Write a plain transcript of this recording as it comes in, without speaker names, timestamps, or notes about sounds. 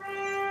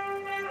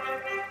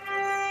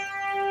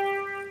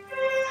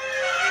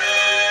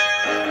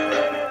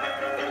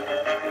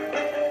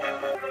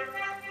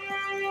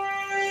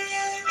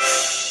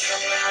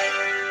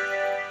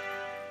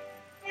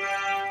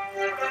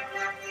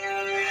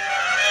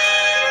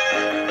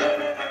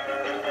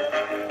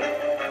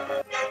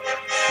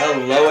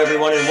Hello,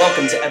 everyone, and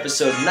welcome to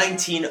episode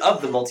 19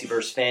 of the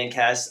Multiverse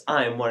Fancast.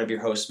 I am one of your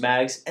hosts,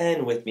 Mags,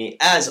 and with me,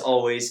 as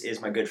always,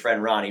 is my good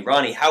friend Ronnie.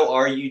 Ronnie, how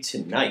are you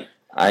tonight?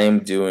 I am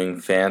doing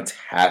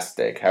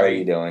fantastic. How are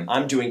you doing?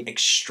 I'm doing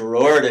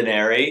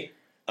extraordinary.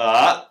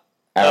 I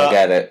don't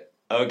get it.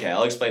 Okay,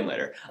 I'll explain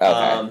later.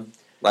 Okay.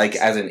 Like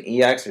as an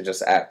EX or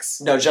just X?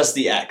 No, just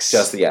the X.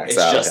 Just the X.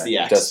 It's just the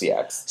X. Just the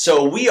X.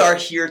 So we are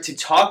here to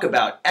talk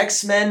about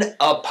Xmen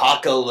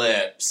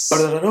Apocalypse.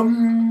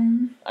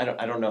 I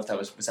don't know if that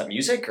was that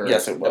music or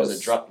yes, it was. That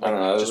was a drum. I don't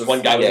know. Just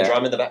one guy with a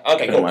drum in the back. Okay,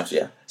 pretty cool. much,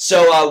 yeah.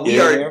 So we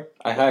are. Here?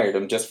 I hired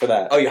him just for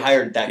that. Oh, you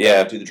hired that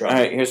guy to do the drum. All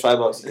right, here's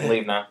 $5. You can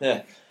leave now.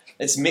 Yeah,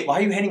 it's me. Why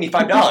are you handing me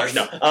 $5?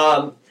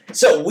 No.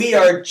 So we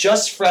are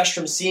just fresh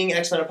from seeing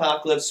Xmen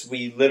Apocalypse.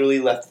 We literally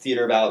left the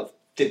theater about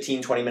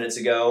 15, 20 minutes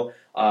ago.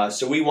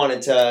 So we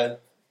wanted to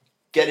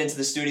get into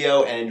the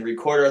studio and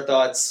record our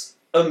thoughts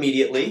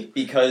immediately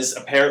because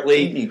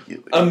apparently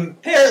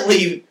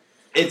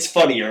it's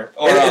funnier.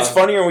 It's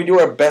funnier when we do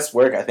our best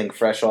work, I think,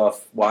 fresh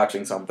off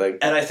watching something.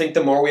 And I think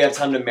the more we have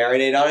time to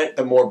marinate on it,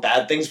 the more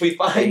bad things we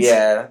find.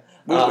 Yeah.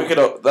 We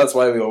could. That's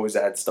why we always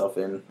add stuff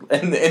in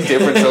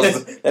different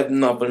shows that have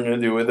nothing to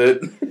do with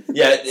it.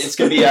 Yeah, it's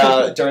going to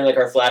be during like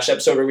our Flash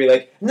episode where we're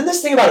like, and then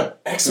this thing about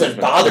X-Men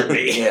bothered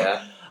me.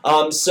 Yeah.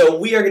 So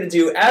we are going to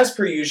do, as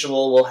per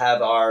usual, we'll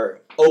have our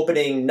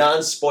opening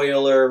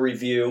non-spoiler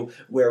review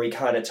where we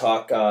kind of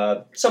talk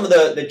some of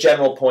the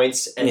general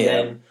points, and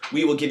then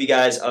we will give you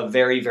guys a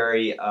very,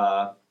 very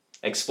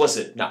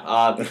explicit,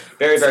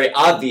 very, very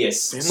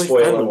obvious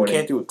spoiler warning.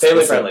 Can't do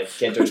explicit. Family friendly.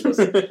 Can't do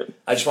explicit.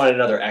 I just wanted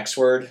another X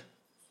word.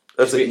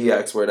 That's an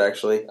EX word,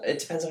 actually. It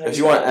depends on how if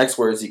you want X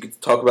words, you could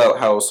talk about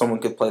how someone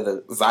could play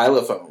the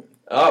xylophone.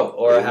 Oh,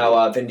 or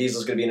how Vin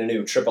Diesel's going to be in a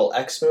new Triple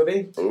X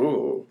movie.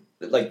 Ooh.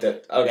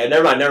 Okay,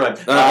 never mind.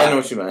 I know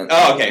what you meant.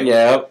 Oh, okay.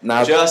 Yep.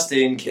 Now, just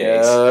in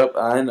case. Yep,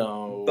 I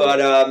know.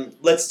 But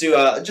let's do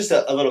just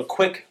a little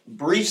quick,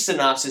 brief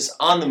synopsis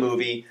on the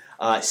movie.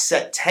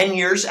 Set 10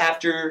 years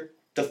after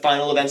the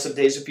final events of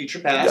Days of Future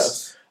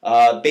Past.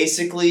 Yes.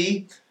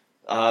 Basically,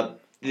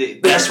 the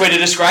best way to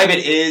describe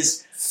it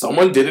is...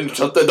 Someone didn't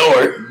shut the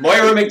door.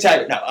 Moira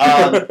McTaggart.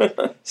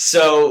 No.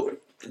 So...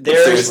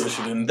 There's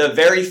the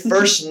very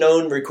first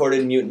known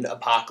recorded mutant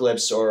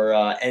apocalypse, or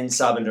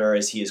En-Sabah,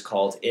 as he is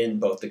called in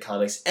both the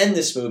comics and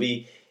this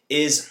movie,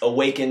 is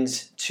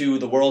awakened to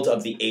the world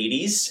of the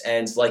 80s,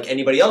 and like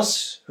anybody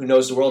else who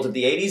knows the world of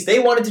the 80s, they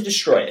wanted to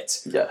destroy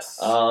it. Yes.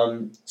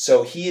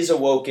 So he is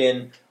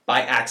awoken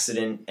by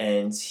accident,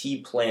 and he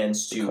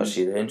plans to... Because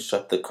she didn't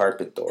shut the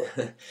carpet door.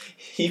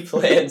 He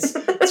plans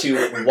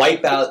to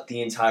wipe out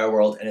the entire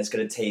world, and it's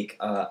going to take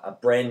a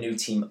brand new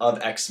team of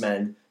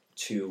X-Men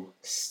to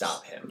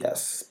stop him.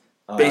 Yes.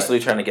 Basically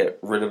trying to get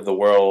rid of the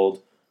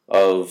world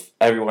of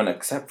everyone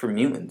except for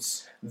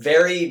mutants.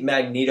 Very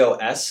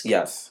Magneto-esque.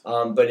 Yes.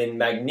 But in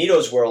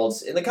Magneto's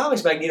worlds, in the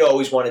comics, Magneto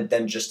always wanted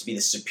them just to be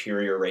the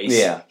superior race.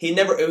 Yeah.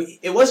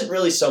 It wasn't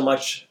really so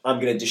much, I'm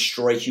going to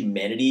destroy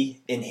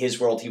humanity. In his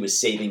world, he was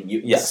saving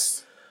mutants.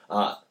 Yes.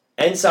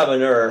 En-Sabah,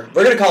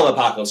 we're going to call him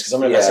Apocalypse because I'm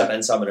going to mess up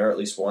En-Sabah at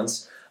least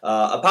once.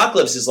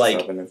 Apocalypse is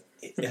like...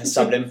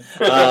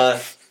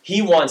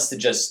 he wants to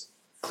just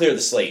clear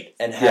the slate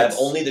and have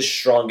only the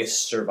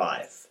strongest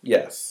survive.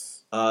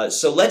 Yes.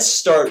 So let's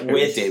start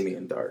with...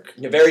 Damien Dark.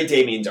 Very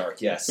Damien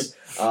Dark, yes.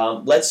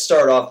 Let's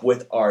start off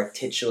with our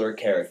titular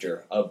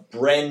character, a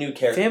brand new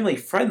character. Family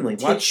friendly.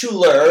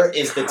 Titular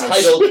is the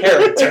title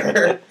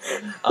character,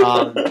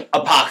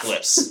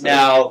 Apocalypse.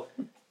 Now,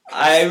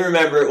 I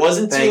remember it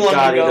wasn't too long ago. Thank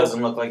God he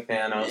doesn't look like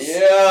Thanos.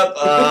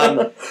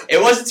 Yep.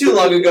 It wasn't too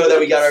long ago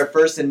that we got our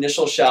first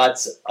initial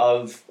shots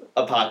of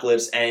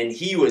Apocalypse, and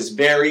he was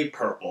very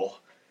purple.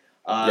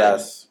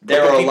 Yes.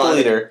 There were a people lot.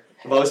 Eater.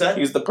 What was that?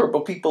 He was the purple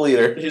people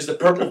eater. He was the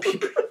purple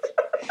people.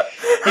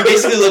 He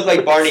basically looked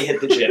like Barney hit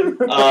the gym.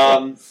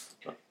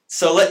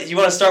 So you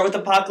want to start with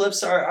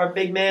Apocalypse, our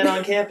big man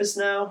on campus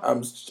now?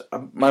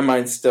 My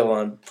mind's still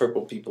on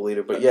purple people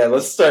eater, but yeah,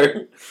 let's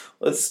start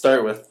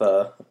with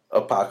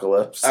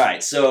Apocalypse. All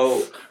right,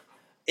 so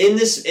in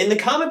the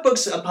comic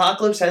books,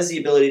 Apocalypse has the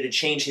ability to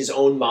change his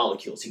own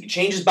molecules. He can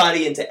change his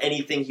body into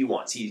anything he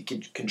wants. He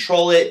can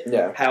control it.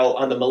 Yeah. How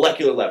on the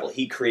molecular level,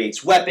 he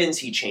creates weapons.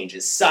 He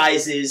changes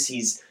sizes.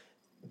 He's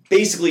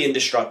basically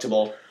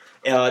indestructible.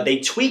 They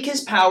tweak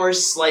his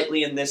powers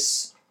slightly in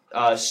this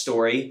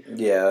story.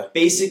 Yeah.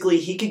 Basically,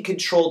 he can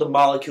control the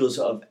molecules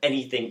of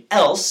anything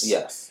else.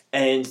 Yes.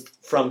 And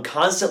from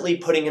constantly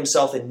putting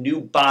himself in new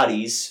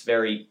bodies,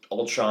 very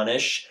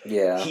Ultron-ish,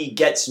 he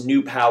gets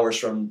new powers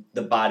from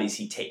the bodies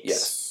he takes.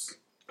 Yes.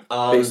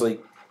 Basically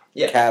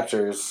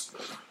captures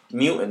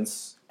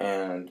mutants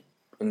and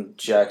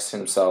injects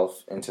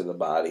himself into the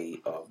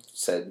body of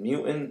said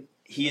mutant.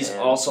 He is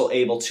also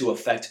able to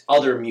affect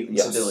other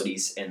mutants'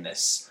 abilities in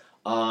this.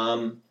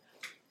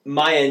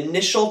 My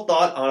initial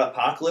thought on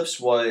Apocalypse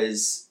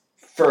was,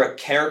 for a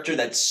character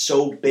that's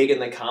so big in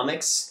the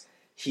comics,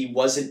 he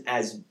wasn't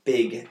as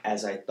big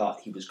as I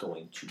thought he was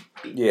going to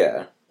be.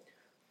 Yeah.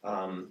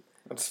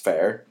 That's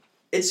fair.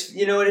 It's,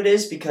 you know what it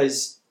is?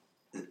 Because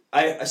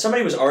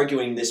somebody was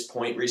arguing this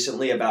point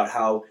recently about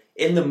how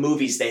in the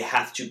movies they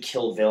have to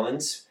kill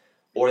villains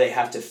or they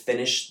have to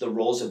finish the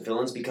roles of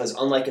villains because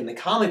unlike in the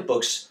comic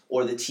books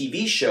or the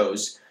TV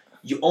shows,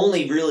 you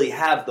only really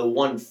have the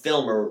one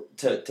film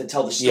to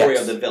tell the story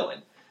of the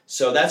villain.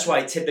 So that's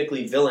why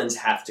typically villains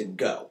have to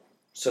go.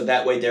 So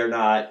that way they're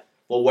not,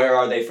 well, where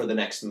are they for the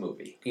next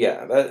movie?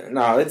 Yeah,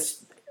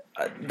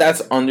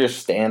 that's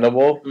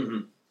understandable. Mm-hmm.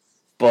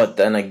 But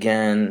then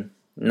again,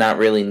 not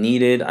really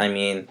needed. I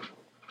mean,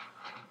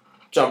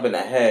 jumping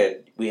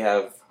ahead, we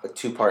have a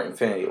 2-part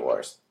Infinity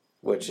Wars,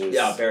 which is...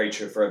 Yeah, very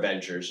true for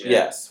Avengers, yeah.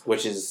 Yes,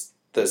 which is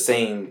the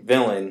same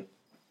villain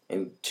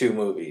in 2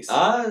 movies.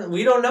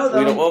 We don't know,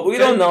 though. We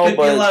don't know,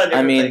 but,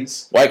 I mean,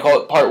 things. why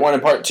call it Part 1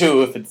 and Part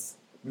 2 if it's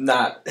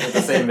not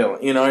the same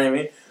villain? You know what I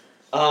mean?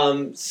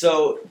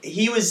 So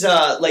he was,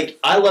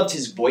 I loved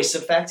his voice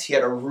effect. He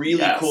had a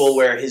really cool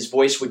where his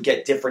voice would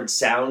get different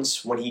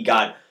sounds when he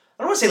got,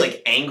 I don't want to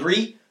say,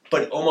 angry,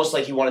 but almost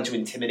like he wanted to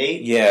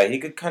intimidate. Yeah, he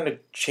could kind of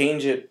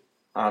change it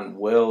on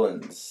will,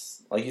 and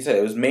like you said,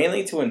 it was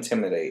mainly to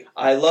intimidate.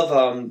 I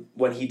love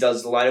when he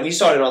does the line, and we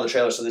saw it in all the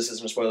trailers, so this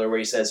isn't a spoiler, where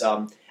he says,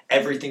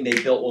 everything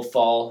they built will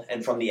fall,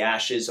 and from the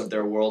ashes of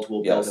their world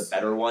we'll build a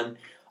better one.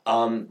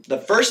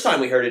 The first time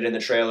we heard it in the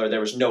trailer, there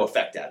was no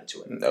effect added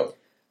to it. No.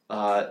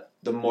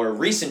 The more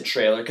recent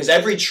trailer, because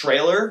every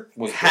trailer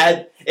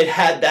had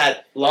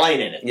that line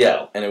in it. Yeah,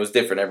 though. And it was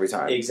different every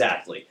time.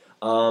 Exactly.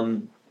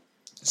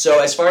 So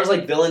as far as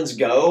villains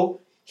go,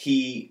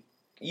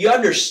 you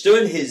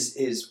understood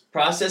his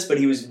process, but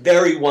he was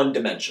very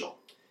one-dimensional.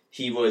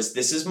 He was,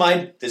 this is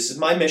my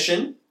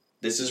mission,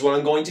 this is what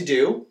I'm going to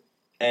do,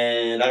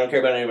 and I don't care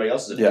about anybody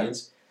else's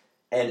opinions.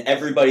 Yeah. And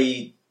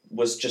everybody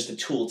was just a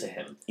tool to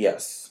him.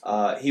 Yes.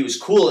 He was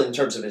cool in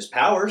terms of his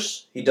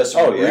powers. He does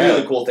some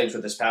really cool things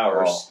with his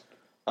powers.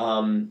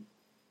 Oh.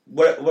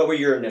 What were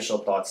your initial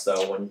thoughts,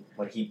 though,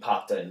 when he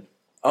popped in?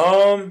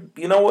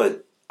 You know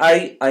what?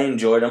 I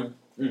enjoyed him.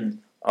 Mm.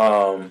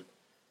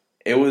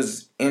 It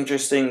was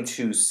interesting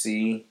to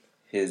see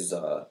his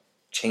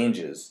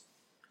changes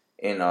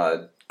in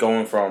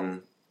going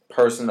from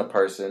person to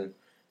person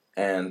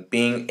and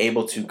being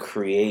able to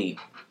create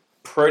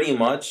pretty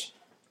much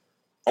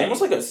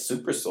almost like a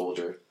super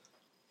soldier.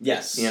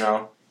 Yes. You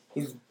know?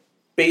 He's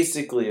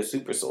basically a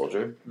super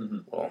soldier. Mm-hmm.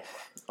 Well,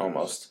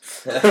 almost.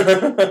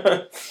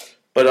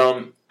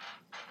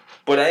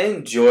 But I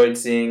enjoyed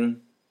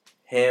seeing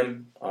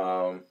him.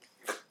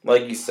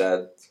 Like you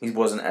said, he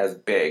wasn't as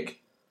big.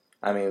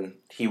 I mean,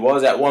 he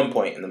was at one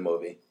point in the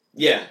movie.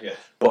 Yeah.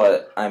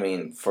 But, I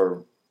mean,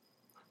 for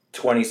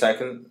 20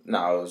 seconds,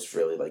 no, it was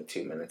really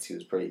 2 minutes. He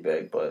was pretty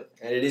big, but...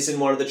 And it is in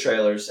one of the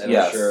trailers, and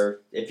I'm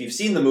sure if you've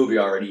seen the movie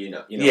already, you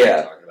know what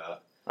I'm talking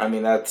about. I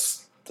mean,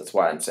 that's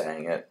why I'm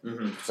saying it.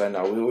 Because I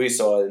know we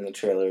saw it in the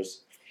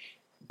trailers.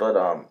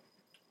 But,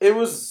 it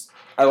was...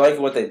 I like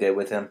what they did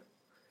with him,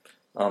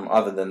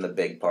 other than the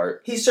big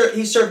part. He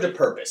served a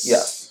purpose.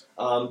 Yes.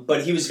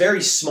 But he was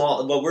very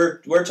small. What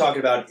we're talking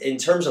about in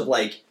terms of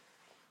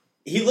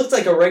he looked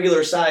like a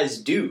regular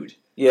sized dude.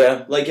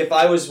 Yeah. If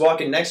I was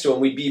walking next to him,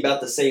 we'd be about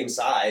the same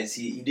size.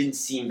 He didn't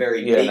seem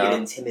very big and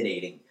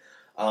intimidating.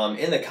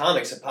 In the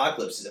comics,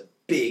 Apocalypse is a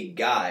big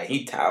guy.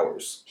 He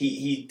towers.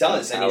 He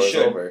does, he and he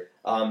should. Over.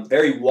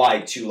 Very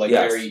wide too,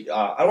 very.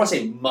 I don't want to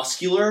say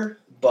muscular,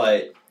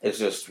 but it's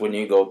just when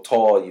you go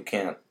tall, you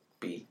can't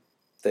be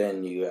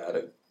thin. You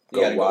gotta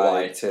go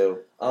wide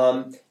too.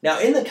 Now,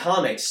 in the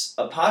comics,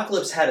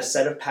 Apocalypse had a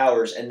set of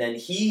powers, and then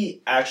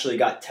he actually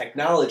got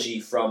technology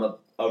from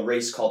a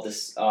race called the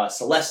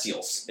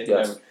Celestials.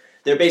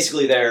 They're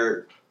basically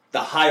the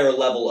higher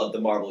level of the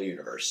Marvel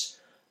Universe.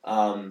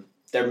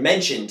 They're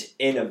mentioned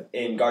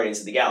in Guardians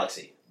of the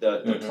Galaxy.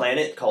 The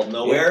planet called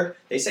Nowhere,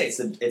 they say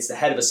it's the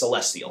head of a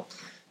Celestial.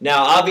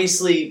 Now,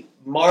 obviously,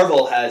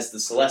 Marvel has the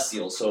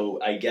Celestials,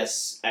 so I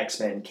guess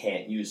X-Men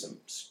can't use them.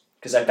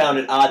 Because I found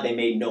it odd they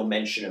made no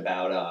mention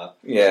about...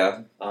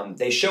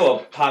 they show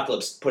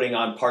Apocalypse putting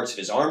on parts of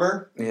his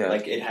armor. Yeah.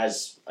 It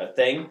has a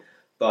thing.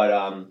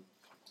 But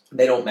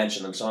they don't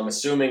mention them. So I'm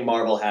assuming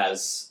Marvel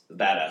has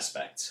that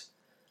aspect.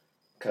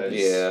 Because,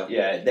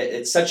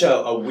 it's such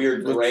a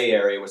weird gray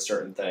area with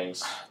certain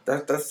things.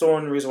 That's the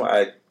one reason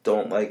why I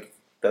don't like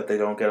that they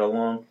don't get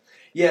along.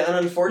 Yeah, and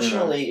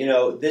unfortunately,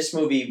 this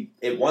movie,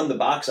 it won the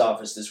box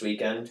office this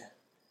weekend.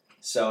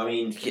 So, I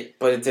mean... Yeah,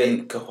 but it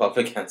didn't go up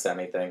against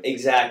anything.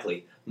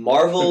 Exactly.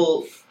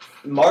 Marvel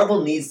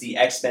needs the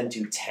X-Men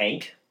to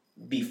tank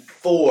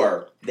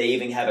before they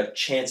even have a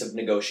chance of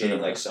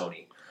negotiating like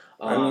Sony.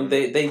 I mean,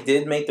 they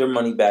did make their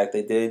money back.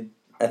 They did.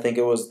 I think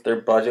it was...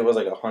 Their budget was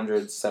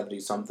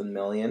 $170-something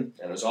million.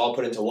 And it was all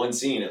put into one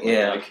scene.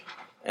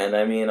 And,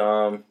 I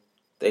mean,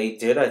 they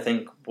did, I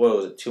think, what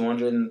was it,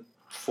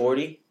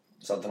 240?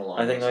 Something along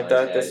I think those like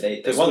lines. that.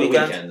 They this won the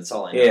weekend? weekend, that's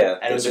all I know. Yeah.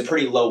 And it was a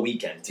pretty low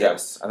weekend, too.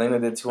 Yes. I think they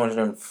did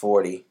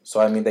 240. So,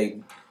 I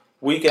mean,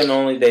 weekend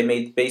only, they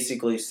made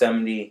basically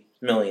 $70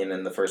 million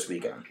in the first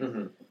weekend.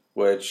 Mm-hmm.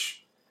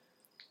 Which,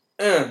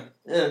 I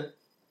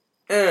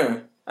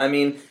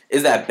mean,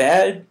 is that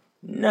bad?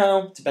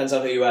 No. Depends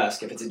on who you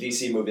ask. If it's a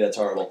DC movie, that's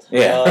horrible.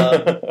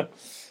 Yeah.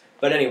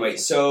 But anyway,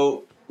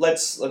 so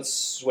let's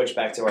switch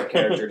back to our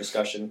character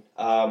discussion.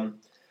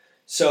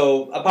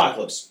 So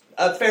Apocalypse,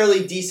 a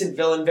fairly decent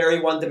villain, very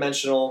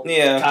one-dimensional.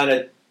 Yeah. Kind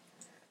of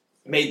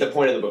made the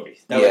point of the movie.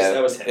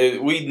 That was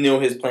him. We knew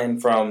his plan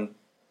from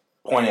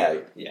point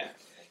A. Yeah.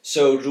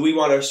 So do we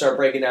want to start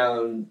breaking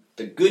down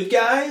the good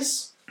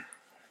guys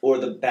or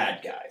the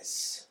bad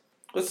guys?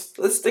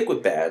 Let's stick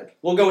with bad.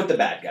 We'll go with the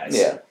bad guys.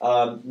 Yeah.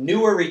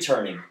 New or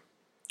returning?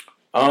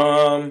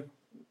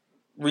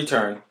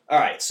 Return. All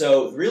right.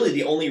 So really,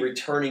 the only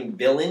returning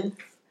villain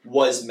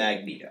was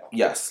Magneto.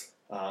 Yes.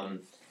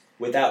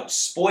 Without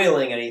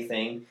spoiling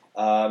anything,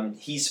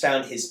 he's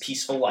found his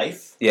peaceful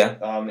life. Yeah.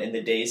 In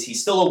the days,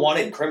 he's still a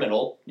wanted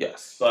criminal.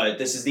 Yes. But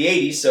this is the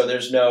 80s, so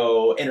there's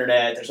no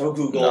internet, there's no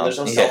Google, there's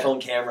no cell phone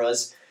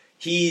cameras.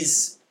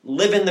 He's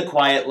living the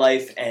quiet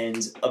life,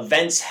 and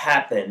events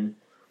happen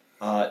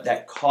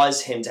that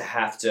cause him to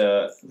have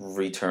to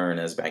return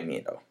as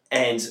Magneto.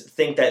 And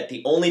think that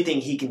the only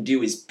thing he can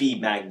do is be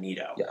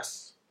Magneto.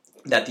 Yes.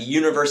 That the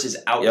universe is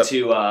out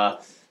to...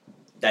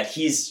 that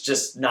he's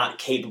just not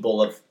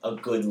capable of a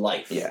good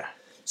life. Yeah.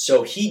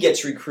 So he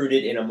gets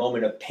recruited in a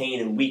moment of pain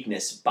and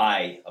weakness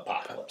by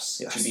Apocalypse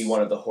to be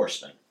one of the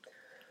Horsemen.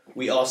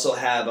 We also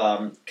have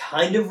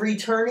kind of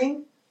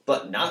returning,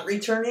 but not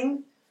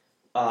returning,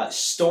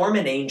 Storm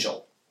and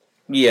Angel.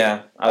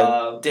 Yeah,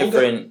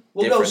 different.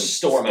 We'll go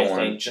Storm, I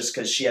think, just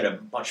because she had a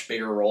much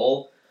bigger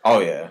role. Oh,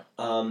 yeah.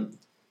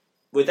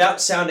 Without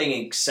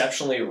sounding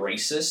exceptionally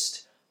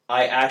racist,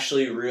 I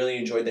actually really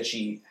enjoyed that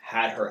she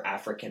had her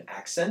African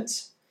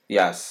accent.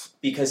 Yes.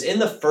 Because in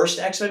the first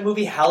X-Men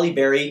movie, Halle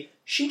Berry,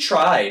 she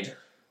tried.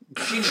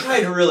 She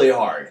tried really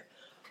hard.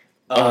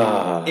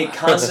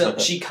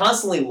 She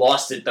constantly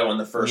lost it, though, in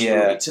the first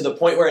movie. To the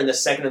point where in the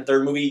second and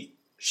third movie,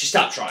 she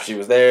stopped trying. She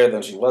was there,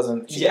 then she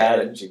wasn't. She had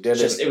it, she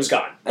did it. It was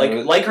gone.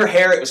 Like her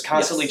hair, it was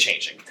constantly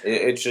changing.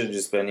 It should have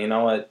just been, you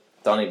know what?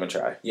 Don't even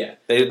try. Yeah.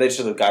 They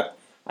should have got...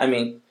 I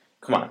mean,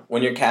 come on.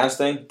 When you're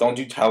casting, don't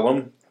you tell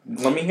them,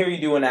 let me hear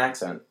you do an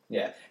accent.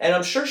 Yeah. And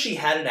I'm sure she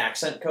had an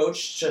accent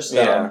coach. Just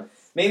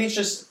maybe it's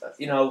just,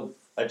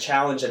 a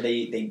challenge that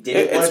they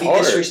didn't want to be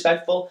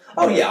disrespectful.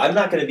 Oh, yeah. I'm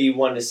not going to be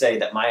one to say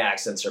that my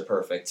accents are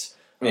perfect.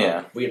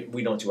 Yeah.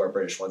 We don't do our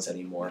British ones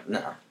anymore.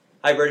 No.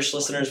 Hi, British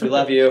listeners. We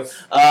love you.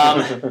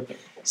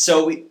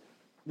 So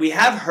we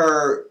have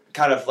her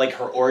kind of like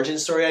her origin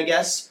story, I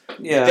guess.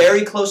 Yeah.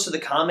 Very close to the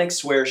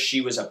comics where she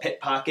was a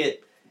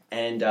pickpocket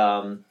and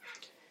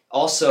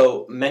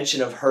also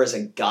mention of her as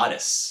a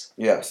goddess.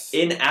 Yes.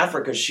 In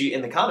Africa,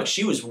 in the comics,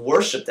 she was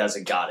worshipped as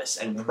a goddess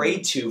and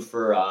prayed to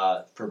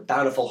for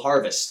bountiful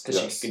harvest because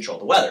she could control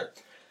the weather.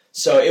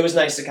 So it was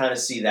nice to kind of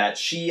see that.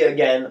 She,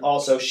 again,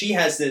 also, she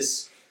has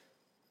this,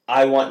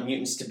 I want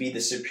mutants to be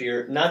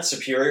the not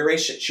superior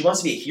race, she wants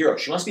to be a hero.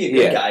 She wants to be a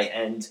good guy.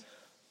 And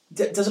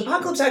does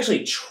Apocalypse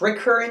actually trick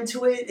her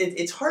into it?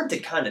 It's hard to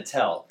kind of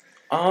tell.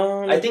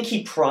 I think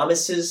he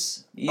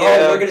promises,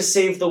 we're going to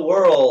save the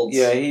world.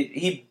 Yeah,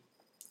 he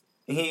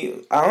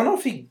I don't know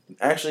if he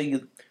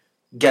actually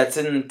gets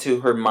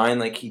into her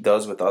mind like he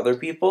does with other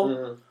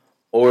people,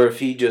 or if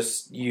he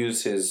just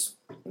uses his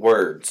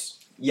words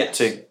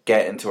to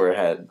get into her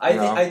head.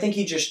 I think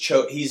he just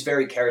he's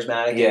very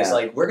charismatic. Yeah. He's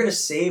like, we're going to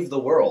save the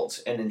world.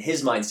 And in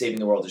his mind, saving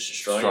the world is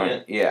destroying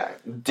it. Yeah.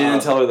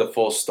 Didn't tell her the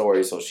full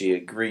story, so she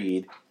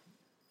agreed.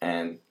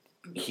 And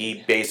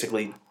he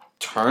basically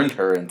turned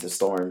her into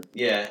Storm.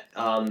 Yeah.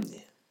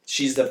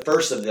 She's the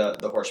first of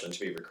the Horsemen to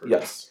be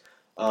recruited. Yes.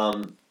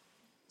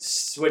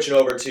 Switch it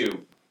over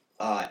to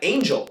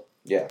Angel.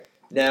 Yeah.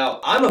 Now,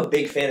 I'm a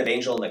big fan of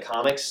Angel in the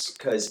comics,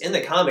 because in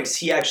the comics,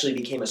 he actually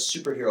became a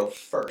superhero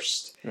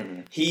first.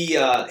 Mm-hmm.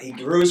 He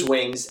grew his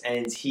wings,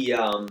 and he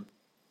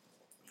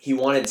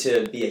wanted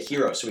to be a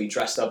hero, so he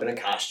dressed up in a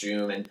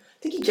costume, and I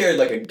think he carried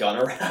like a gun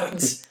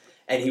around,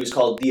 and he was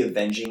called the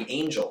Avenging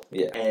Angel.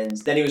 Yeah. And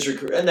then he was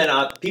recruited, and then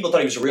people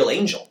thought he was a real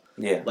angel.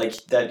 Yeah.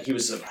 Like, that he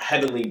was a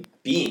heavenly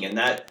being, and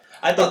that,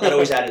 I thought that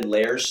always added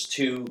layers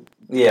to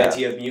the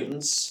idea of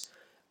mutants.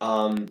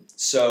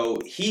 So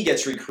he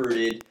gets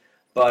recruited,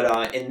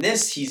 but in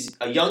this, he's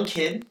a young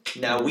kid.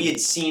 Now, we had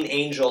seen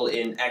Angel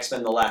in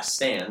X-Men The Last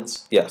Stand.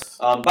 Yes.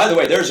 By the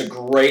way, there's a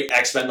great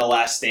X-Men The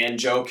Last Stand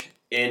joke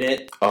in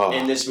it,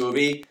 in this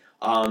movie,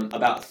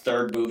 about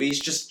third movies.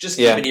 Just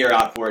keep an ear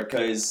out for it,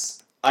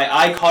 because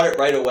I caught it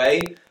right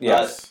away.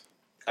 Yes.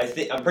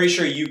 I'm pretty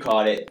sure you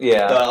caught it.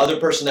 Yeah. The other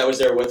person that was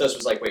there with us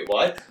was like, wait,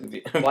 what?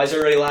 Why is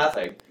everybody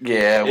laughing?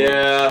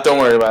 Yeah. Don't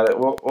worry about it.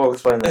 We'll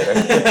explain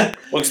later.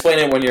 We'll explain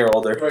it when you're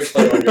older.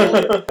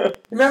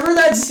 Remember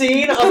that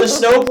scene on the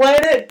snow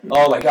planet?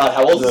 Oh my god,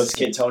 how old is this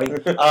kid, Tony?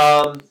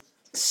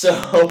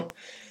 So,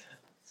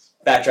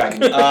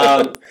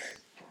 backtracking.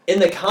 In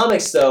the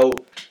comics, though,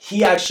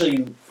 he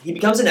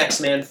becomes an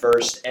X-Man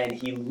first, and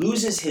he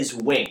loses his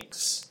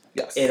wings.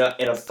 Yes. In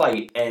a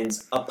fight, and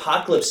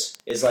Apocalypse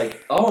is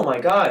like, oh my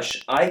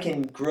gosh, I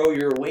can grow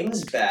your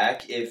wings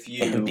back if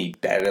you... And be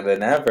better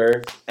than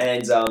ever.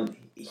 And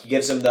he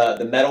gives him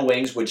the metal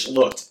wings, which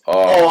looked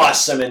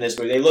awesome in this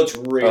movie. They looked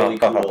really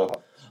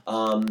cool.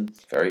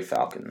 Very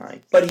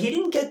Falcon-like. But he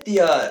didn't get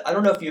the... I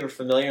don't know if you were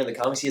familiar in the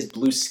comics, he has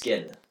blue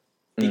skin.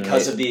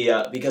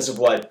 because of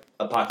what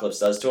Apocalypse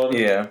does to him.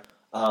 Yeah.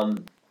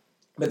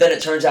 But then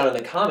it turns out in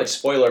the comics,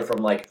 spoiler from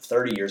like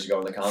 30 years ago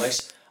in the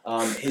comics,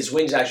 his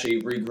wings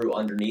actually regrew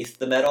underneath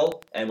the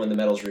metal, and when the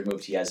metal's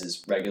removed, he has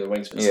his regular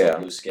wings, but still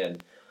blue skin.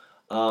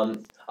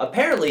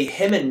 Apparently,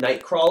 him and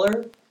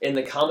Nightcrawler in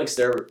the comics,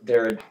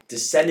 they're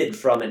descended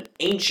from an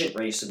ancient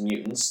race of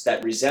mutants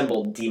that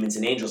resemble demons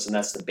and angels, and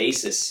that's the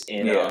basis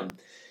in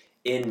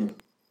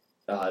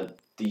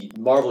the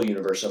Marvel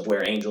universe of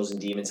where angels and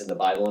demons in the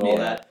Bible and all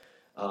that.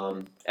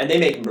 And they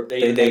make a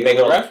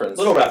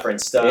little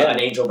reference to an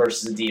angel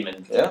versus a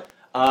demon. Yeah.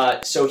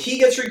 So he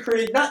gets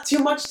recruited. Not too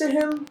much to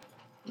him.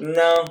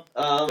 No.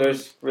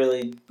 There's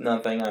really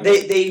nothing.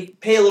 They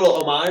pay a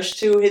little homage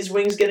to his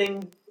wings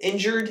getting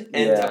injured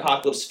and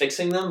Apocalypse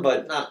fixing them,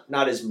 but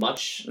not as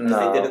much as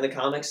they did in the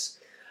comics.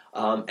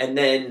 And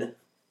then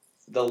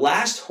the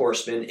last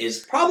Horseman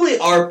is probably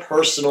our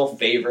personal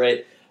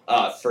favorite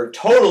for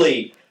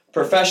totally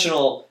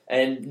professional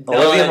and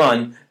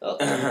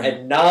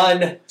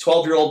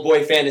non-12-year-old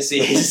boy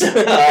fantasies.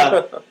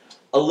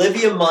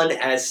 Olivia Munn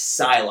as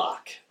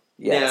Psylocke.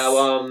 Yes.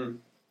 Now,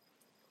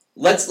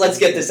 let's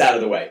get this out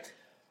of the way.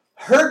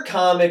 Her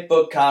comic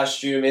book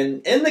costume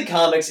in the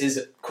comics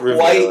is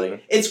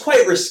quite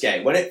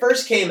risque. When it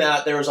first came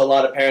out, there was a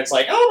lot of parents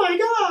like, "Oh my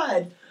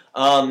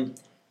god!"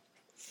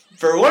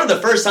 For one of the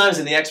first times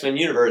in the X-Men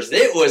universe,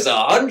 it was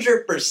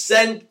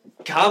 100%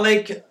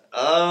 comic.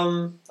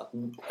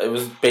 It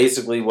was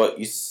basically what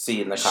you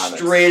see in the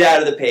comics. Straight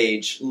out of the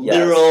page.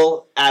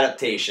 Literal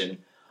adaptation.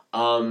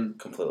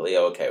 Completely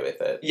okay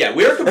with it. Yeah,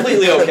 we were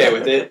completely okay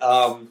with it.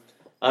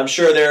 I'm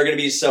sure there are going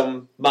to be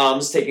some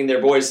moms taking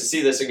their boys to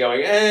see this and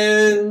going,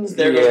 and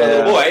there goes my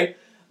little boy.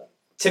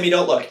 Timmy,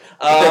 don't look.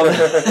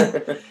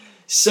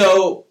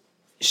 So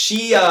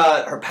she,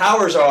 her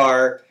powers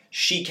are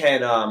she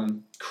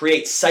can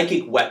create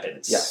psychic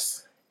weapons.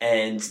 Yes.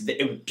 And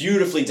it was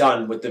beautifully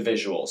done with the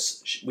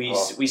visuals. We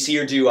see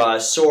her do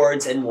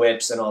swords and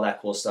whips and all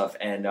that cool stuff.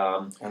 And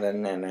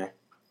then Nene.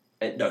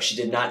 No, she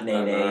did not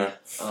Nene.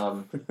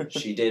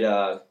 She did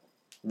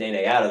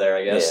Nene out of there,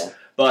 I guess. Yeah.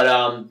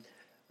 But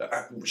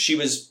she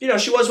was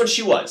what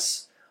she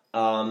was.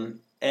 And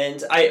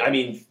I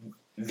mean,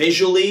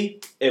 visually,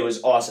 it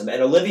was awesome.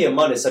 And Olivia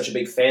Munn is such a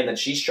big fan that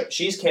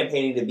she's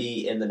campaigning to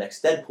be in the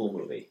next Deadpool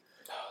movie.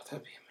 Oh,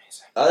 that'd be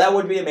amazing. That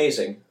would be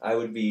amazing. I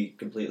would be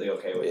completely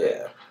okay with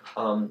it.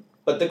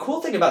 But the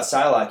cool thing about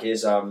Psylocke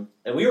is, and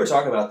we were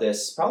talking about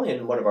this probably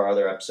in one of our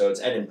other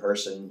episodes and in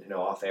person,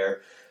 off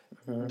air.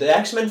 Mm-hmm. The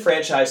X-Men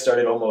franchise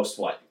started almost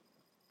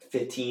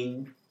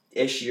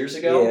 15-ish years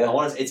ago.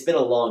 Yeah. It's been a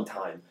long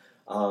time.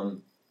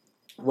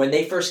 When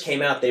they first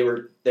came out, they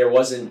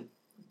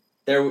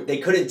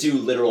couldn't do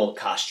literal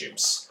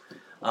costumes.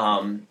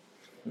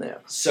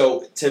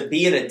 So to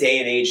be in a day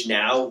and age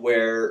now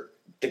where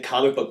the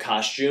comic book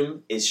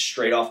costume is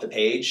straight off the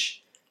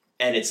page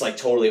and it's like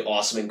totally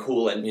awesome and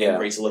cool and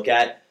great to look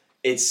at,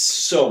 it's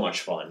so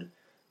much fun.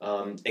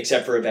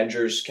 Except for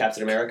Avengers,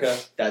 Captain America,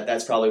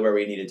 that's probably where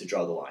we needed to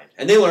draw the line.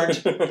 And they learned.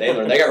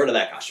 They got rid of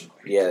that costume.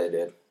 Yeah, they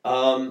did.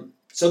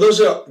 So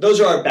those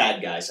are our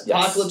bad guys.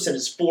 Apocalypse and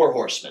his 4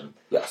 horsemen.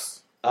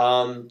 Yes.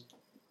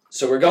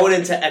 So we're going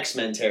into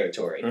X-Men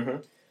territory. Mm-hmm.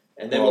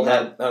 And then we'll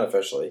have... Not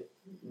officially.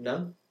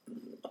 No?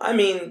 I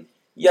mean,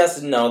 yes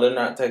and no. They're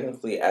not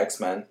technically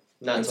X-Men.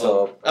 Not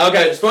until...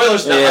 Okay,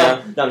 spoilers.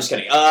 No, I'm just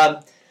kidding.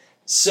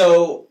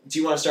 So, do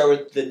you want to start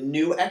with the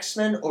new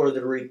X-Men or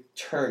the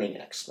returning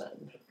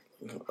X-Men?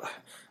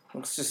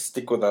 Let's just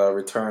stick with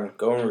Return.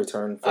 Go and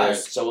Return first. All right,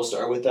 so we'll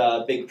start with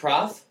Big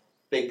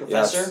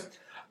Professor.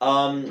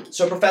 Yes.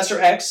 So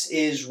Professor X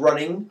is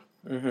running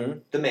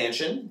the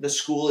mansion. The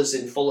school is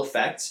in full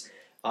effect.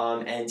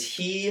 And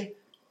he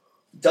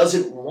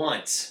doesn't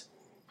want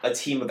a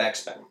team of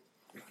X-Men.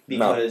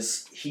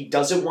 Because he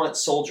doesn't want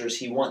soldiers,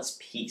 he wants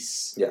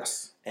peace.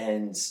 Yes.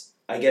 And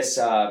I guess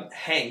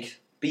Hank,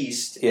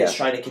 Beast, is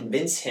trying to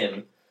convince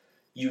him,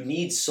 you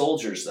need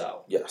soldiers,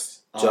 though.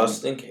 Yes,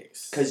 just in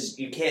case. Because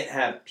you can't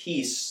have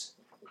peace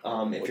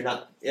if you're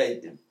not,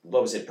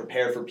 what was it,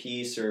 prepare for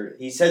peace, or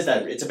he says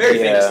that, it's a very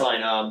famous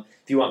line,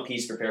 if you want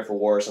peace, prepare for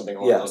war, or something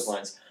along those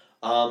lines.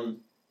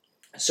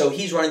 So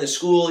he's running the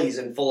school, he's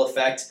in full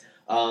effect.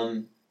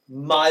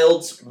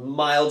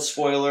 Mild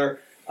spoiler,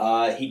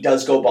 he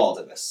does go bald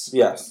in this.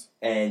 Yes.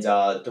 And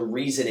the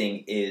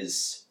reasoning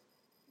is,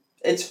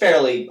 it's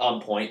fairly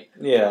on point.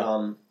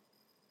 Yeah.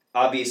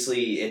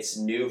 Obviously, it's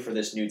new for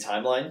this new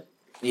timeline.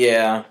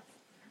 Yeah.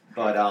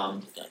 But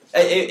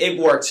it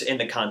worked in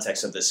the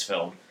context of this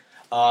film.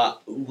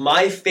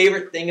 My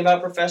favorite thing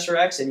about Professor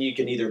X, and you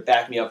can either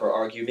back me up or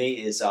argue me,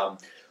 is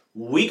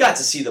we got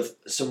to see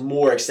some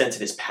more extent to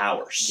his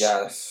powers.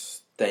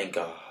 Yes. Thank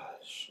God.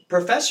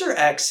 Professor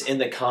X in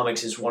the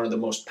comics is one of the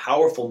most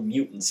powerful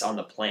mutants on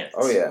the planet.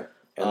 Oh, yeah.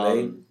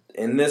 And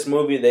in this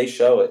movie, they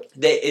show it.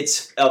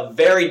 It's a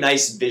very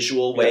nice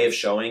visual way of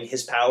showing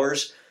his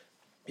powers,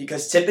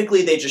 because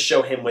typically they just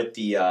show him with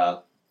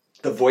the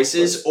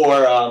voices,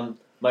 or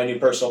my new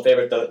personal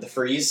favorite, the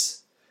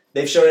freeze.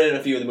 They've shown it in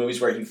a few of the movies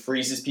where he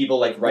freezes people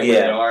like right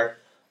where they are.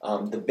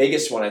 The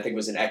biggest one I think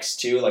was in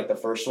X2, like the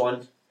first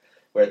one,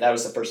 where that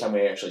was the first time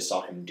we actually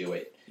saw him do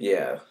it.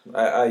 Yeah,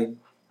 I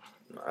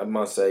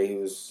must say he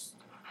was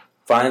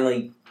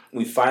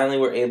we finally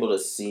were able to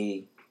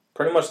see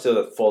pretty much to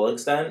the full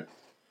extent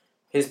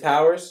his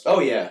powers. Oh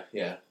yeah,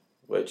 yeah.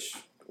 Which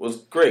was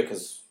great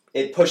because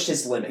it pushed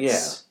his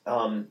limits.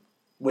 Yeah.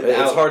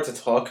 It's hard to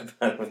talk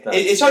about without.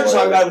 It's hard to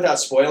talk about it without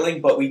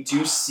spoiling, but we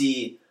do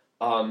see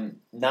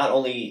not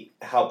only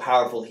how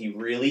powerful he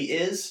really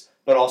is,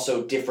 but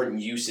also different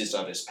uses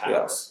of his power.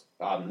 Yes.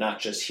 Not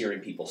just hearing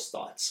people's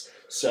thoughts.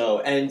 So,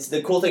 and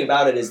the cool thing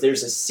about it is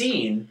there's a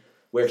scene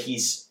where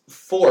he's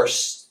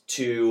forced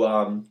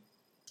to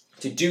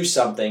do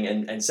something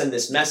and send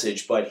this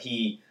message, but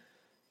he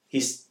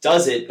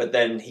does it, but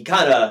then he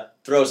kind of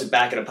throws it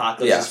back in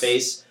Apocalypse's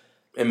face.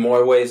 In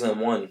more ways than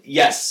one.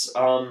 Yes.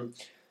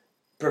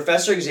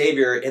 Professor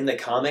Xavier, in the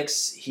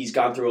comics, he's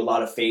gone through a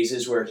lot of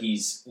phases where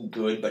he's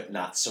good but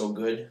not so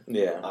good.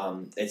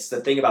 Yeah. It's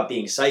the thing about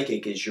being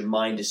psychic is your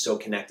mind is so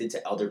connected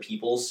to other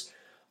people's.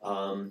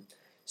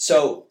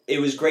 So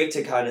it was great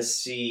to kind of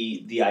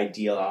see the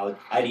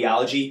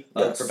ideology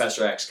of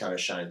Professor X kind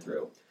of shine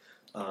through.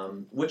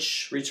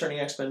 Which returning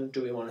X-Men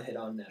do we want to hit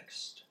on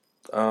next?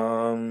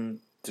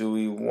 Do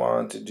we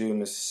want to do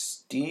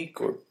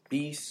Mystique or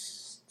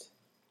Beast?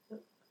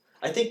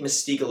 I think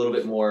Mystique a little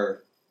bit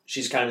more.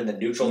 She's kind of in the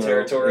neutral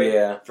territory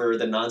for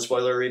the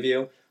non-spoiler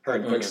review. Her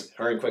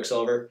and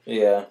Quicksilver.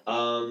 Yeah.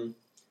 I mean,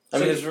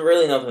 there's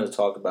really nothing to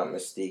talk about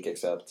Mystique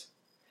except.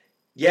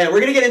 Yeah, we're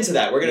gonna get into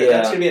that.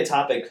 That's gonna be a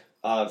topic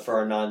for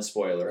our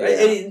non-spoiler.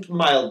 Yeah. And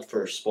mild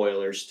for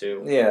spoilers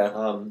too. Yeah.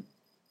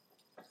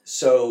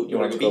 So you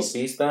want to go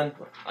Beast then?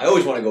 I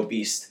always want to go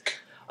Beast.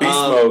 Beast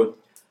mode.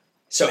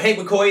 So Hank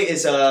McCoy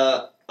is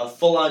a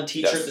full-on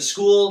teacher at the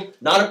school,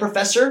 not a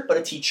professor, but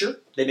a teacher.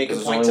 They make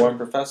There's only one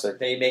professor.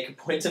 They make a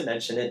point to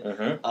mention it.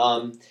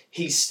 Mm-hmm.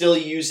 He's still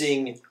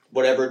using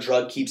whatever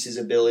drug keeps his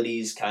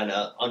abilities kind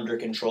of under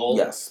control.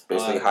 Yes,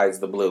 basically hides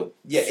the blue.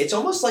 Yeah, it's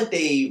almost like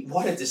they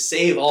wanted to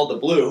save all the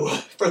blue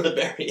for the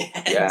very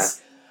end. Yeah.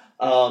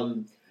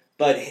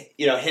 But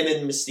him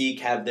and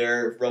Mystique have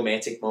their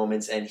romantic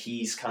moments, and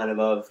he's kind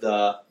of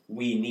the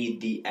we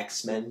need the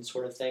X-Men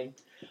sort of thing.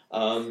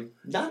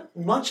 Not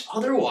much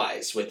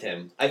otherwise with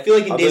him. I feel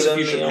like in Days of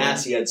Future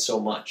Past he had so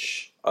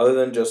much. Other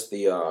than just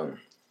the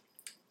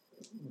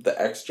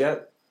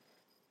X-Jet?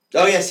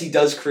 Oh yes, he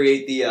does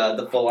create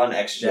the full-on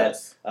X-Jet.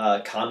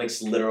 Yes.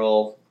 Comics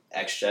literal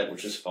X-Jet,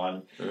 which is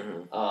fun.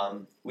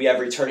 Mm-hmm. We have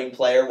returning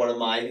player, one of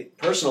my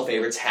personal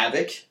favorites,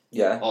 Havoc.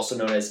 Yeah. Also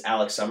known as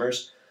Alex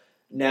Summers.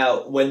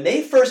 Now, when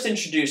they first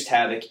introduced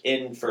Havoc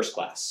in First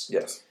Class,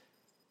 yes,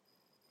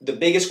 the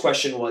biggest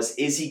question was,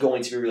 is he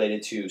going to be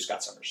related to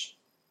Scott Summers?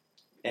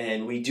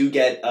 And we do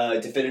get a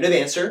definitive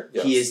answer.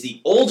 Yes. He is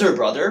the older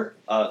brother,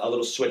 a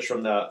little switch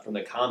from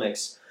the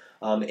comics.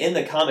 In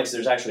the comics,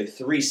 there's actually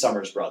 3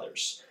 Summers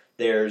brothers.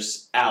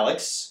 There's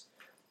Alex,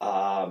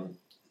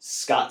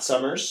 Scott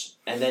Summers,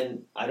 and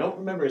then I don't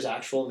remember his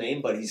actual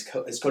name, but his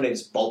codename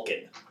is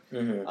Vulcan.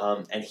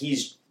 Mm-hmm. And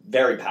he's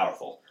very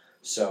powerful.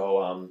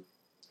 So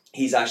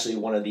he's actually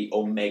one of the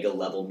Omega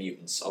level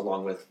mutants,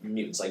 along with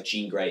mutants like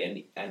Jean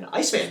Grey and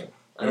Iceman.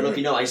 I don't know if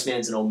you know,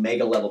 Iceman's an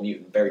Omega level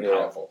mutant, very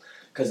powerful.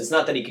 Because it's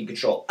not that he can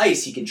control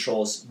ice, he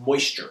controls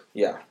moisture.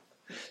 Yeah.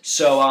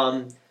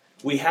 So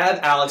we have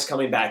Alex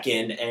coming back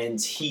in, and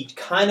he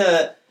kind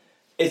of,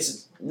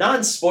 it's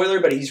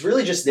non-spoiler, but he's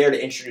really just there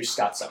to introduce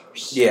Scott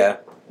Summers. Yeah.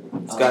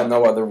 He's got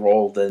no other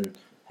role than,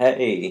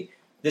 hey,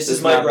 this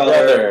is my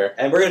brother.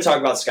 And we're going to talk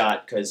about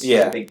Scott, because he's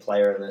a big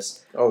player in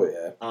this. Oh,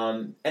 yeah.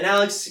 And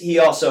Alex, he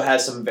also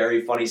has some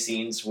very funny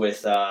scenes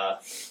with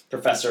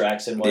Professor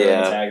X and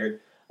Moira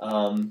Taggart.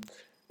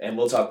 And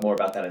we'll talk more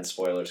about that in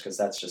spoilers, because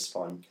that's just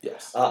fun.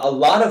 Yes. A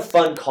lot of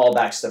fun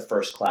callbacks to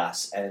First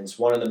Class, and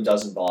one of them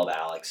does involve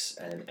Alex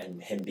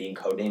and him being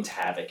codenamed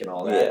Havoc and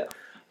all that.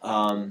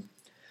 Yeah.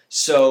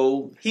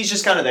 So he's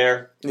just kind of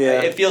there.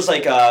 Yeah. It feels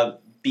like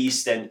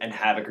Beast and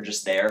Havoc are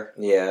just there.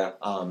 Yeah.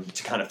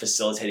 To kind of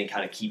facilitate and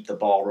kind of keep the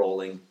ball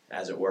rolling,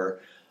 as it were.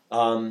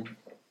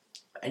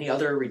 Any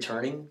other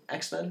returning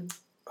X-Men?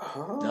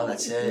 No,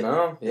 that's it.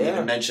 No, You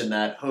even mentioned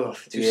that. Oh,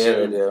 too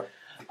soon. Yeah,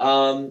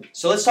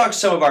 so let's talk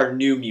some of our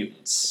new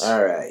mutants.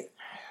 All right.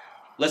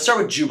 Let's start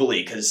with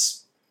Jubilee,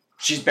 because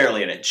she's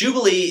barely in it.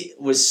 Jubilee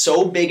was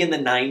so big in the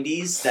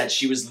 90s that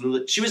she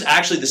was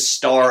actually the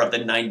star of the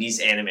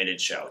 90s animated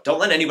show. Don't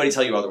let anybody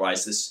tell you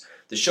otherwise.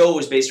 The show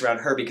was based around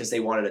her because they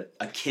wanted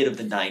a kid of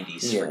the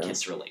 90s for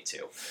kids to relate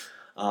to.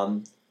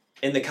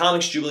 In the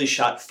comics, Jubilee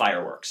shot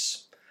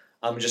fireworks.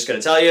 I'm just going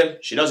to tell you,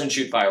 she doesn't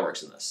shoot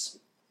fireworks in this.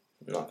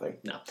 Nothing.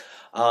 No.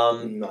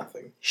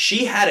 Nothing.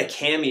 She had a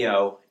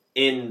cameo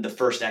in the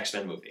first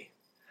X-Men movie.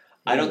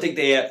 I think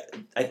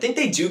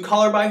they do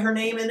call her by her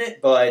name in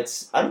it,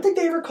 but I don't think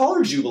they ever call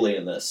her Jubilee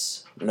in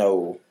this.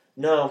 No.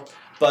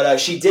 But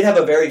she did have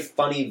a very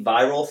funny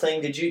viral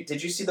thing. Did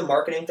you see the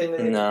marketing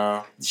thing?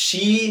 No.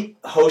 She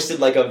hosted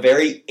like a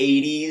very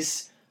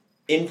 80s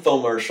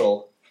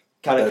infomercial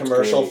kind of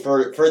commercial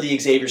for the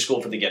Xavier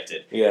School for the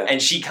Gifted. Yeah.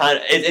 And she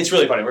it's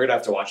really funny. We're going to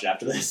have to watch it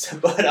after this.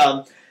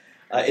 But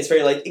It's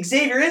very like,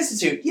 Xavier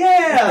Institute,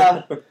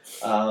 yeah!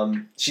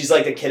 She's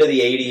like the kid of the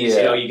 80s, Yeah.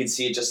 you know, you can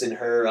see it just in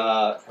her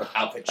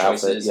outfit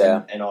choices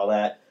yeah. and all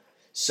that.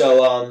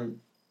 So,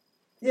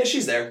 yeah,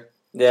 she's there.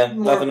 Yeah,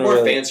 More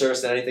really. fan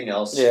service than anything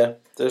else. Yeah,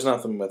 there's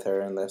nothing with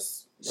her in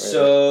this. Really.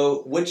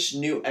 So, which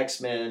new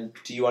X-Men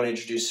do you want to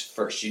introduce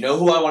first? You know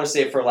who I want to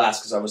save for last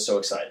because I was so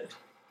excited.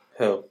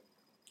 Who?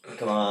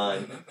 Come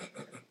on.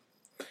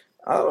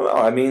 I don't know.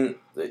 I mean,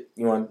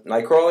 you want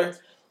Nightcrawler?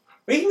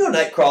 We can go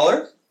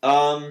Nightcrawler.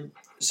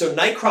 So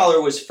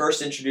Nightcrawler was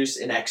first introduced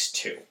in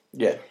X2.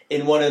 Yeah.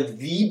 In one of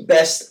the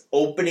best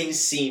opening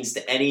scenes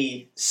to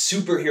any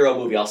superhero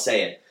movie, I'll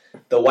say it.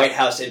 The White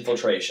House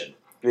infiltration.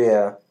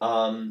 Yeah.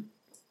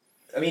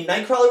 I mean,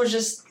 Nightcrawler was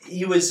just,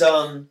 he was,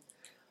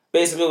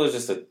 basically, it was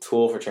just a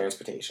tool for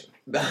transportation.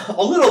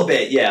 A little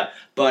bit, yeah.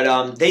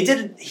 But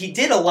he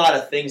did a lot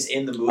of things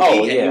in the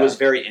movie, and he was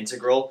very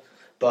integral.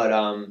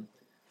 But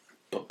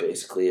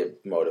basically a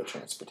mode of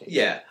transportation.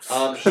 Yeah.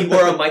 He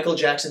wore a Michael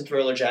Jackson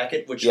Thriller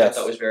jacket, which I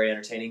thought was very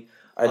entertaining.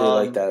 I do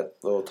like that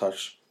little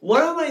touch.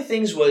 One of my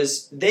things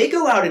was, they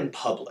go out in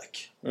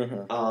public,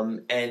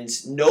 and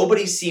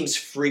nobody seems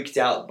freaked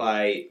out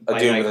by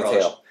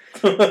Nightcrawler.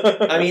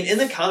 I mean, in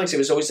the comics, it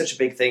was always such a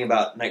big thing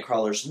about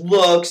Nightcrawler's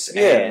looks,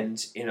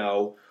 and, you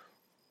know,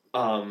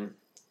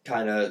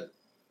 kind of,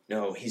 you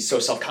know, he's so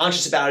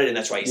self-conscious about it, and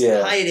that's why he's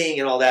hiding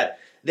and all that.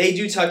 They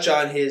do touch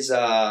on his,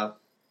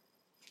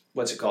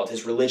 what's it called?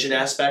 His religion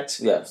aspect.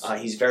 Yes.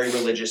 He's very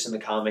religious in the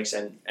comics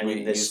and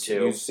in this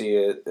too. You see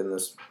it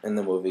in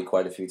the movie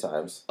quite a few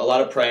times. A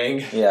lot of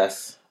praying.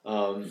 Yes.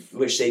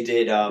 Which they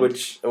did.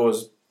 Which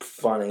was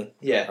funny.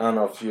 Yeah. I don't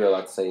know if you're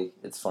allowed to say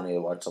it's funny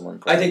to watch someone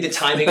pray. I think the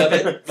timing of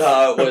it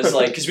was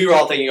like, because we were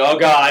all thinking, oh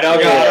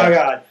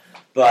God.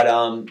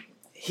 But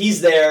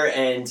he's there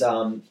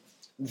and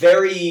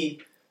very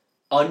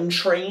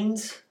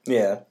untrained.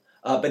 Yeah.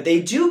 But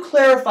they do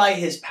clarify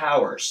his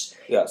powers.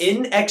 Yes.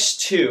 In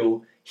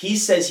X2, he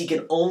says he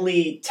can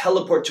only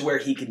teleport to where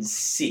he can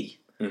see.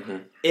 Mm-hmm.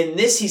 In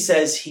this, he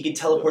says he can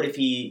teleport if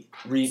he's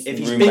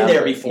been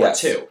there before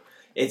too.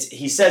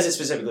 He says it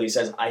specifically. He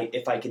says,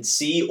 if I can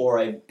see or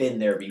I've been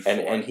there before.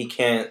 And he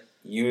can't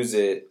use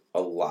it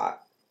a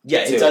lot. Yeah,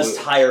 it does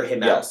tire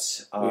him out.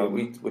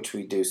 Which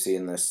we do see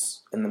in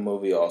the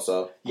movie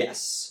also.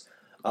 Yes.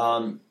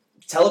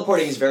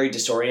 Teleporting is very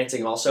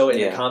disorienting also. In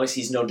the comics,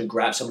 he's known to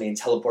grab somebody and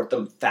teleport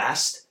them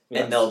fast,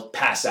 and they'll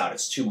pass out.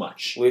 It's too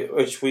much.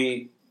 Which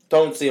we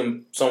don't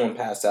see someone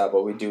pass out,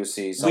 but we do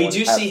see someone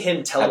see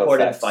him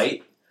teleport and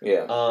fight.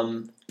 Yeah.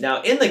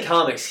 Now, in the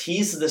comics,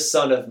 he's the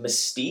son of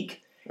Mystique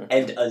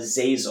and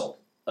Azazel.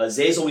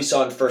 Azazel we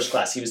saw in First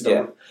Class. He was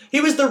the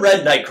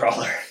Red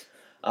Nightcrawler.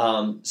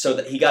 So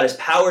that he got his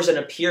powers and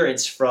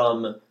appearance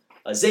from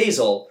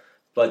Azazel,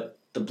 but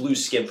the blue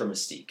skin from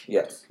Mystique.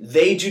 Yes.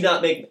 They do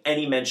not make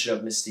any mention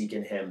of Mystique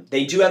and him.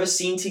 They do have a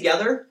scene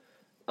together.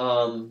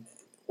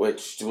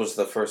 Which was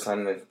the first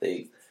time that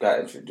they got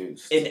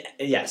introduced.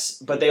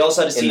 Yes, but they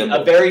also had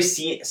a very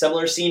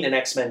similar scene in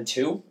X-Men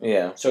 2.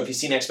 Yeah. So if you've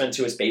seen X-Men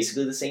 2, it's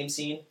basically the same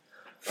scene.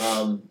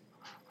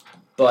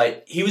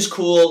 But he was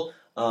cool.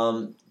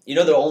 You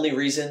know, the only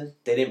reason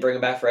they didn't bring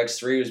him back for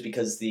X3 was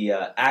because the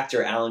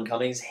actor, Alan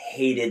Cummings,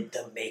 hated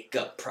the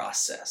makeup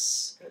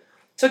process. It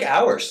took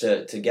hours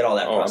to get all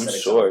that prosthetics.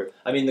 I'm sure.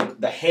 I mean,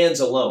 the hands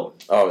alone.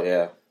 Oh,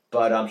 yeah.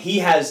 But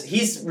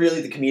he's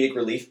really the comedic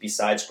relief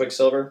besides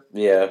Quicksilver.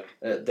 Yeah.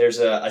 There's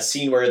a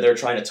scene where they're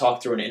trying to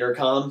talk through an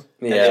intercom,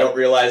 and they don't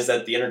realize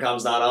that the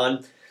intercom's not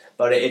on.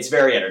 But it's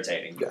very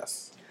entertaining.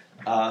 Yes.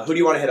 Who do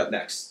you want to hit up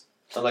next?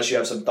 Unless you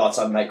have some thoughts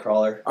on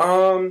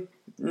Nightcrawler.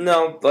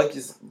 No,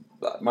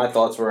 my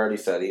thoughts were already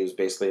said. He was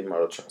basically a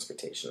mode of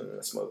transportation in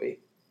this movie.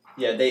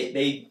 Yeah,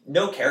 they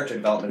no character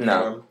development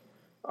for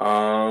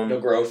him. No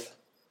growth.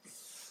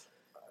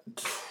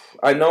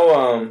 I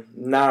know.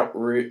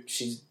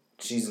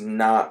 She's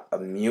not a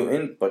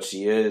mutant, but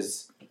she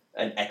is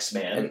an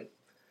X-Man.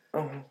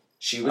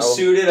 She was Oh.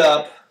 suited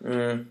up.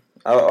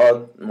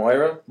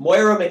 Moira?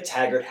 Moira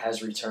McTaggart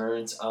has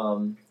returned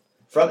from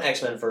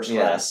X-Men First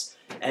Class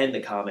and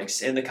the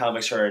comics. In the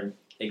comics, her and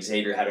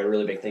Xavier had a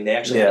really big thing. They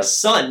actually had a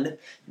son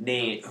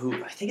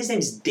who I think his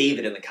name's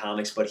David in the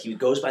comics, but he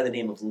goes by the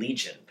name of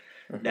Legion.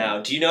 Mm-hmm.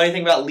 Now, do you know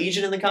anything about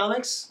Legion in the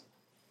comics?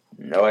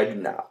 No, I do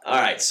not.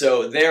 All right,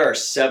 so there are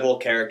several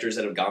characters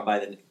that have gone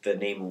by the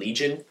name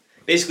Legion.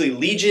 Basically,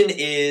 Legion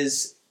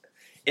is,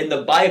 in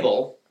the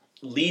Bible,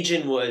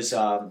 Legion was,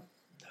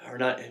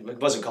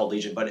 it wasn't called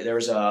Legion, but there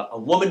was a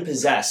woman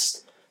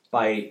possessed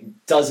by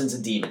dozens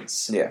of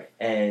demons. Yeah.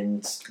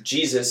 And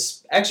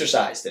Jesus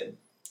exorcised it.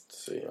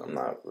 See, I'm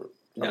not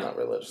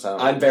religious.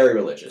 I'm very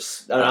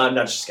religious. I'm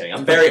not just kidding.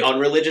 I'm very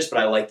unreligious, but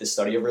I like the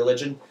study of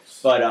religion.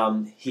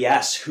 But he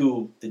asks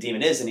who the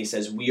demon is, and he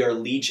says, "We are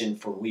legion,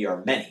 for we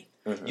are many."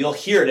 Mm-hmm. You'll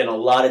hear it in a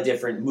lot of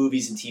different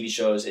movies and TV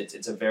shows.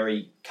 It's a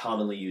very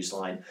commonly used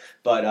line.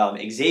 But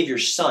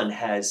Xavier's son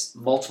has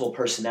multiple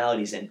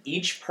personalities, and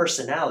each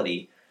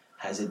personality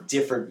has a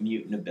different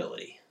mutant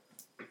ability.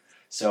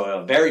 So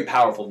a very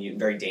powerful mutant,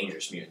 very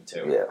dangerous mutant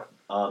too. Yeah.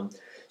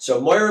 So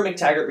Moira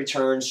McTaggart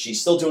returns. She's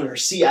still doing her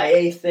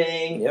CIA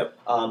thing. Yep.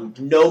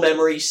 No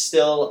memory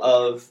still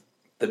of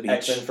The beach.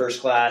 X-Men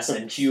First Class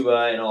and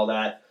Cuba and all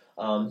that.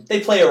 They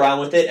play around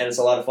with it, and it's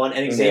a lot of fun.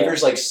 And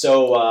Xavier's like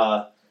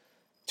so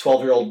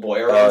 12-year-old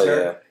boy around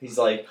her. Yeah. He's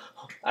like,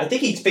 I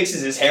think he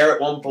fixes his hair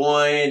at one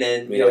point,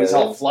 and he's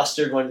all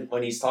flustered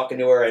when he's talking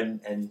to her,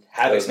 and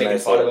Havoc's making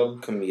fun of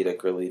him.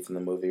 Comedic relief in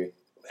the movie.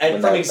 And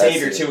from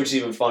Xavier too, which is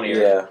even funnier.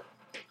 Yeah.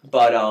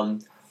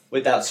 But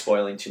without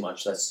spoiling too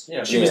much, that's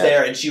she was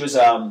there, and she was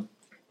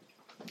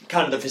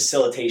kind of the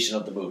facilitation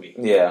of the movie.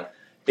 Yeah.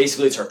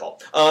 Basically, it's her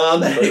fault.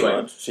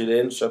 Anyway, she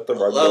didn't shut the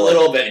rug door. A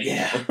little bit,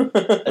 yeah.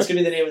 That's gonna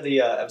be the name of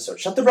the episode.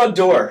 Shut the rug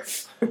door.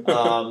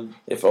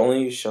 If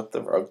only you shut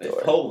the rug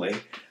door. If only.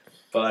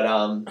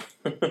 But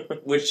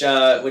which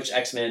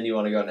X-Man do you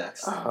want to go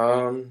next?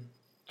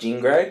 Jean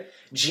Grey.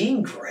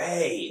 Jean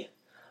Grey.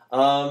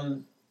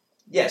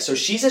 Yeah. So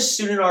she's a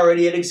student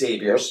already at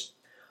Xavier's.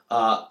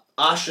 Yep.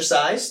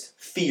 Ostracized,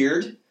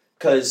 feared,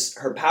 because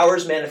her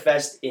powers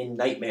manifest in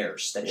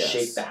nightmares that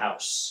shake the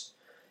house.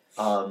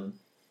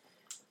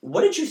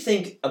 What did you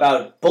think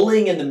about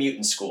bullying in the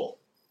mutant school?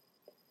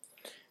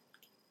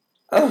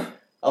 A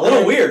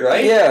little weird,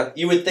 right? Yeah.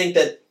 You would think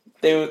that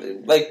they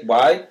would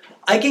why?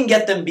 I can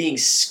get them being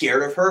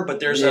scared of her, but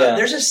there's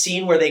a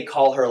scene where they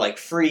call her like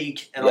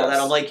freak and all that.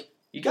 I'm like,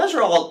 you guys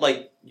are all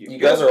like you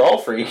guys are all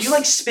freaks. You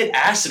like spit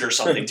acid or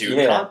something,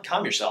 dude.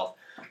 Calm yourself.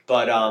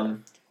 But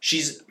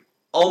she's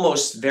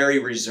almost very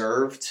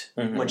reserved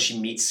when she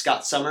meets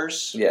Scott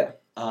Summers. Yeah.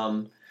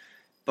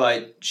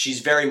 But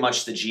she's very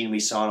much the Jean we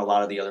saw in a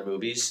lot of the other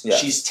movies. Yeah.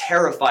 She's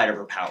terrified of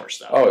her powers,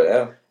 though. Oh,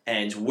 yeah.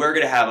 And we're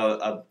going to have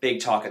a big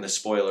talk in the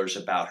spoilers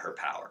about her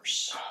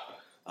powers.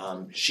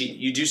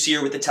 You do see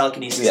her with the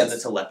telekinesis and the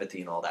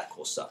telepathy and all that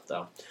cool stuff,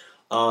 though.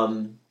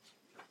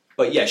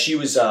 But yeah, she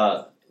was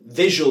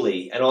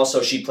visually, and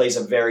also she plays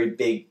a very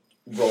big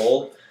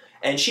role.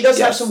 And she does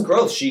have some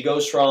growth. She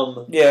goes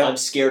from, I'm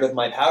scared of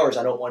my powers,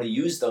 I don't want to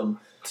use them,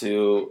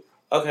 to,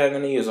 okay, I'm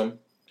going to use them.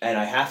 And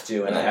I have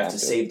to, and I have to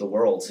save the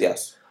world.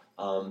 Yes.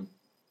 Do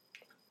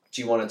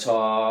you want to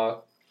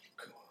talk?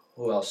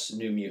 Who else?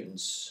 New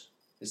Mutants.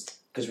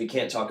 Because we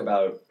can't talk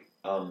about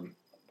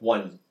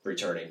one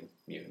returning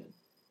mutant.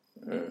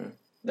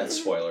 That's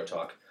spoiler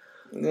talk.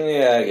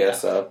 Yeah, I guess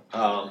so.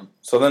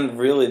 So then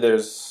really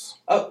there's...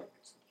 Oh,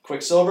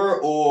 Quicksilver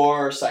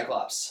or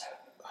Cyclops?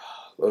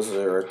 Those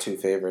are our two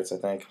favorites, I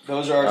think.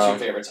 Those are our two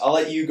favorites. I'll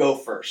let you go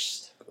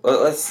first.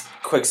 Let's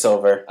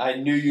Quicksilver. I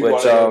knew you'd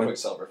want to go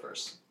Quicksilver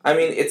first. I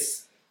mean,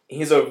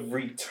 he's a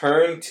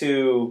return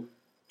to...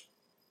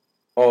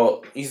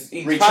 Well, he's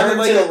kind of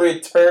like a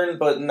return,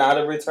 but not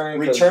a return.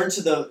 Return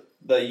to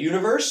the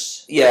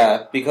universe?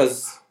 Yeah,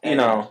 because,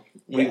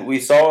 we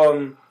saw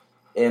him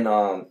in...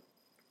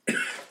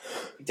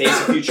 Days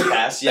of Future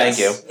Past, yes. Thank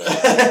you.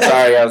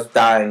 Sorry, I was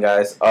dying,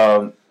 guys.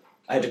 I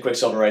had the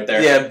Quicksilver right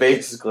there. Yeah,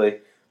 basically.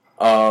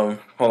 Hold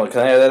on,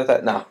 can I edit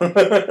that? No.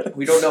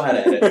 We don't know how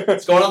to edit.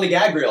 It's going on the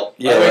gag reel.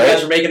 Yeah, by the way,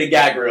 guys, we're making a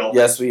gag reel.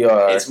 Yes, we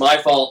are. It's my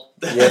fault.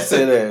 Yes,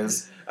 it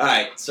is.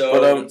 Alright, so...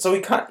 But,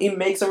 so he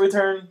makes a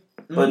return,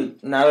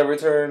 but not a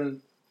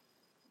return...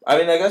 I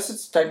mean, I guess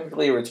it's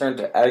technically a return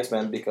to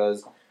X-Men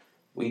because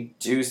we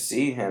do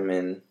see him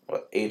in,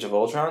 Age of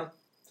Ultron?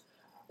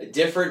 A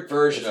different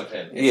version of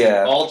him. It's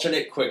an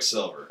alternate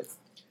Quicksilver.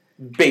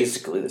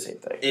 Basically the same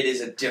thing. It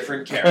is a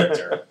different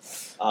character.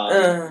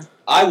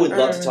 I would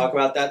love to talk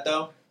about that,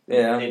 though.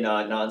 Yeah. In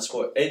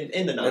non-spoiler.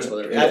 In the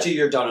non-spoiler. After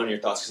you're done on your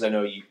thoughts, because I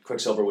know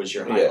Quicksilver was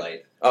your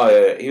highlight. Oh,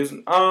 yeah. He was...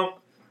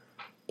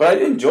 But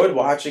I enjoyed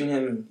watching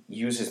him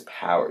use his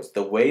powers.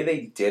 The way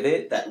they did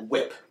it... That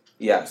whip.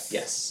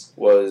 Yes.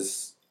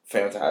 Was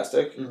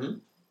fantastic.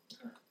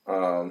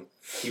 Mm-hmm.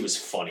 He was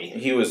funny.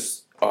 He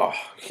was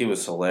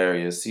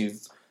hilarious.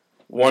 He's...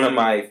 One of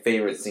my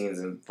favorite scenes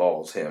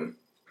involves him.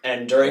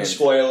 And during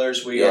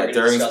spoilers, we are going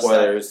to discuss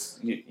spoilers,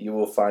 that. You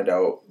will find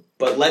out.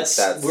 But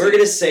we're going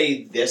to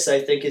say this,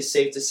 I think, is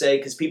safe to say,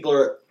 because people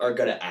are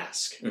going to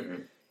ask.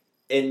 Mm-hmm.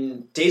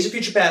 In Days of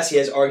Future Past, he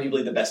has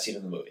arguably the best scene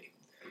in the movie.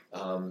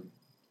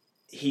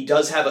 He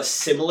does have a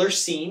similar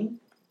scene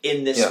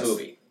in this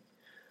movie.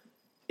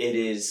 It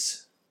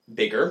is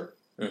bigger.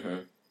 Mm-hmm.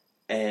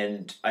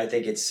 And I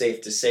think it's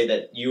safe to say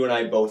that you and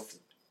I both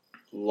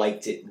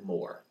liked it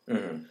more.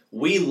 Mm-hmm.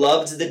 We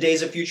loved the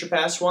Days of Future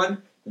Past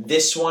one.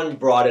 This one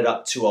brought it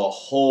up to a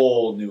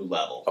whole new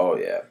level. Oh,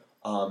 yeah.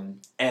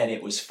 And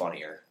it was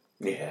funnier.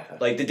 Yeah.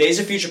 Like, the Days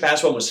of Future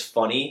Past one was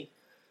funny.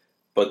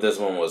 But this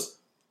one was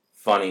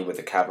funny with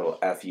a capital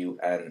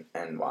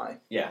F-U-N-N-Y.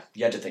 Yeah,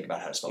 you had to think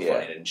about how to spell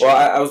funny, didn't you? Well,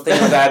 I was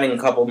thinking of adding a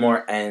couple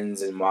more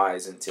N's and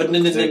Y's into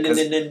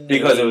it.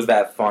 Because it was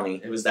that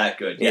funny. It was that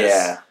good,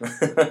 yes.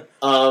 Yeah.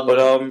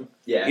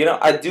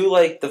 I do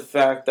like the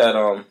fact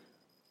that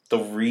the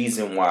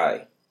reason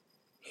why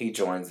he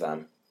joins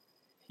them.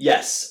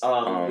 Yes,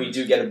 we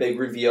do get a big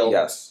reveal.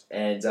 Yes.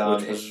 And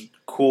which was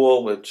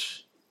cool,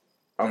 which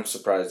I'm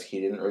surprised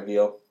he didn't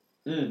reveal.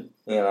 But,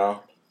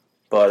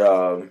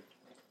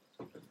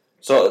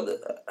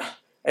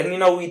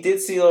 we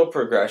did see a little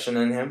progression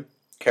in him.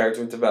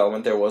 character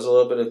development. There was a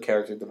little bit of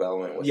character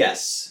development with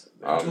Yes.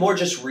 More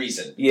just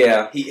reason.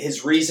 Yeah.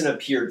 His reason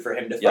appeared for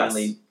him to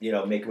finally,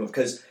 make a move.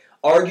 Because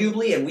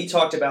arguably, and we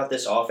talked about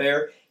this off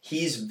air,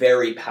 he's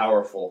very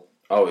powerful.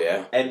 Oh,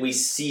 yeah. And we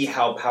see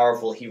how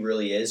powerful he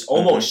really is.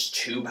 Almost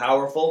too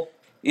powerful.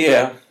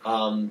 Yeah.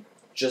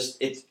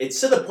 It's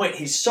to the point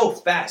he's so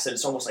fast that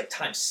it's almost like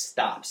time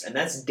stops. And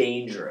that's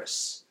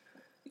dangerous.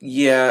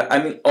 Yeah,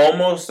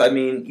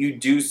 you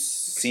do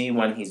see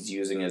when he's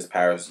using his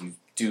powers, you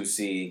do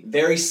see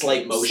very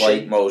slight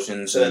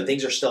motions. So that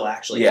things are still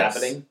actually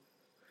happening.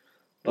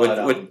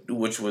 But,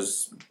 which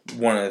was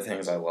one of the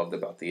things I loved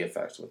about the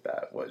effects with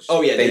that was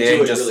they didn't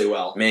do it just really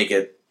well. Make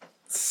it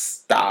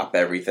stop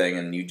everything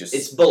and you just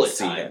it's bullet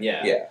see time, him.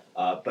 yeah.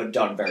 But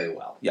done very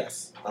well.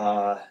 Yes.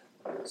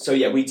 So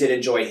yeah, we did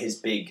enjoy his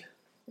big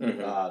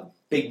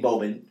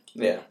moment.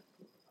 Yeah.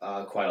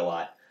 Quite a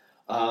lot.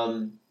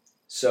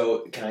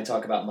 So can I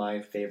talk about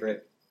my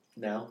favorite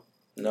now?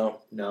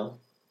 No. All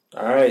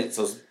right.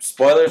 So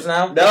spoilers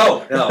now?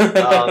 No.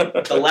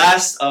 The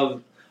last.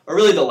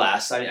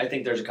 I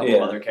think there's a couple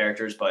of other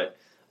characters, but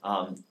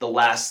the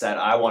last that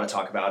I want to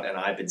talk about and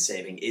I've been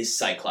saving is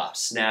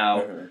Cyclops.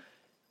 Now,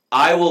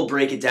 I will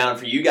break it down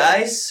for you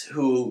guys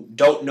who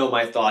don't know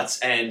my thoughts,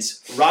 and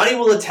Ronnie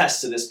will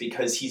attest to this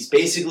because he's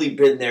basically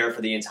been there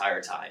for the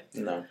entire time.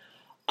 No.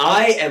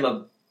 I am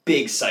a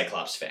big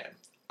Cyclops fan.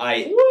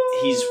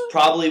 He's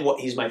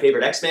my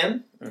favorite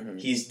Xman.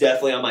 He's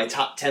definitely on my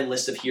top 10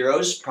 list of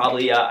heroes.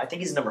 Probably, I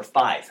think he's number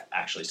 5,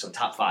 actually, so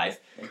top 5.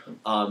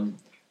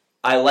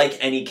 I like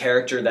any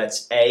character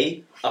that's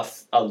a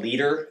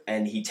leader,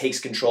 and he takes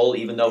control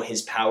even though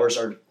his powers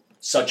are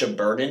such a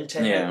burden to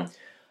him. Yeah.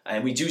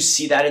 And we do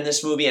see that in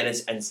this movie, and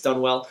it's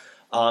done well.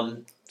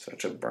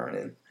 Such a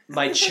burden.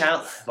 My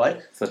challenge...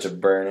 What? Such a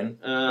burden.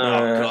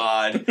 Oh,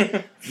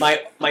 God.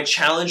 My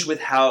challenge with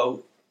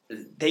how...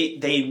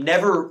 They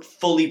never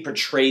fully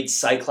portrayed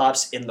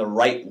Cyclops in the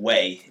right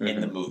way in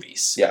the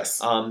movies. Yes.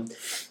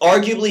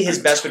 Arguably, his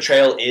best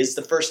portrayal is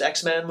the first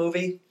X-Men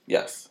movie.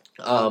 Yes.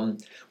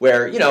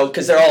 Where,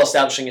 because they're all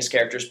establishing his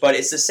characters. But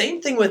it's the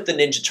same thing with the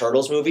Ninja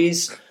Turtles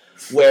movies,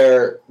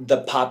 where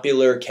the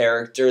popular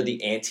character,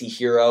 the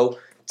anti-hero,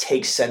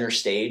 takes center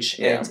stage.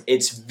 Yeah. And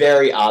it's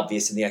very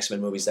obvious in the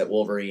X-Men movies that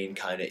Wolverine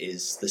kind of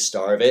is the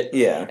star of it.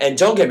 Yeah. And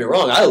don't get me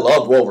wrong, I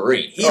love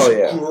Wolverine. He's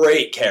a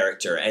great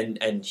character.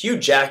 And Hugh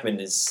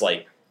Jackman is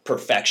like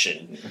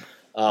perfection.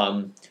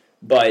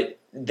 But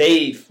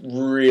they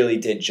really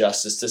did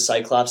justice to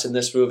Cyclops in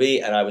this movie,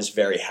 and I was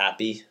very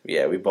happy.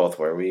 Yeah, we both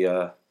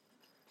were.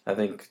 I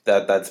think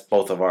that's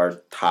both of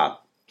our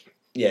top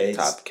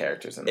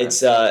characters in there.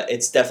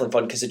 It's definitely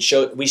fun because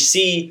we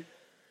see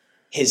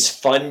his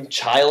fun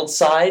child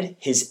side,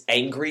 his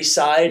angry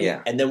side,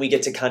 and then we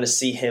get to kind of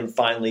see him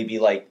finally be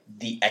like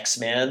the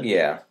X-Man,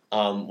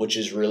 which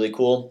is really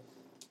cool.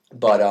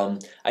 But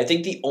I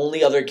think the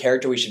only other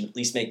character we should at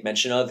least make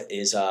mention of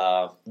is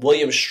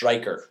William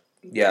Stryker.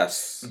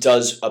 Yes.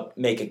 Does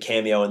make a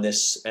cameo in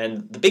this.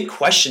 And the big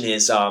question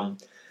is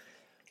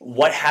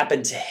what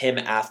happened to him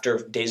after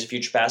Days of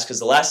Future Past? Because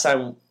the last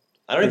time,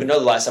 I don't even know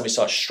the last time we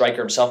saw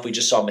Stryker himself. We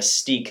just saw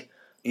Mystique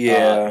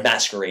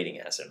masquerading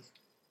as him.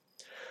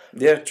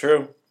 Yeah,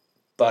 true.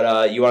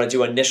 But you want to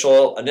do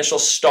initial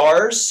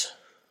stars?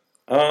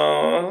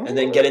 And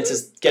then get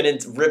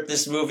into rip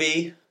this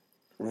movie?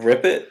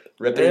 Rip it?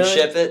 Rip it and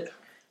ship it?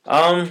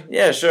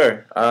 Yeah,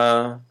 sure.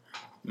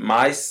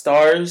 My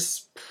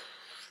stars...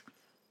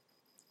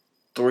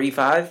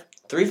 3-5?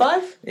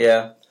 3-5?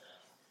 Yeah.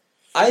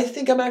 I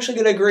think I'm actually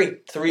going to agree.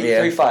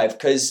 3-5.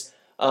 Because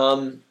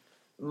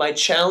my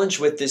challenge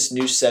with this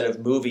new set of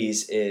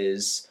movies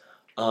is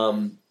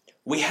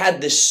we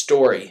had this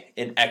story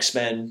in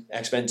X-Men,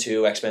 X-Men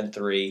 2, X-Men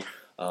 3,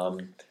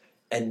 and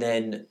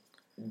then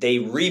they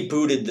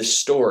rebooted the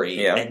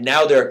story, and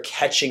now they're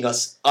catching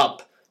us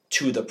up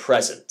to the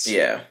present.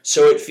 Yeah.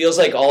 So it feels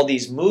like all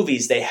these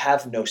movies, they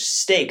have no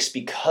stakes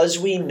because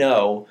we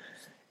know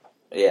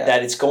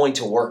that it's going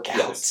to work out.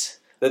 Yes.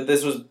 That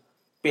this was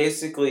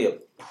basically a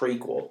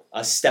prequel.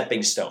 A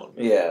stepping stone.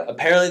 Yeah.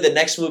 Apparently the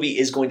next movie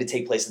is going to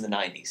take place in the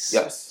 90s.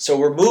 Yes. So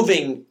we're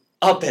moving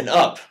up and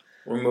up.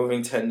 We're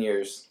moving 10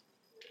 years.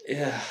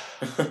 Yeah.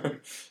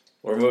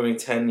 We're moving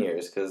 10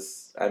 years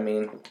because,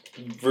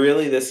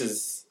 really this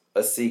is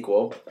a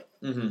sequel.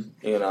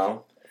 Mm-hmm.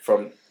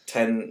 From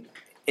 10...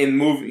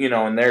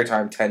 in their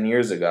time, 10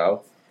 years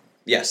ago.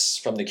 Yes,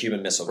 from the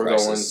Cuban Missile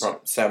Crisis. We're going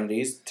from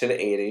 70s to the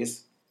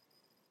 80s.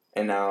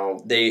 And now...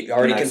 They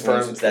already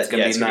confirmed that it's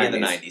going to be in the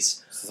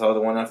 90s. So the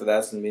one after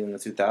that's going to be in the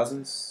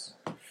 2000s?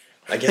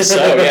 I guess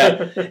so,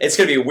 yeah. It's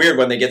going to be weird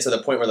when they get to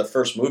the point where the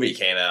first movie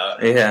came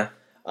out. Yeah.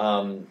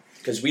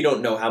 Because we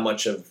don't know how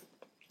much of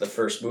the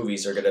first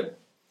movies are going to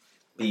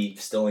be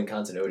still in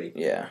continuity.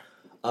 Yeah.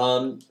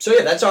 So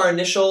yeah, that's our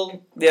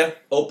initial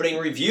opening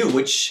review,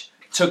 which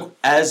took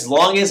as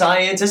long as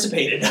I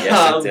anticipated.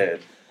 Yes, it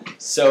did.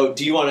 So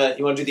do you want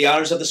to do the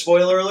honors of the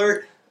spoiler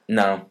alert?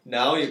 No.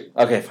 No?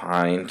 Okay,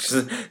 fine.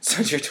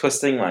 Since you're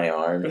twisting my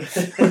arm.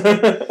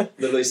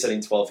 Literally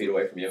sitting 12 feet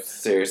away from you.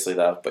 Seriously,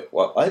 though. But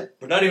what?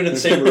 We're not even in the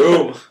same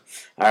room.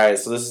 Alright,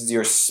 so this is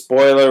your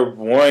spoiler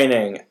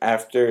warning.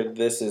 After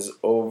this is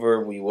over,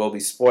 we will be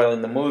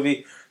spoiling the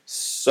movie.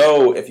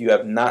 So, if you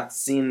have not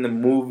seen the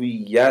movie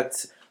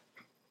yet,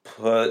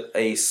 put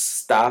a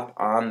stop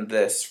on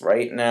this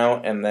right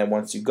now. And then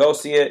once you go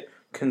see it,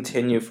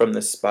 continue from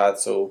this spot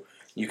so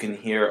you can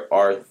hear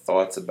our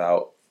thoughts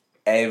about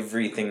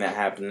everything that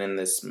happened in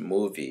this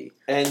movie.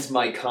 And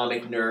my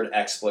comic nerd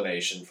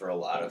explanation for a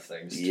lot of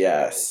things.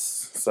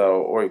 Yes. So,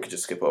 or you could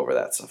just skip over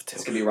that stuff too.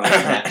 It's going to be around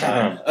that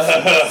time.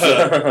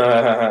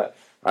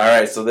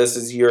 Alright, so this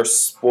is your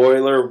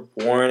spoiler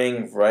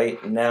warning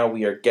right now.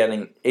 We are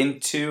getting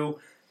into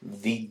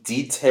the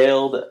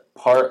detailed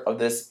part of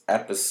this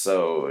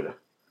episode.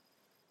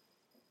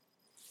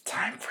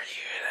 Time for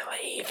you to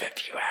leave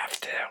if you have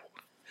to.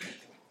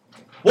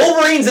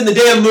 Wolverine's in the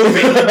damn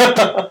movie!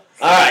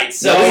 Alright,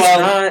 so... No, he's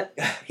not.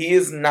 He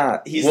is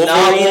not. He's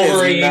not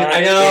Wolverine, is not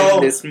I know.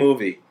 in this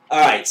movie.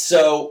 Alright,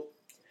 so...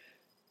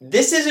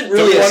 This isn't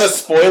really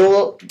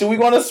Do we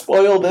want to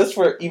spoil this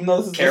for, even though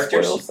this is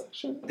characters? the spoiler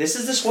section? This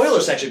is the spoiler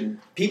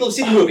section. People have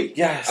seen the movie.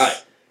 Yes.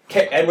 Alright,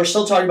 and we're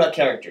still talking about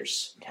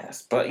characters.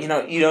 Yes, but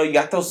you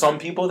got those some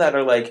people that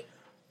are like,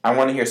 I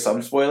want to hear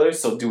some spoilers,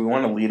 so do we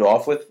want to lead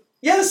off with?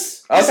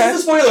 Yes! This is the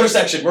spoiler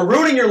section. We're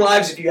ruining your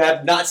lives if you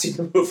have not seen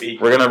the movie.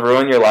 We're going to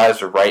ruin your lives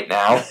right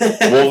now.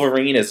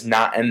 Wolverine is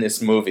not in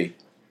this movie.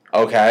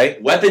 Okay?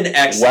 Weapon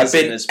X is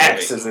in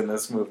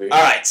this movie.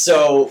 Alright,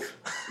 so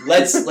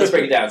let's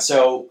break it down.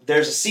 So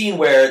there's a scene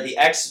where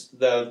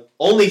the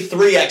only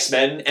 3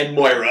 Xmen and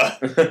Moira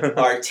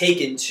are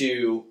taken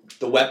to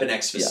the Weapon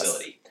X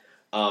facility.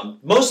 Yes.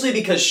 Mostly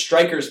because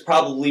Stryker's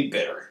probably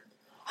bitter.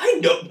 I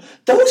know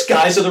those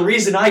guys are the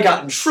reason I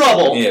got in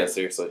trouble. Yeah,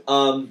 seriously.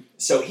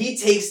 So he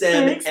takes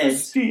them,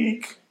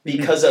 and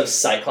because of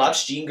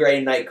Cyclops, Jean Grey,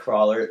 and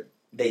Nightcrawler,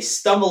 they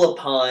stumble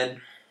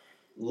upon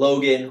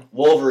Logan,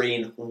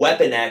 Wolverine,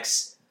 Weapon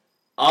X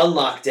on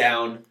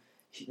lockdown.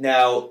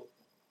 Now,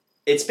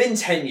 it's been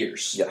 10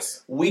 years.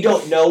 Yes. We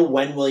don't know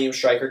when William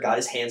Stryker got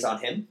his hands on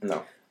him.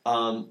 No.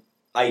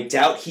 I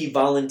doubt he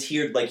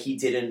volunteered like he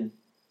did in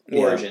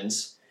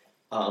Origins.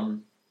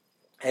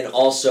 And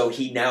also,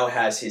 he now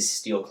has his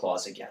steel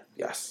claws again.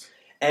 Yes.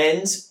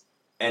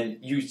 And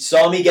you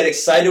saw me get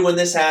excited when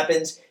this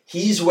happened.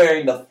 He's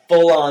wearing the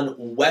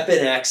full-on Weapon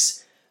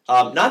X.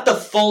 Not the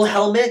full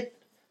helmet,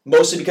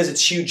 mostly because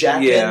it's Hugh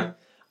Jackman. Yeah.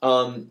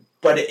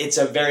 But it's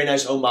a very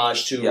nice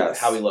homage to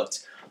how he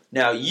looked.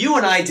 Now, you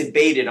and I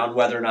debated on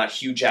whether or not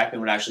Hugh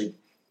Jackman would actually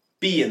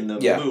be in the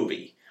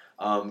movie.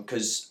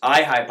 Because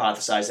I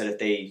hypothesized that if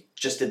they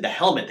just did the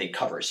helmet, they'd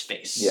cover his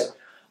face. Yeah.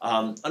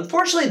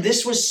 Unfortunately,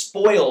 this was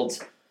spoiled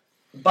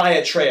by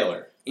a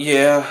trailer.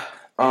 Yeah.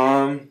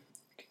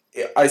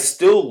 I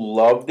still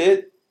loved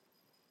it,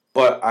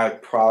 but I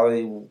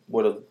probably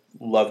would have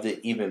loved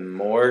it even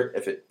more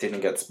if it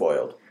didn't get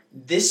spoiled.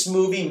 This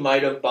movie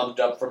might have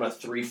bumped up from a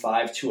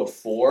 3.5 to a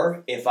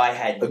 4 if I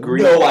had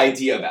no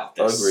idea about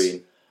this.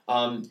 Agreed.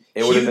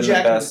 It would have been the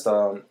best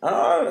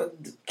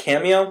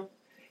cameo.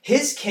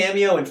 His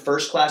cameo in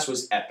First Class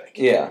was epic.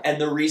 Yeah.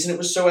 And the reason it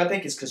was so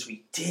epic is because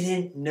we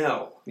didn't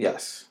know.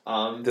 Yes.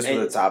 This would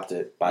have topped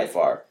it by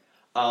far.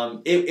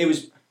 It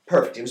was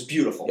perfect. It was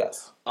beautiful.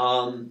 Yes.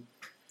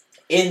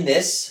 In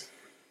this,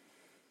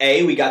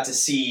 we got to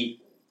see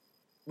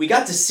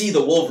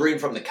the Wolverine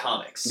from the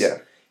comics. Yeah.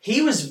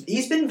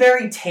 He's been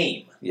very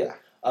tame. Yeah.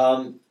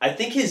 I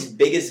think his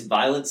biggest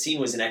violent scene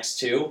was in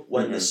X2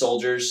 when the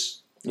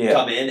soldiers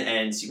come in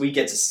and we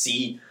get to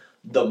see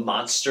the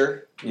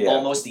monster,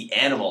 almost the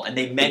animal, and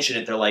they mention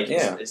it. They're like,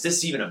 is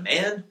this even a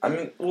man? I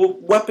mean, well,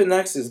 Weapon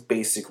X is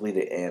basically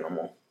the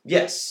animal.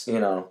 Yes.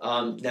 Now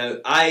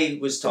I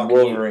was talking.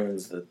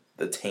 Wolverine's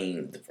the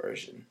tamed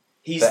version.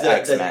 He's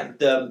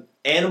the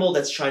animal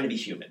that's trying to be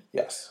human.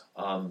 Yes.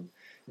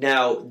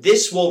 Now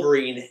this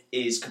Wolverine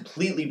is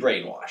completely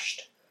brainwashed.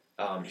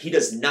 He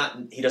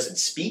doesn't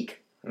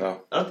speak.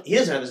 No. He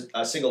doesn't have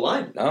a single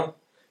line. No.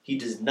 He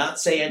does not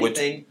say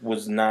anything. Which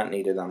was not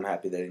needed. I'm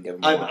happy they didn't give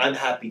him. I'm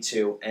happy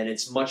too, and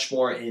it's much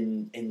more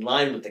in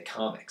line with the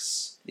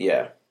comics.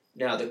 Yeah.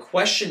 Now the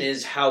question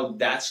is how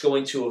that's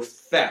going to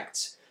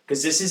affect.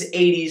 Because this is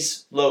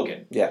 80s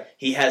Logan. Yeah.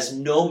 He has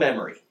no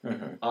memory.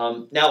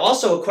 Mm-hmm. Now,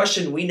 also, a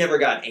question we never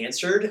got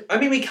answered. I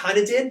mean, we kind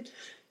of did.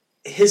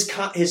 His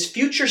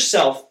future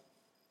self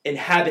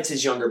inhabits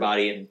his younger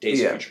body in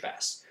Days of Future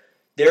Past.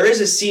 There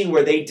is a scene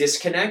where they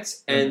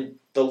disconnect, and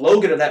the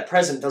Logan of that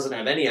present doesn't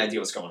have any idea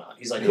what's going on.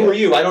 He's like, who are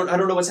you? I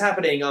don't know what's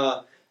happening.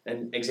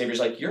 And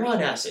Xavier's like, you're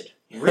on acid.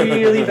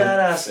 Really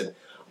bad acid.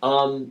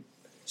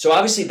 So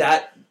obviously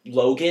that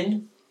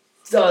Logan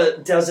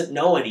doesn't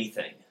know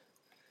anything.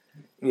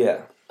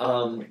 Yeah.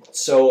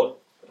 So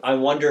I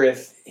wonder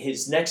if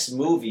his next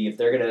movie, if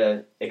they're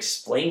gonna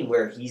explain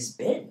where he's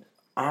been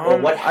or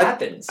what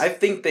happens. I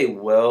think they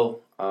will.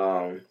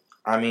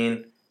 I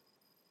mean,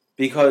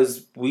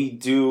 because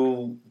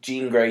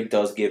Jean Grey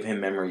does give him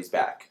memories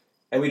back.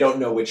 And we don't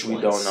know which ones.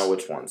 We don't know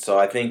which ones. So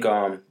I think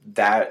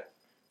that,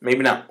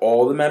 maybe not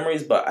all the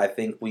memories, but I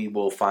think we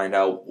will find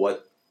out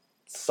what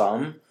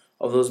some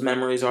of those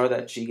memories are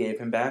that she gave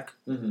him back.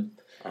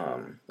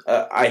 Mm-hmm.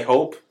 I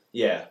hope.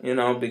 Yeah.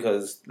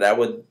 Because that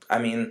would,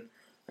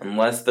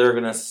 unless they're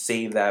going to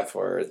save that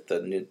for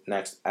the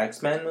next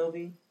Xmen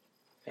movie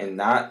and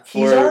not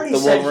for the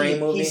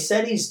Wolverine movie. He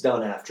said he's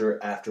done after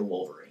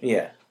Wolverine.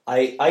 Yeah.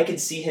 I could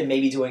see him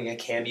maybe doing a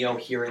cameo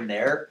here and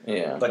there.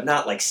 Yeah. But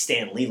not like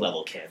Stan Lee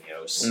level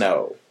cameos.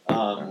 No.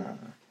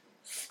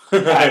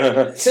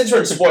 Since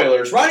we're in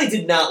spoilers, Ronnie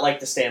did not like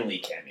the Stan Lee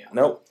cameo.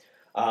 Nope.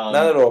 Not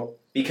at all.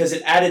 Because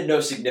it added no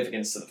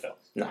significance to the film.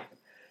 No.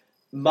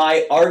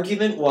 My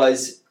argument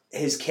was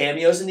his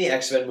cameos in the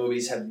X-Men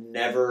movies have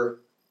never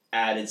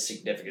added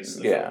significance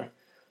to the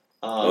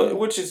film.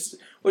 Which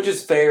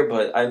is fair,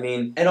 but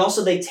and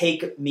also they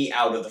take me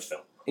out of the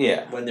film.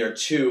 Yeah. When they're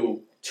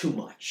too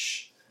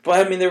much.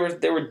 But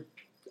there were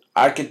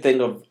I could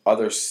think of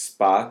other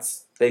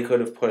spots they could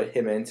have put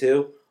him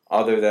into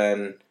other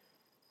than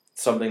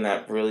something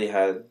that really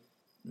had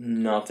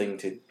nothing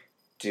to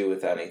do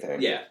with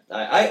anything. Yeah,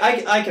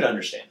 I can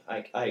understand.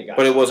 I got.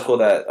 But it was cool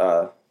that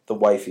the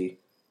wifey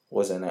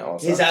was in it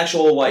also. His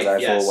actual wife.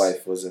 His actual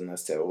wife was in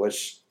this too,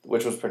 which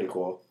was pretty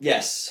cool.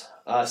 Yes.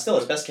 Still,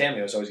 his best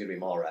cameo is always going to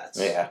be Mallrats.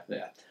 Yeah.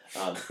 Yeah.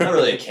 Not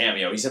really a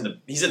cameo. He's in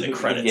the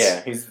credits.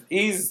 Yeah.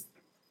 He's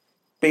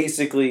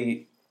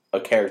basically a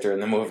character in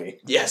the movie.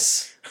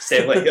 Yes.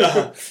 Stanley.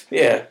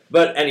 Yeah.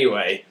 But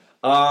anyway,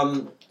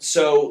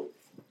 so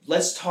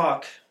let's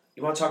talk.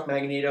 You want to talk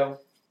Magneto?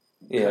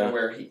 Yeah.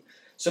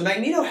 So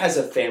Magneto has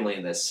a family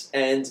in this,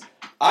 and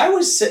I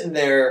was sitting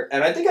there,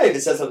 and I think I even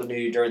said something to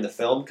you during the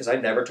film because I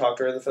never talk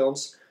during the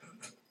films.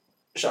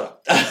 Shut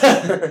up.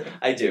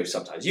 I do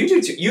sometimes. You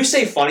do too. You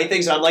say funny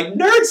things, and I'm like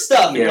nerd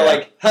stuff, and you're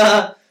like,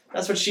 ha.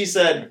 That's what she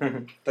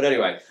said. But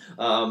anyway.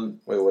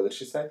 Wait, what did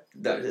she say?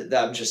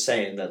 I'm just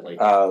saying that, like...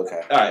 Oh,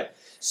 okay. All right.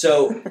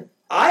 So,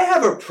 I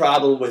have a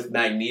problem with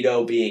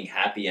Magneto being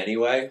happy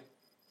anyway.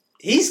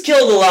 He's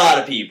killed a lot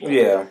of people.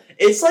 Yeah.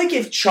 It's like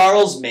if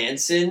Charles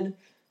Manson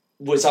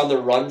was on the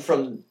run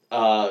from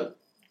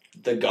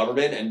the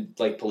government and,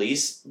 like,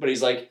 police, but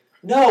he's like,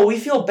 no, we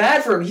feel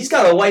bad for him. He's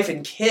got a wife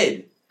and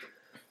kid.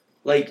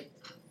 Like,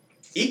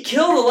 he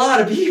killed a lot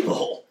of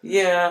people.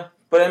 Yeah,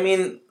 but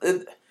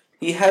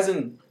he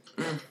hasn't...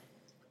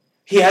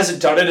 He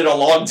hasn't done it in a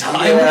long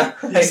time? Yeah.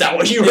 Is that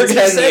what you were going to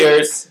 10 say?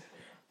 years.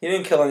 He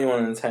didn't kill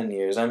anyone in 10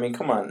 years.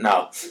 Come on.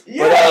 No.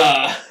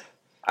 Yeah.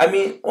 But,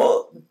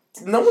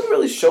 no one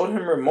really showed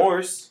him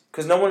remorse,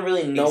 because no one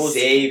really knows...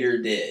 Xavier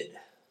did.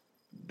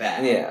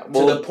 Bad. Yeah.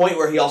 Well, to the point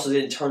where he also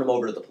didn't turn him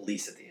over to the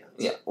police at the end.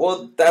 Yeah.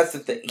 Well, that's the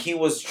thing. He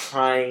was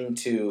trying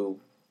to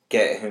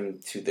get him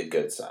to the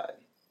good side.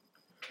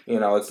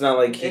 It's not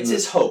like it's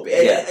his hope.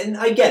 And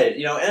I get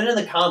it. And in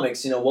the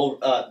comics, not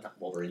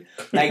Wolverine.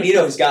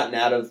 Magneto has gotten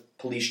out of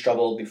police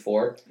trouble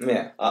before.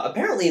 Yeah.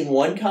 Apparently, in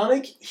one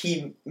comic,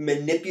 he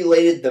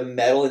manipulated the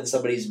metal in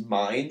somebody's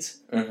mind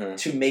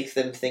to make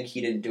them think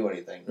he didn't do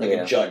anything, like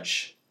a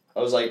judge.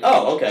 I was like,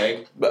 oh,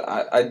 okay. But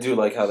I do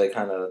like how they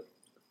kind of,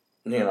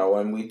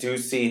 when we do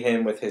see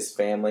him with his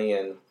family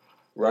in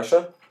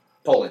Russia?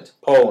 Poland,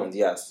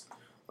 yes.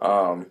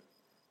 I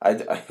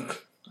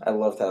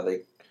loved how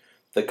the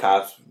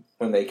cops,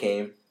 when they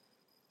came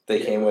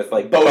with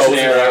like bows and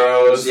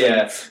arrows.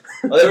 Yeah.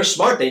 Well, they were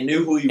smart. They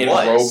knew who he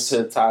was. Ropes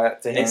to tie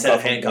to instead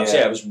of handcuffs.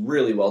 Yeah, it was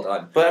really well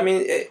done. But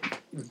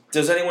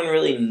does anyone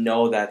really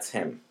know that's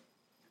him?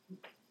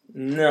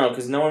 No,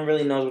 because no one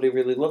really knows what he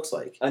really looks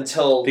like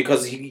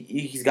because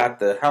he's got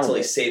the helmet. Until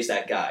he saves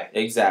that guy.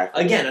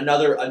 Exactly. Again,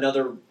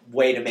 another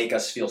way to make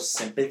us feel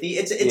sympathy.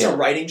 It's a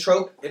writing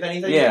trope, if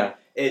anything. Yeah.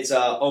 It's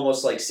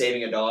almost like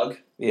saving a dog.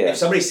 Yeah. If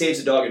somebody saves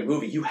a dog in a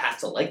movie, you have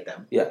to like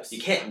them. Yes.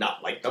 You can't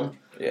not like them.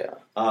 Yeah.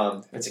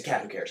 It's a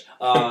cat. Who cares?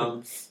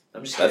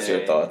 I'm just kidding. That's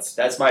your thoughts.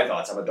 That's my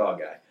thoughts. I'm a dog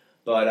guy.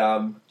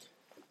 But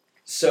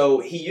so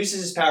he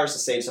uses his powers to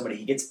save somebody.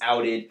 He gets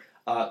outed.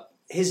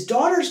 His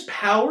daughter's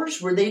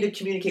powers, were they to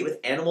communicate with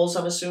animals,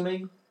 I'm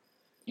assuming?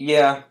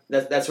 Yeah.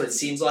 That's what it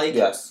seems like?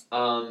 Yes.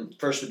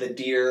 First with the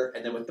deer,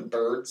 and then with the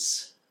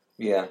birds.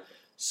 Yeah.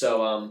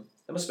 So,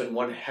 that must have been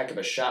one heck of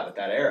a shot with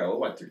that arrow. It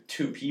went through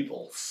 2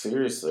 people.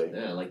 Seriously.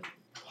 Yeah, like,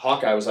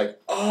 Hawkeye was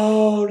like,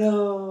 oh,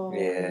 no.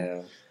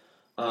 Yeah.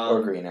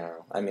 Or Green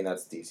Arrow.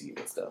 That's DC,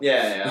 but still.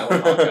 Yeah, I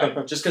want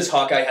Hawkeye. Just because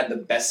Hawkeye had the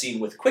best scene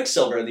with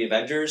Quicksilver in the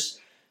Avengers,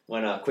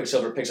 when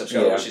Quicksilver picks up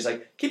Scarlet Witch, she's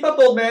like, keep up,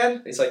 old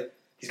man. He's like,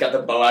 he's got the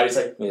bow out. He's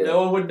like,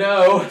 no one would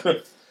know.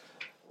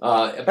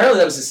 Apparently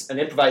that was an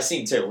improvised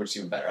scene, too, which is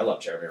even better. I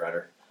love Jeremy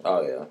Renner.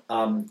 Oh,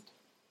 yeah.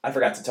 I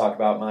forgot to talk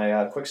about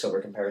my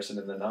Quicksilver comparison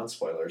in the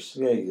non-spoilers.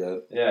 Yeah, you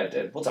did. Yeah, I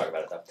did. We'll talk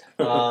about it,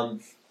 though.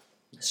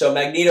 So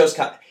Magneto's...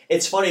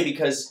 It's funny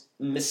because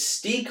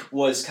Mystique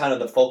was kind of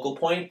the focal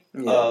point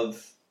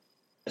of...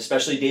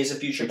 Especially Days of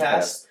Future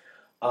Past.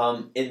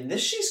 In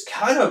this, she's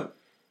kind of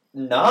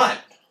not.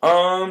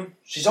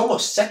 She's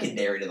almost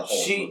secondary to the whole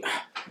movie.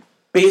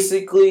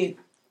 Basically,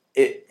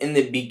 in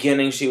the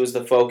beginning, she was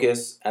the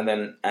focus, and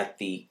then at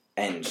the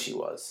end, she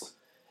was.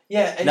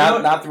 Yeah, and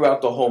not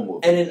throughout the whole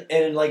movie. And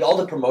in like all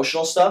the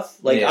promotional stuff,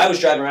 like I was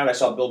driving around, I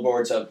saw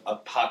billboards of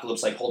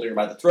Apocalypse like holding her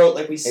by the throat,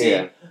 like we see.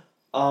 Yeah.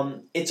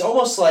 It's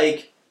almost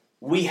like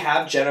we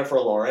have Jennifer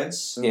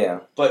Lawrence. Yeah.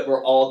 But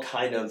we're all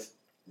kind of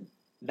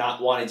not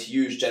wanting to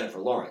use Jennifer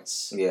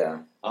Lawrence.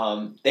 Yeah.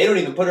 They don't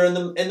even put her in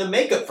the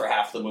makeup for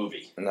half the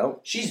movie. Nope.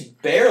 She's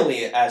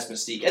barely as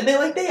Mystique, and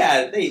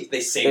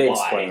they say why.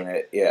 Explain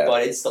it. Yeah.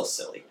 But it's still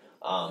silly.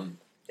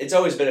 It's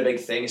always been a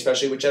big thing,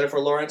 especially with Jennifer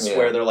Lawrence,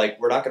 where they're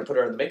like, we're not going to put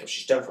her in the makeup.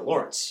 She's Jennifer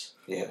Lawrence.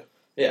 Yeah.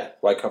 Yeah.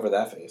 Why cover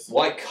that face?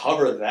 Why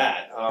cover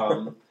that?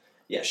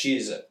 Yeah,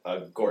 she's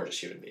a gorgeous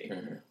human being.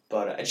 Mm-hmm.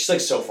 But and she's like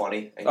so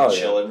funny and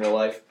chill in real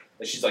life.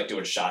 Like, she's like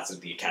doing shots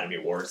at the Academy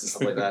Awards and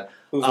stuff like that.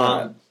 Who's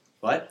not?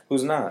 What?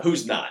 Who's not?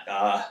 Who's not?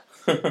 Yeah,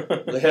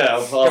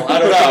 well, I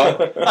don't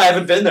know. I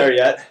haven't been there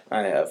yet.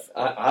 I have.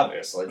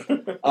 Obviously.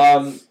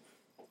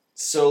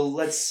 So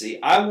let's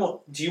see.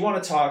 Do you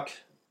want to talk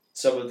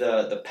some of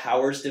the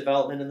powers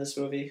development in this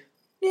movie?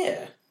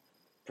 Yeah.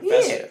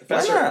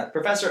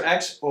 Professor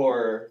X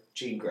or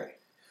Jean Grey?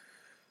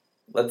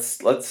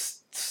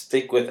 Let's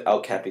stick with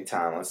El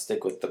Capitan. Let's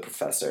stick with the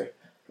Professor.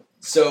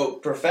 So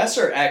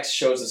Professor X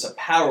shows us a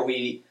power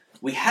we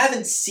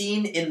haven't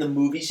seen in the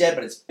movies yet,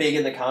 but it's big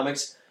in the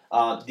comics.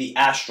 The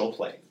astral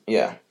plane.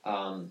 Yeah.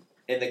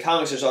 In the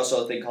comics, there's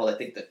also a thing called, I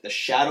think, the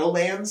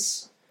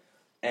Shadowlands,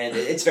 and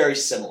it's very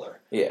similar.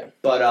 Yeah.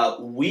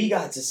 But we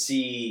got to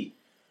see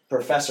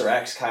Professor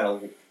X kind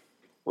of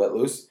let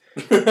loose.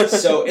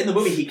 So in the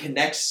movie, he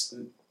connects,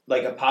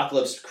 like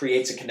Apocalypse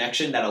creates a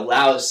connection that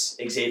allows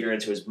Xavier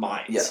into his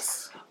mind.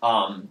 Yes.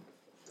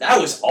 That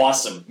was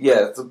awesome.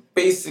 Yeah, so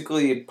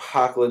basically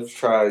Apocalypse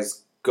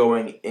tries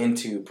going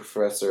into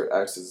Professor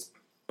X's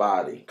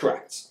body.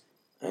 Correct.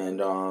 And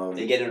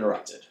they get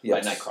interrupted by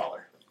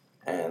Nightcrawler.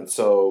 And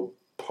so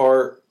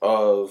part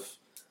of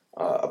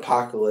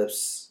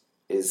Apocalypse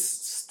is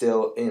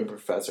still in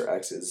Professor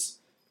X's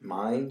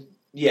mind.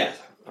 Yeah.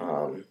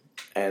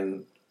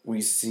 And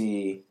we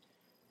see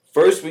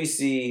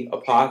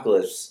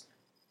Apocalypse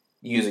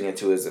using it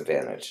to his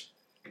advantage.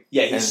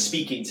 Yeah, he's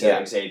speaking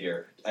to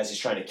Xavier as he's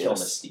trying to kill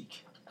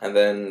Mystique. And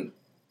then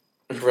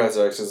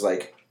Professor X is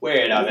like,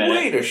 wait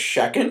a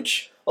second.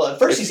 Well, at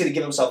first he's going to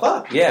give himself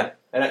up. Yeah.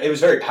 And it was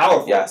very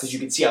powerful because you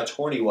could see how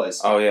torn he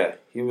was. Oh, yeah.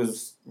 He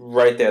was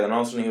right there. Then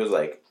all of a sudden he was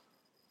like,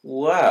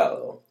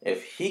 well,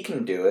 if he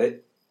can do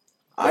it,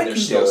 I can do it.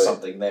 There's still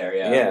something there,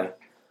 yeah.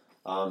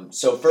 Yeah.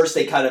 So first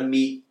they kind of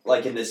meet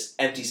like in this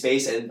empty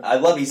space, and I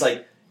love he's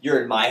like,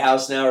 you're in my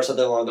house now or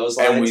something along those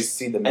lines. And we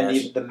see the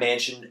mansion. And the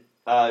mansion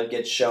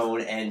gets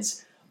shown, and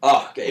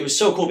it was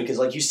so cool because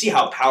like you see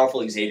how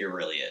powerful Xavier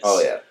really is.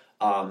 Oh, yeah.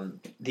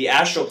 The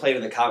astral plane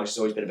in the comics has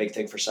always been a big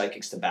thing for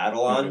psychics to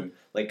battle on,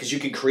 like because you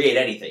can create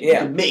anything, you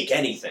can make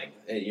anything.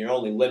 Your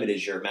only limit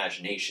is your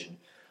imagination.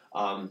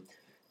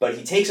 But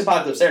he takes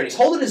Apocalypse there, and he's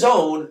holding his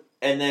own,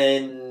 and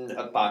then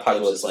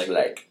Apocalypse is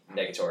like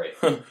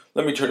negatory.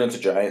 Let me turn into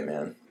Giant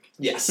Man.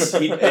 Yes,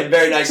 and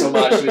very nice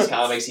homage to his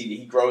comics.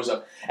 He grows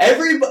up.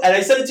 And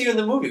I said it to you in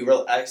the movie.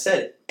 I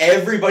said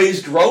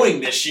everybody's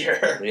growing this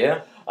year.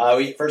 Yeah.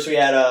 We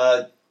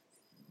had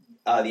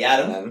the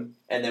Atom.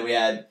 And then we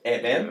had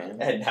Ant-Man,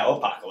 and now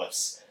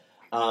Apocalypse.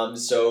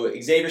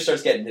 So Xavier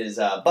starts getting his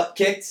butt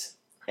kicked,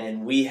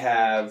 and we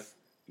have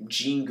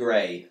Jean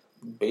Grey.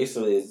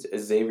 Basically,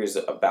 Xavier's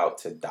about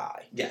to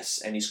die.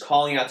 Yes, and he's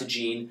calling out to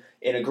Jean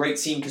in a great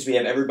scene because we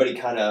have everybody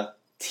kind of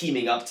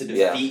teaming up to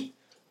defeat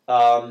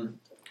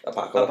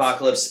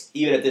Apocalypse.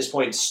 Even at this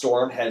point,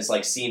 Storm has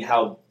like seen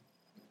how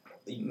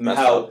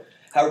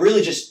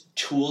really just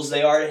tools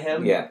they are to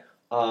him. Yeah.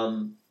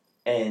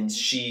 And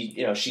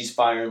she's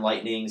firing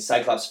lightning.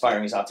 Cyclops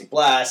firing his optic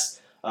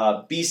blast.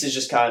 Beast is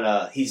just kind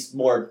of he's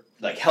more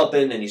like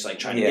helping, and he's like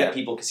trying to get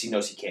people because he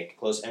knows he can't get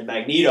close. And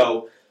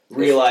Magneto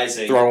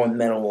realizing throwing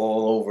metal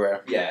all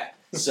over. Yeah.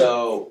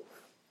 So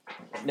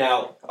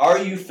now, are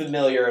you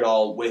familiar at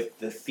all with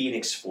the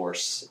Phoenix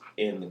Force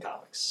in the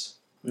comics?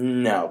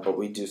 No, but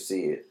we do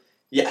see it.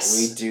 Yes,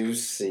 we do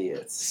see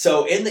it.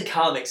 So in the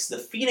comics, the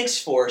Phoenix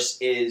Force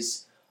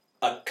is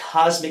a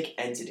cosmic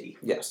entity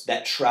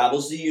that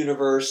travels the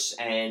universe,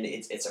 and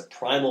it's a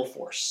primal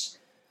force.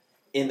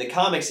 In the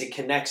comics, it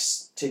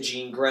connects to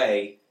Jean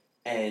Grey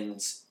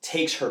and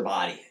takes her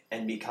body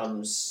and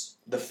becomes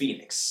the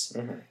Phoenix.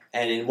 Mm-hmm.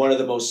 And in one of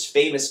the most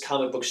famous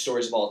comic book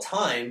stories of all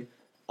time,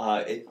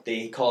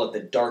 they call it the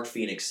Dark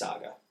Phoenix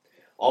Saga.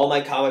 All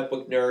my comic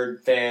book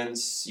nerd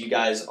fans, you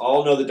guys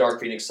all know the Dark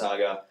Phoenix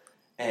Saga,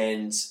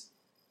 and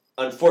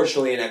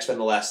unfortunately in X-Men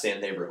The Last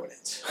Stand, they ruin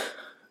it.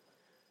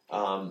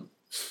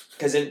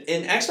 Because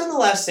in X-Men The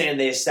Last Stand,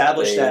 they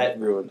established that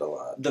ruined a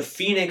lot. The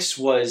Phoenix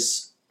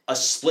was a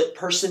split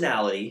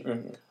personality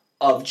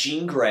of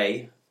Jean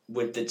Grey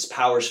with its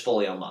powers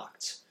fully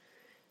unlocked.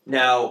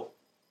 Now,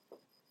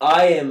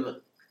 I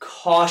am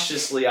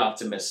cautiously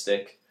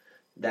optimistic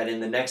that in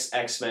the next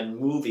X-Men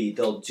movie,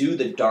 they'll do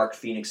the Dark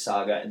Phoenix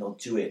Saga, and they'll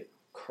do it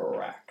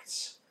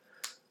correct.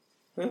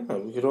 Yeah,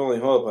 we could only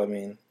hope, I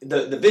mean.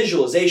 The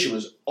visualization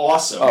was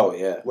awesome. Oh,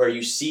 yeah. Where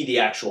you see the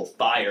actual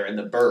fire and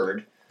the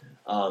bird.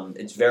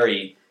 It's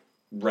very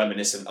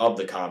reminiscent of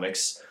the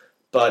comics.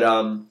 But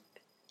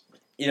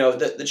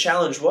the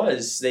challenge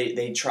was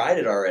they tried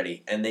it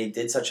already, and they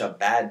did such a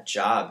bad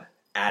job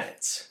at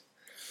it.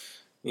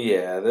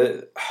 Yeah,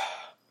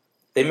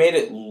 they made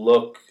it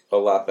look a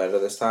lot better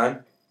this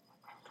time,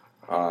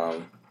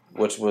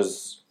 which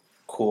was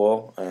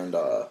cool. And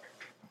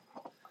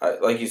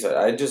like you said,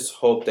 I just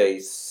hope they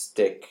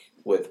stick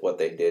with what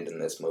they did in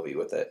this movie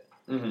with it.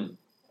 Mm-hmm.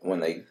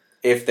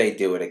 If they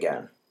do it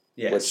again,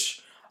 yes,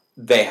 which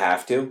they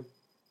have to.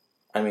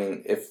 I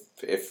mean,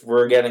 if we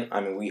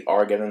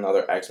are getting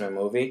another X-Men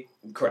movie,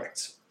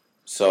 correct.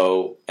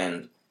 So,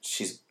 and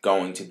she's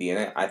going to be in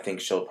it. I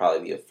think she'll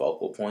probably be a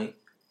focal point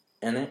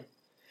in it.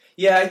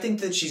 Yeah, I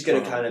think that she's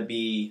going to kind of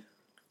be...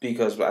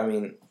 Because, I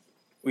mean,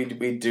 we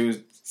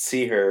do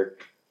see her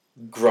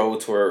grow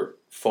to her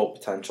full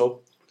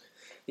potential.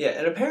 Yeah,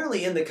 and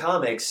apparently in the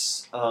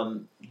comics,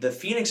 the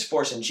Phoenix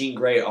Force and Jean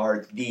Grey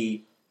are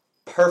the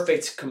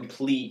perfect,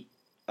 complete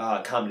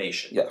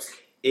combination. Yes.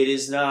 It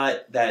is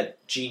not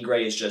that Jean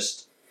Grey is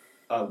just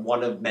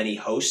one of many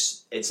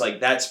hosts. It's like,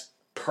 that's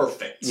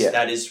perfect. Yeah.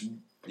 That is,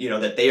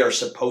 that they are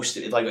supposed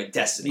to, like a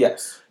destiny.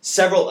 Yes.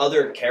 Several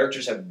other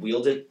characters have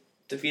wielded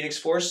the Phoenix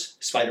Force.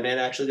 Spider-Man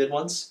actually did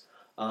once.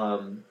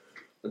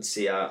 Let's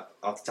see, off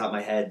the top of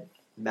my head,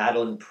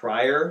 Madeline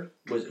Pryor,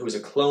 who was a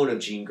clone of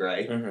Jean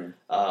Grey.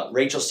 Mm-hmm.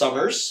 Rachel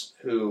Summers,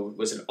 who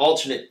was an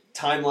alternate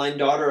timeline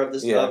daughter of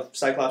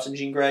Cyclops and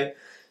Jean Grey.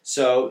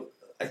 So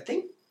I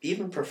think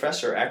even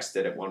Professor X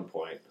did at one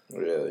point.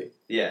 Really?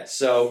 Yeah.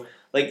 So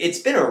it's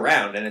been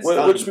around and it's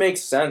done. Which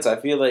makes sense. I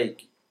feel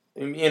like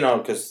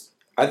because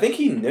I think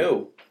he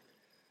knew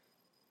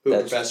who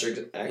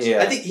Professor X.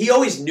 Yeah. I think he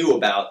always knew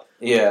about.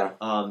 Yeah.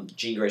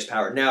 Jean Grey's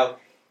power. Now,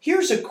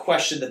 here's a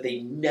question that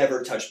they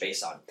never touch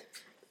base on.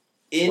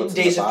 What's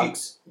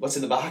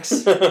in the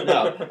box?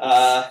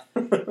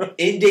 No.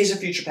 In Days of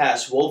Future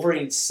Past,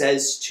 Wolverine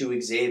says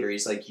to Xavier,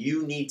 he's like,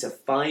 you need to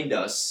find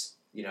us,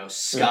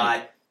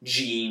 Scott,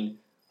 Jean,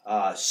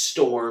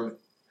 Storm.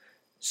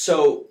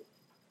 So,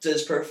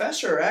 does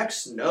Professor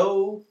X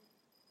know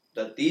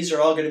that these are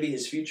all going to be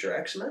his future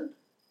X-Men?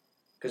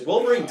 Because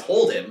Wolverine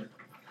told him.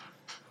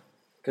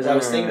 Because I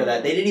was thinking of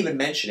that. They didn't even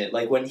mention it.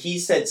 Like, when he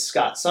said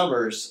Scott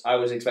Summers, I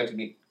was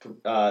expecting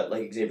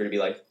Xavier to be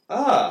like,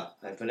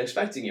 I've been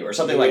expecting you. Or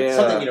something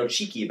something,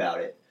 cheeky about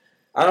it.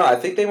 I don't know. I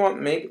think they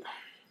want maybe...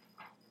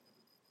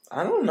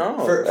 I don't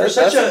know.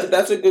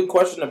 That's a good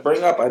question to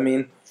bring up. I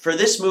mean... For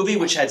this movie,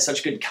 which had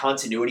such good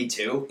continuity,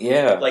 too.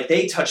 Yeah.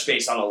 They touched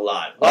base on a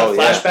lot. A lot of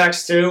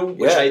flashbacks, too,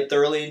 which I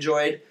thoroughly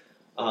enjoyed.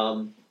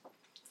 For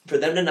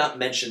them to not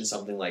mention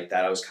something like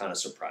that, I was kind of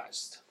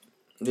surprised.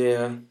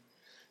 Yeah.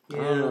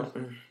 Yeah.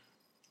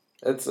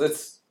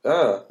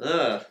 Yeah.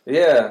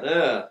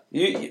 Yeah.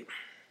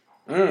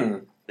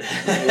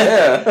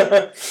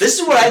 This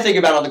is what I think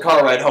about on the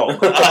car ride home.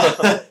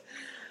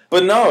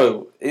 But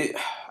no,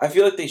 I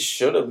feel like they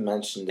should have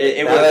mentioned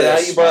it.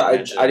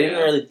 I didn't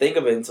really think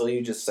of it until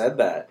you just said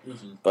that.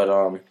 Mm-hmm.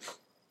 But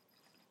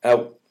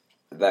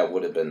that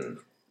would have been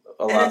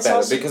a lot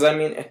better because I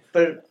mean.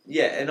 But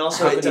yeah, and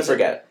also how could you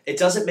forget? It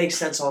doesn't make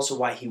sense also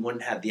why he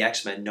wouldn't have the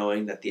X-Men,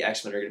 knowing that the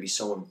X-Men are going to be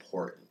so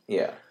important.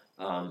 Yeah.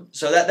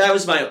 So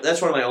that's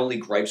one of my only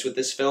gripes with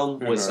this film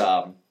was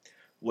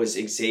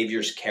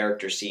Xavier's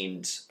character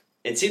seemed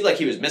like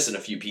he was missing a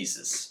few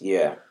pieces.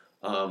 Yeah.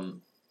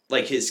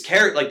 His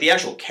character, the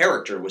actual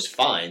character was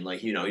fine.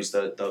 He's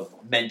the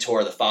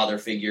mentor, the father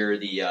figure,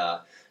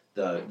 the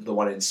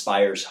one that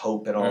inspires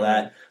hope and all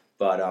that.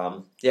 But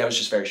it was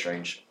just very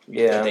strange.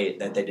 Yeah.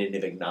 That they didn't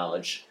even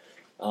acknowledge.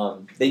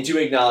 They do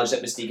acknowledge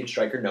that Mystique and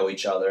Stryker know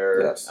each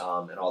other. Yes.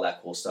 And all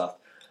that cool stuff.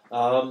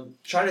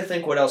 Trying to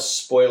think what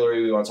else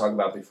spoilery we want to talk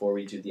about before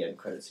we do the end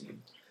credits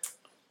scene.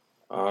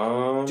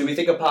 Do we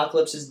think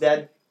Apocalypse is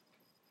dead?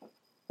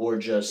 Or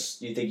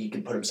just, do you think he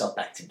can put himself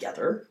back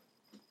together?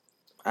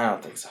 I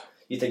don't think so.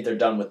 You think they're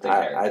done with the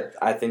character?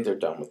 I think they're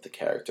done with the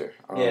character.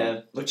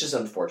 Yeah, which is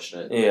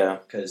unfortunate. Yeah.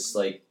 Because,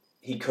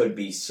 he could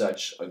be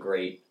such a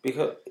great...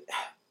 Because...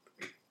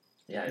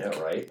 Yeah, I know,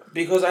 right?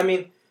 Because, I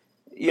mean,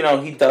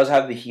 he does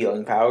have the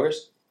healing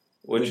powers.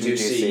 Which we do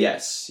see.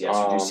 Yes, we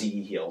do see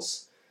he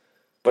heals.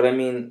 But, I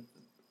mean,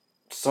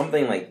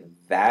 something like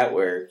that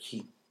where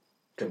he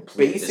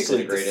completely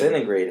basically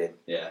disintegrated.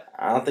 Yeah.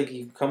 I don't think he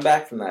can come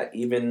back from that,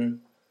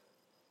 even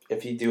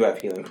if you do have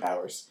healing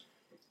powers.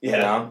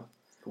 Yeah.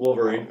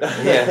 Wolverine.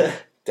 Yeah.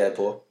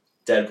 Deadpool.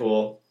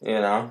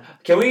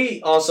 Can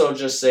we also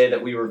just say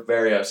that we were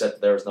very upset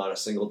that there was not a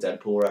single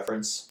Deadpool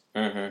reference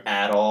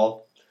at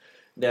all?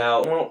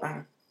 Now,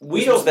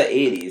 we don't... the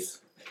 80s.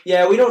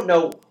 Yeah, we don't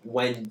know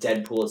when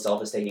Deadpool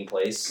itself is taking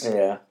place.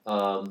 Yeah.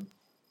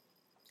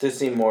 This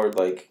seemed more at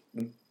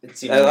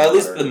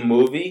least the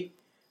movie,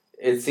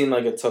 it seemed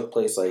like it took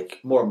place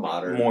more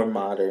modern.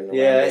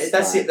 Yeah,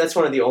 that's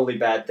one of the only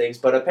bad things.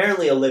 But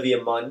apparently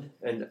Olivia Munn,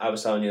 and I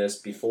was telling you this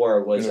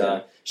before, was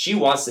she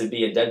wants to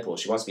be in Deadpool.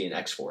 She wants to be in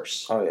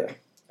X-Force. Oh yeah.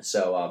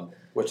 So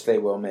which they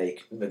will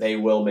make. They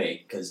will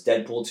make, because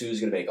Deadpool 2 is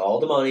going to make all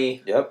the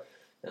money. Yep.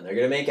 And they're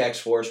going to make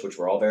X-Force, which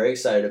we're all very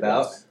excited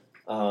about. Yes.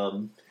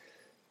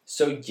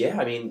 So yeah,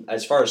 I mean,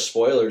 as far as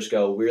spoilers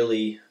go,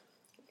 really,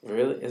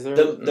 Is there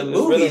the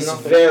movie's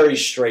really very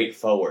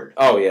straightforward.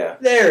 Oh yeah.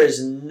 There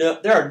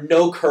are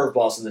no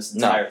curveballs in this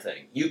entire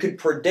thing. You could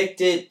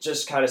predict it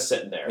just kind of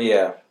sitting there.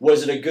 Yeah.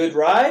 Was it a good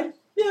ride?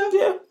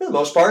 Yeah. For the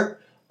most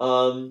part.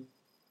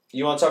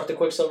 You want to talk the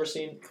Quicksilver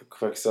scene?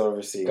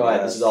 Quicksilver scene. Go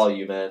ahead. This is all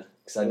you, man.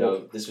 Because I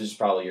know this was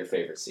probably your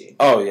favorite scene.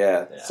 Oh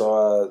yeah.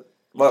 So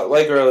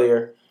like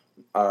earlier,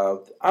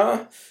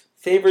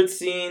 favorite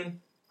scene.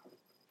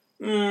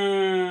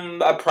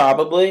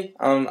 Probably.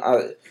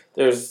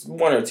 There's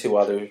one or two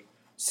other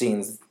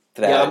scenes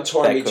that I'm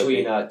torn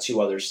between two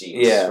other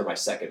scenes for my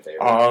second favorite.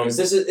 Because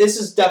this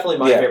is definitely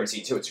my favorite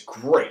scene too. It's a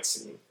great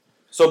scene.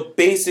 So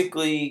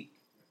basically,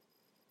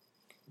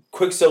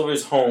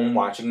 Quicksilver's home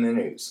watching the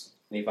news,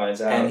 and he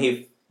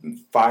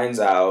finds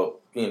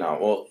out. He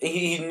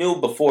knew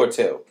before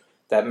too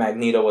that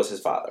Magneto was his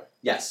father.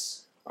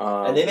 Yes.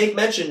 And they make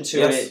mention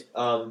to it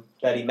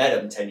that he met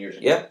him 10 years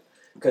ago. Yep.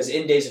 Because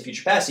in Days of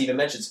Future Past, he even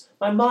mentions,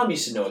 my mom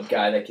used to know a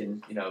guy that can,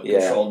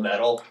 control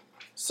metal.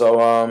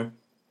 So,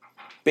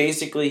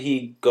 basically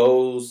he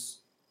goes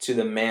to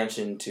the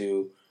mansion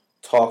to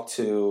talk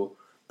to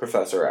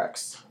Professor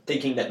X.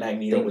 Thinking that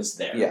Magneto was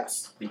there.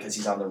 Yes. Because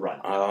he's on the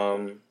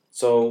run.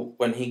 So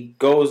when he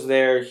goes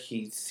there,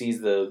 he sees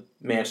the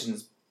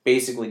mansion's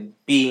basically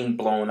being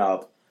blown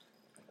up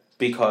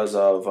because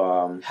of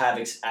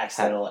Havoc's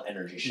accidental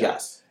energy shot.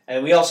 Yes.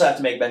 And we also have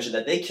to make mention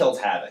that they killed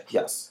Havoc.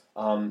 Yes.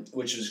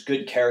 Which was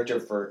good character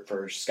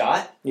for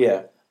Scott.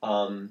 Yeah.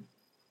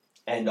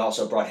 And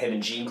also brought him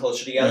and Jean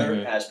closer together,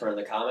 as per in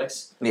the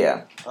comics.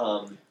 Yeah.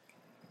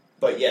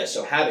 But yeah,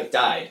 so Havoc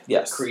died.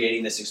 Yes.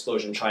 Creating this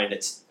explosion, trying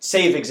to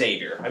save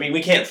Xavier. I mean,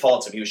 we can't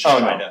fault him. He was just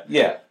trying to.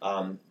 Yeah.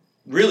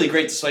 Really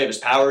great display of his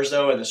powers,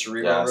 though, in the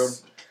Cerebro room.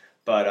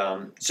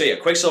 But, so yeah,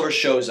 Quicksilver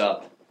shows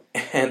up.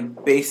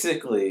 And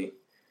basically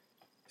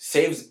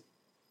saves,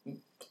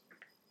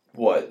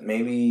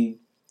 maybe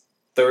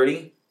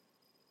 30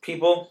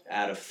 people?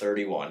 Out of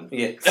 31.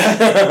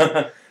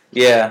 Yeah.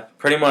 Yeah,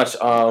 pretty much.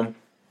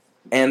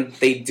 And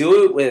they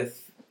do it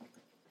with,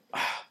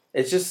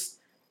 it's just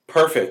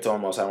perfect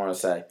almost, I want to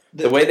say.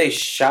 The way they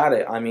shot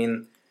it, I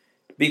mean,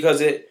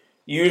 because it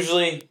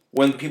usually,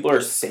 when people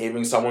are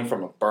saving someone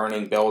from a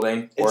burning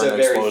building or an explosion,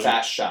 it's a very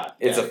fast shot.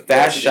 It's a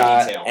fast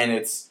shot, and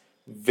it's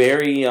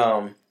very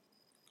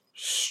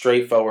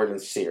straightforward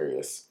and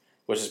serious,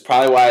 which is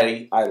probably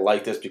why I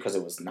like this, because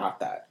it was not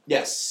that.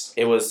 Yes.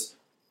 It was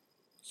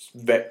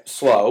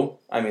slow.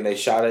 I mean, they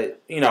shot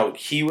it,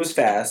 he was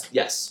fast.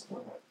 Yes.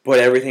 But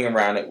everything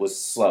around it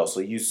was slow. So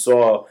you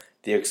saw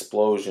the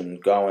explosion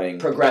going.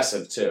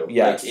 Progressive, too.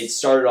 Yes. Like, it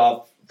started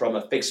off from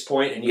a fixed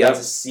point, and you got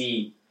to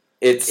see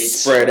it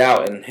spread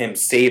out, and him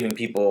saving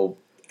people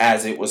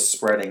as it was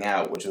spreading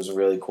out, which was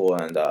really cool.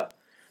 And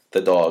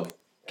the dog.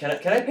 Can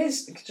I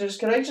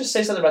just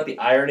say something about the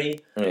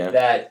irony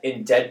that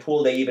in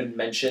Deadpool they even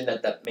mention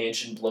that the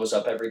mansion blows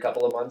up every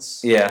couple of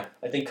months? Yeah.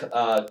 I think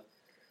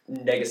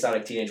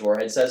Negasonic Teenage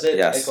Warhead says it.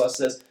 Yes. Nicholas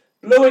says,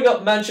 blowing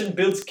up mansion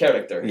builds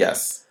character.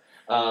 Yes.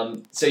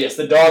 So yes,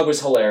 the dog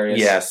was hilarious.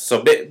 Yes.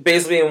 So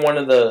basically in one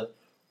of the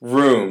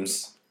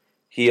rooms,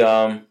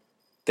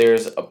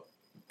 there's a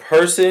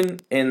person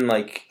in,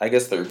 like, I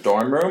guess their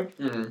dorm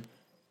room,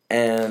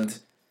 and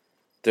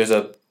there's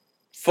a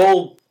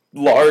full,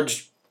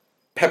 large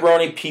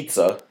pepperoni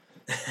pizza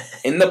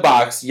in the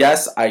box.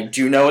 Yes, I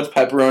do know it's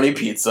pepperoni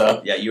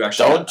pizza. Yeah, you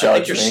actually don't judge I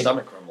think your me.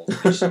 stomach grumbled when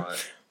you saw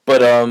it.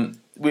 But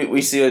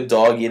we see a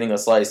dog eating a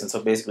slice, and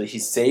so basically he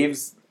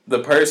saves the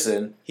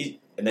person.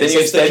 And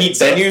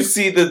then you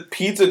see the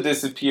pizza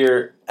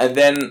disappear, and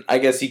then I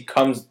guess he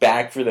comes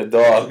back for the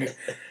dog,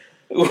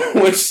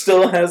 which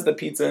still has the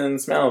pizza in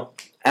its mouth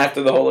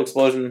after the whole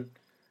explosion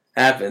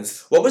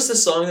happens. What was the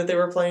song that they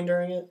were playing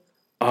during it?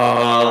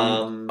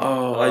 I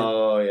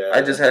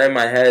just had it in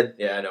my head.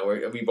 Yeah, I know.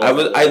 We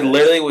both. I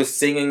literally was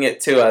singing it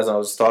too as I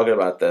was talking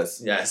about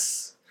this.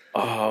 Yes.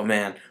 Oh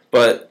man!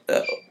 But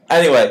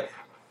anyway,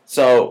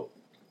 so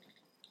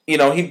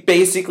he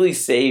basically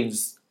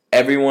saves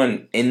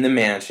everyone in the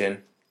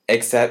mansion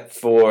except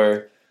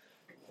for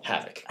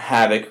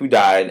Havoc, who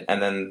died,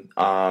 and then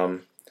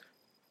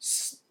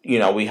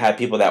we had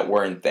people that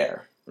weren't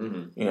there.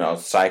 Mm-hmm.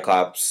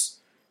 Cyclops,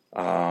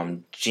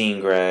 Jean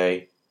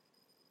Grey.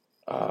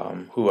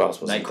 Who else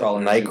was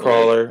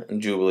Nightcrawler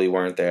and Jubilee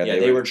weren't there. Yeah,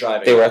 they were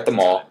driving. They were at the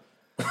mall.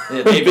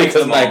 Yeah,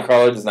 because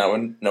Nightcrawler does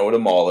not know what a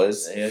mall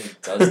is.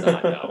 It does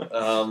not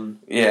know.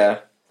 Yeah.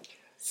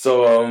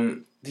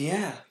 So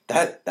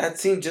that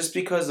scene, just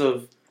because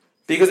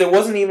it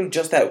wasn't even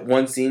just that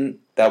one scene,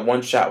 that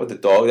one shot with the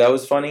dog that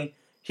was funny.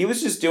 He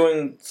was just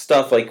doing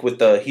stuff like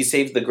he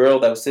saved the girl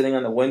that was sitting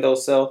on the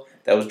windowsill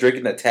that was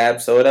drinking the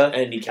tab soda,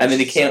 and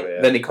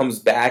then he comes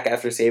back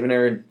after saving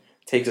her and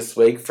takes a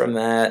swig from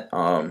that.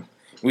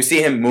 We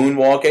see him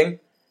moonwalking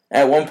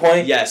at one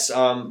point. Yes.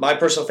 My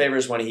personal favorite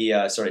is when he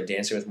started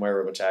dancing with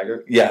Moira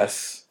McTaggart.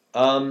 Yes.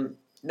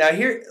 Now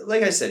here,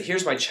 like I said,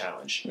 here's my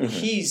challenge. Mm-hmm.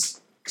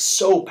 He's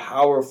so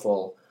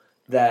powerful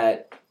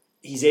that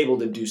he's able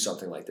to do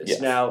something like this.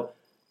 Yes. Now,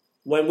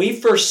 when we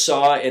first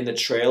saw in the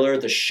trailer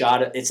the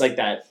shot, it's like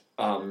that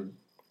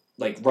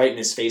like right in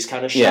his face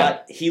kind of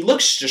shot. Yeah. He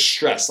looks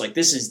distressed. Like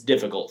this is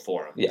difficult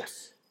for him.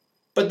 Yes.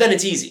 But then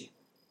it's easy.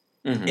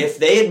 Mm-hmm. If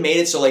they had made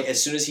it so like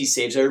as soon as he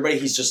saves everybody,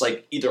 he's just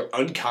like either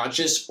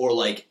unconscious or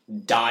like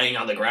dying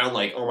on the ground.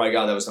 Like, oh my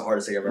god, that was the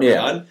hardest thing I've ever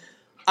done.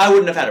 I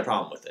wouldn't have had a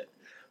problem with it.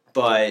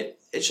 But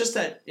it's just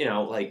that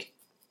like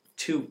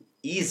too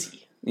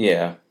easy.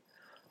 Yeah.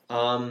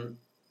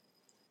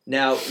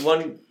 Now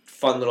one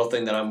fun little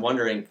thing that I'm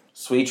wondering.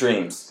 Sweet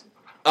dreams.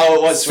 Oh,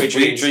 it was Sweet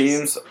Dreams. Sweet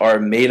dreams are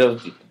made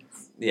of.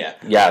 Yeah.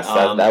 Yes,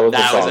 that was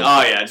the song.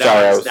 Oh yeah.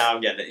 Sorry, now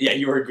I'm getting it. Yeah,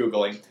 you were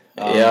Googling.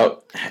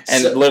 Yep.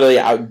 And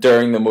literally,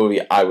 during the movie,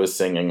 I was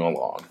singing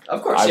along.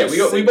 Of course,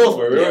 we both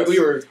were. Yes. We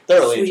were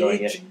thoroughly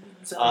enjoying it.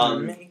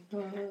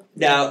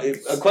 Now,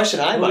 a question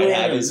I might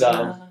have is,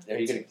 are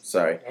you gonna?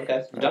 Sorry.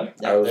 Okay, you done?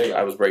 Yeah,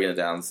 I was breaking it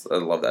down. I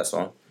love that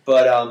song.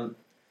 But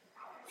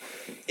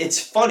it's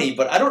funny,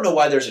 but I don't know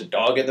why there's a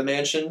dog in the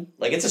mansion.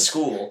 Like it's a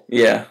school.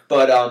 Yeah.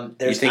 But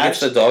there's. You think it's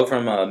the dog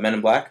from Men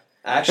in Black?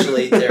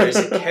 Actually, there is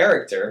a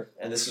character,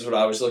 and this is what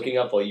I was looking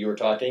up while you were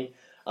talking.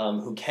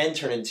 Who can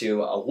turn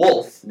into a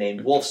wolf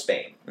named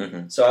Wolfsbane.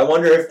 Mm-hmm. So I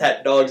wonder if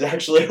that dog's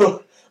actually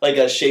like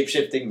a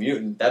shape-shifting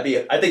mutant. I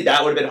think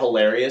that would have been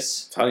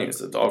hilarious. I'm telling you, it's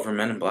the dog from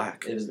Men in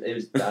Black. It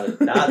was not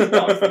the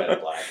dog from Men in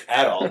Black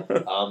at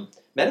all.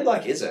 Men in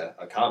Black is a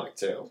comic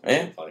too.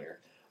 Yeah. Funnier.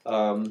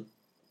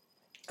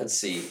 Let's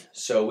see.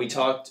 So we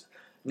talked.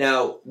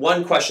 Now,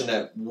 one question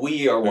that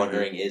we are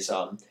wondering is,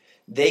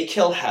 they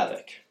kill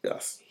Havoc.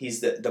 Yes.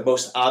 He's the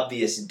most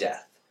obvious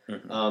death.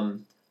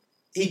 Mm-hmm.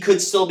 He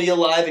could still be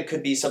alive. It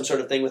could be some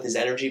sort of thing with his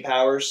energy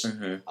powers.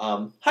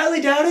 Mm-hmm.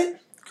 Highly doubt it.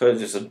 Could have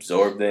just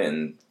absorbed it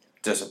and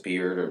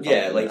disappeared or something.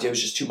 Yeah, like it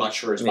was just too much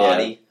for his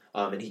body,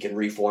 and he can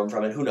reform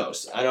from it. Who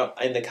knows? I don't.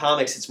 In the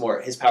comics, it's more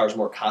his power is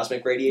more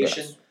cosmic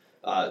radiation.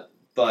 Yes.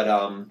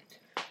 But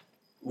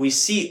we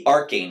see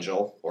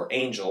Archangel or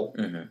Angel.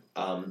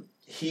 Mm-hmm.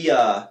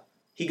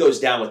 He goes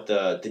down with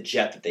the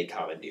jet that they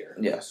commandeer.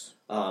 Yes.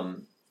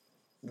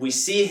 We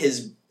see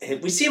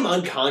him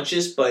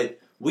unconscious, but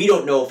we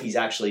don't know if he's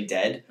actually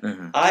dead.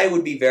 Mm-hmm. I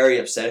would be very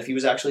upset if he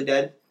was actually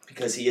dead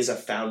because he is a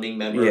founding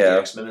member of the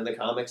X-Men in the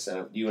comics,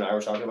 and you and I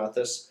were talking about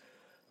this.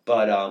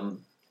 But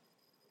I'm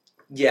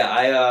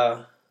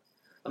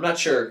not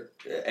sure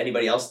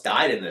anybody else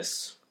died in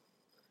this.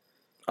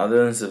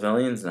 Other than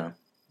civilians, no.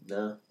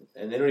 No,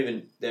 and they don't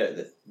even.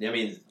 I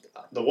mean,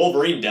 the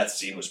Wolverine death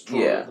scene was poor.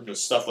 Yeah. The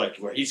stuff like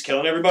where he's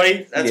killing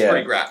everybody. That's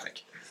pretty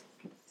graphic.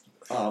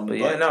 But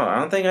no, I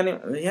don't think any.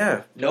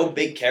 Yeah. No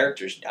big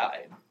characters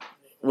died.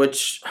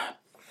 Which,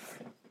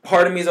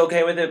 part of me is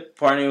okay with it.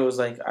 Part of me was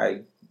like,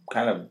 I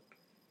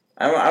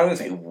don't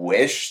say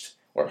wished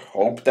or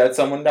hoped that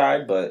someone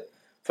died, but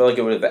I feel like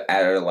it would have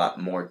added a lot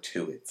more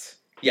to it.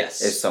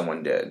 Yes. If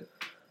someone did.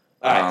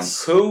 Right.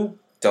 Who?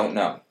 Don't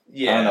know.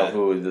 Yeah. I don't know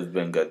who would have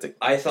been good to.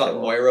 I thought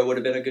Moira would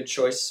have been a good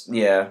choice.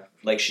 Yeah.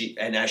 Like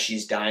as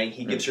she's dying,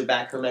 he gives her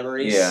back her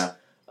memories. Yeah.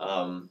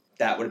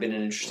 That would have been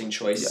an interesting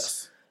choice.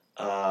 Yes.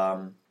 I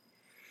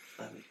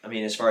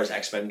mean, as far as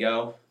X-Men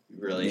go,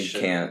 you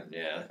can't.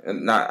 Yeah.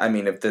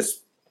 If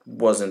this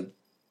wasn't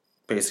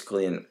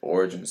basically an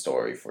origin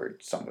story for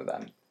some of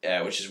them.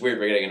 Yeah, which is weird.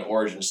 We're getting an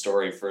origin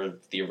story for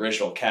the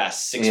original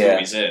cast 6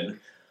 movies in.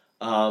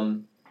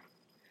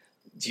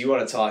 Do you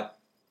want to talk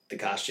the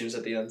costumes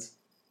at the end?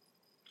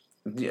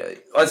 Yeah,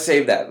 let's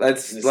save that.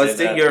 Let's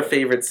do your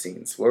favorite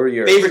scenes. What were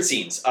your favorite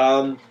scenes?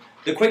 The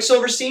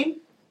Quicksilver scene.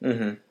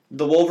 Mm-hmm.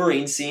 The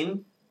Wolverine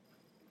scene,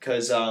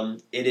 because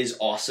it is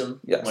awesome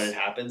when it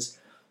happens.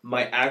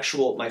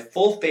 My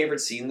full favorite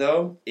scene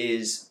though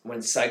is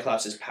when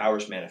Cyclops'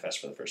 powers manifest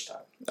for the first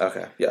time.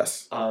 Okay.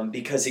 Yes.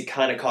 Because it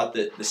kind of caught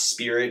the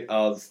spirit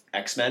of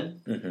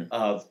X-Men,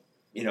 of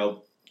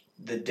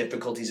the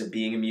difficulties of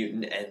being a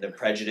mutant and the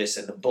prejudice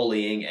and the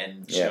bullying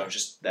and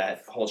just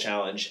that whole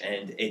challenge,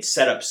 and it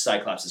set up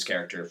Cyclops'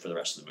 character for the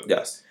rest of the movie.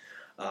 Yes.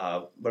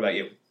 What about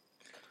you?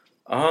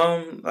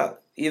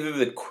 Either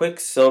the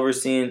Quicksilver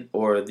scene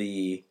or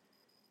the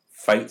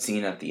fight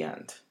scene at the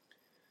end.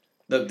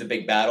 The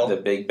big battle? The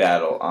big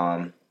battle.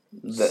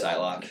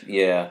 Psylocke.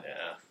 Yeah.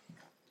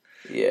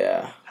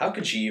 Yeah. How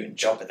could she even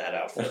jump in that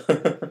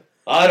outfit?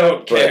 I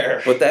don't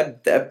care. But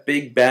that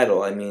big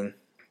battle,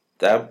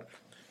 that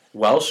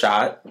well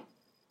shot.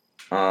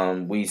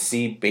 We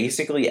see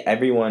basically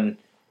everyone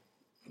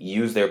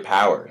use their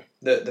power.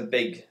 The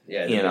big,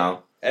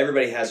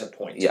 everybody has a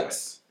point.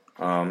 Yes.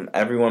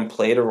 Everyone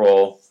played a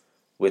role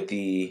with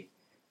the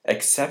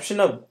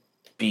exception of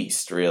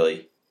Beast,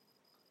 really.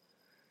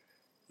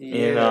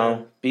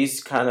 Yeah.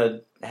 Beast kind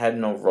of had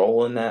no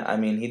role in that.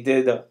 He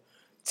did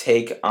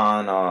take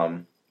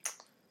on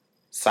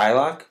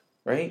Psylocke,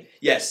 right?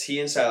 Yes,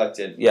 he and Psylocke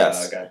did.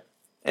 Yes.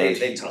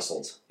 They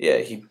tussled. Yeah,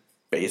 he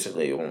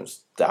basically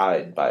almost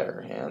died by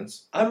her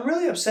hands. I'm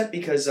really upset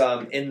because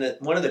in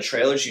one of the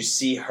trailers you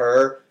see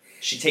her.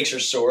 She takes her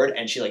sword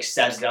and she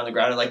stabs it down the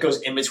ground and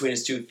goes in between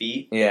his 2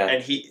 feet. Yeah.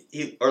 And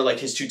he or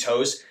his 2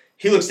 toes.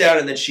 He looks down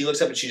and then she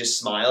looks up and she just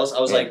smiles.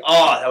 I was like,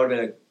 oh, that would have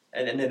been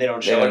and then they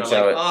don't show it. And I'm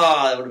like,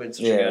 oh, that would have been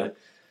such a good.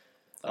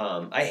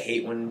 I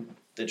hate when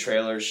the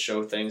trailers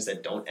show things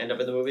that don't end up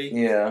in the movie.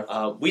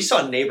 Yeah. We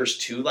saw Neighbors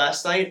 2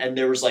 last night, and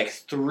there was like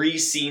 3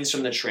 scenes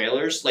from the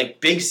trailers, like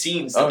big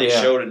scenes that they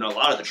showed in a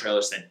lot of the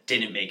trailers that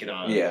didn't make it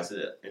on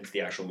into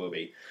the actual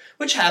movie.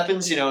 Which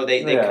happens, they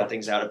cut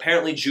things out.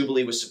 Apparently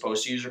Jubilee was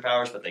supposed to use her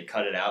powers, but they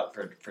cut it out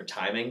for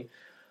timing.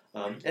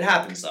 It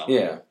happens though.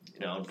 Yeah.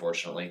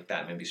 Unfortunately,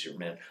 Batman v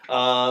Superman.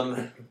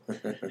 Not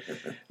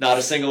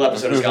a single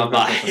episode has gone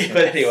by.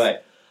 But anyway.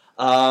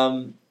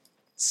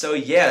 So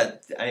yeah,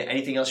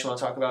 anything else you want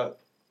to talk about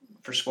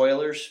for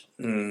spoilers?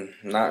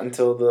 Not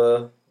until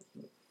the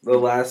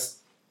last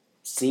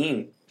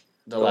scene.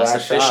 The last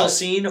official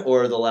scene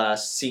or the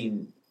last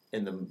scene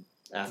in the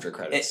after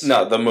credits?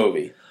 No, the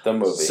movie. The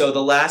movie. So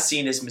the last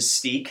scene is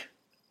Mystique.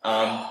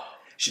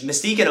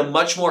 Mystique in a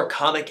much more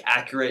comic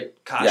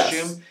accurate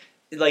costume. Yes.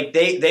 Like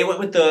they went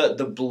with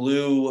the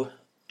blue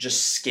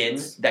just skin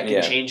that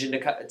can change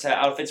into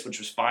outfits, which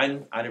was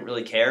fine. I didn't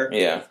really care.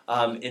 Yeah.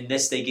 In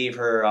this, they gave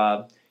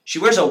her. She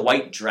wears a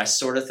white dress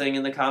sort of thing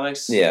in the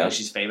comics. Yeah.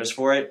 She's famous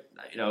for it.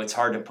 It's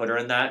hard to put her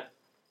in that.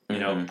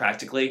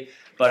 Practically.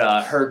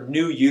 But her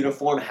new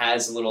uniform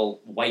has a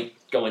little white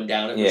going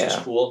down it, which is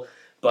cool.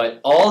 But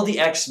all the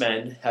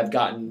X-Men have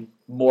gotten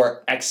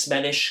more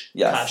X-Men-ish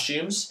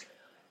costumes,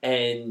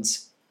 and.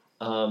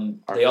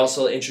 They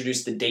also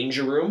introduced the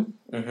Danger Room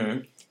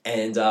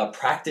and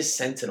Practice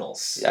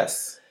Sentinels.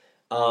 Yes.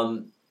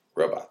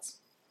 Robots.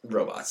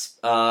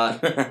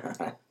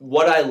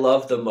 What I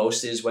love the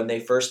most is when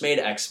they first made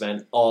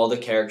X-Men, all the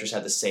characters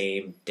had the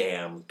same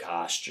damn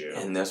costume.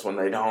 And this one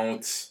they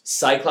don't.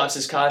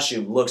 Cyclops'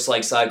 costume looks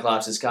like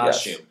Cyclops'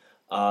 costume. Yes.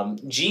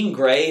 Jean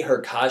Grey,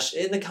 her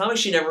costume in the comics,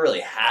 she never really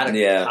had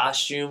a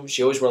costume.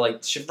 She always wore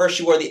first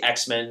she wore the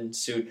X-Men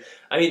suit.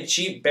 I mean,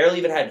 she barely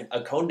even had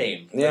a code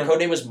name. Her code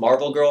name was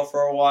Marvel Girl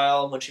for a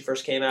while when she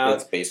first came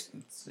out. It's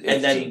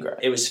and then Jean Grey.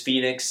 It was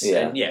Phoenix.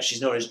 Yeah. And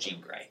she's known as Jean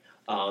Grey.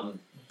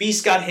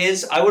 Beast got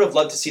his. I would have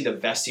loved to see the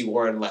vest he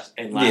wore in Last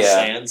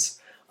Stands.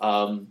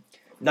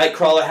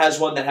 Nightcrawler has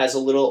one that has a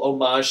little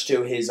homage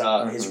to his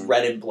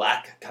red and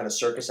black kind of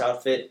circus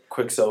outfit.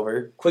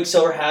 Quicksilver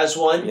has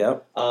one.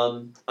 Yep.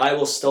 I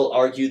will still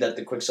argue that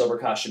the Quicksilver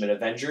costume in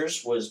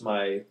Avengers was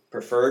my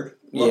preferred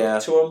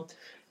look to him.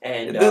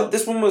 And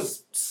this one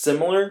was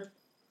similar.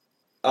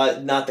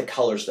 Not the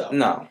colors though.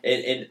 No.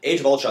 In Age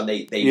of Ultron,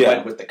 they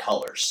went with the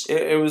colors.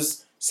 It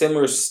was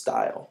similar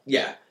style.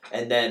 Yeah,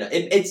 and then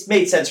it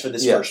made sense for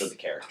this version of the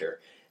character.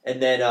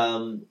 And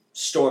then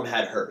Storm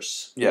had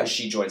hers. Yeah.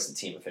 She joins the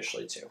team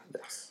officially too.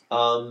 Yes.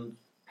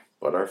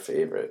 But our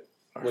favorite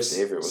was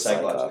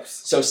Cyclops.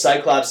 So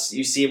Cyclops,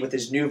 you see him with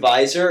his new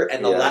visor,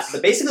 and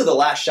basically the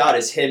last shot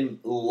is him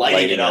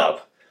lighting it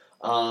up.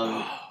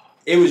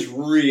 It was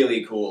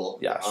really cool.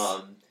 Yes.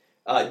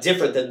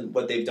 Different than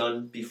what they've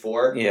done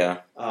before.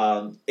 Yeah.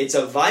 It's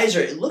a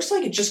visor. It looks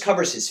like it just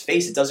covers his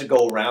face. It doesn't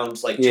go around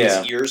to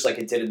his ears like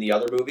it did in the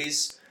other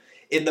movies.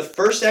 In the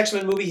first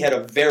X-Men movie, he had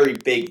a very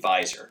big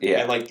visor.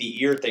 Yeah. And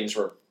the ear things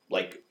were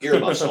like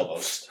earmuffs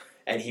almost.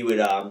 And he would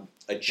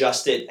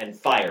adjust it and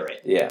fire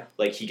it. Yeah.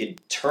 He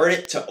could turn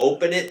it to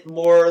open it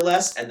more or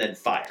less and then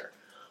fire.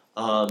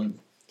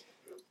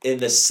 In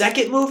the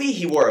second movie,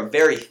 he wore a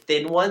very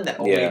thin one that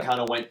only kind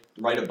of went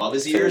right above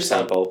his ears.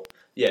 Temple.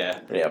 Yeah.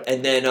 Yep.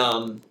 And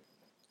then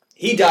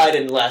he died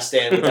in Last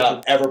Stand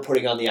without ever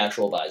putting on the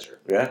actual visor.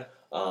 Yeah.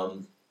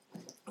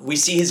 We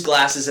see his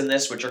glasses in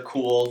this, which are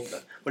cool.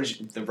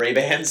 The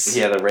Ray-Bans?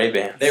 Yeah, the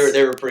Ray-Bans.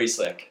 They were pretty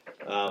slick.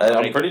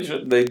 I'm pretty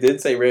sure they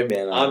did say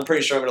Ray-Ban on I'm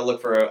pretty sure I'm going to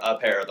look for a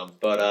pair of them,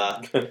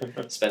 but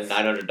spend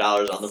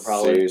 $900 on them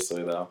probably.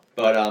 Seriously, though.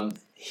 But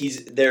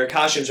their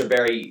costumes are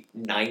very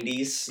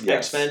 90s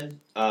X-Men.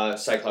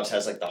 Cyclops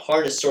has the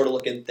harness sort of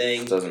looking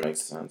thing. It doesn't make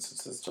sense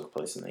since this took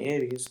place in the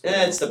 80s.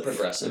 Yeah, it's the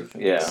progressive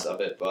of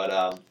it,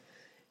 but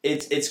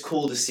it's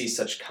cool to see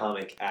such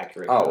comic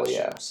accurate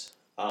costumes.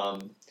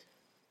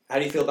 How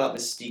do you feel about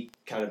Mystique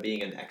kind of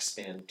being an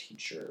X-Man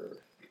teacher?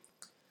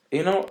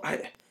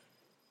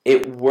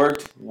 It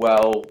worked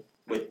well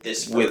with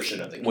this version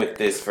of the character. With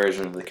this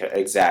version of the character,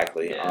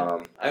 exactly. Yeah.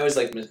 I always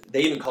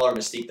they even call her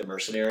Mystique the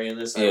Mercenary in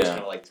this. I always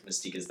kind of liked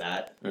Mystique as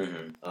that.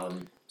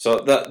 Mm-hmm. So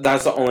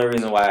that's the only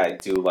reason why I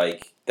do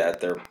like that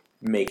they're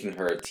making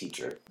her a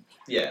teacher.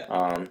 Yeah.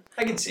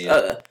 I can see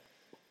it.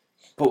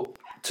 But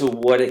to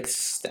what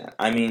extent?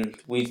 I mean,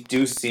 we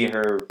do see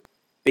her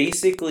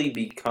basically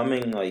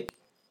becoming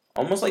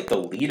almost like the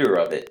leader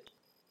of it,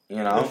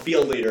 The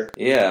field leader.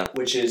 Yeah.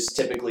 Which is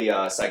typically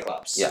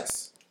Cyclops.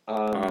 Yes.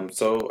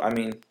 So, I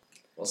mean...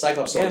 Well,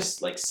 Cyclops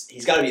always,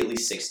 he's got to be at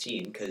least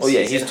 16, because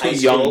he's too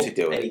young to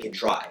do it. And he can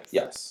drive.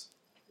 Yes.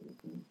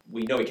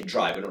 We know he can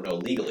drive. We don't know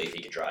legally if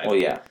he can drive. Oh,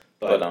 yeah.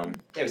 But I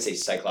would say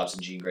Cyclops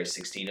and Jean Grey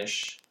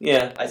 16-ish.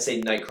 Yeah. I'd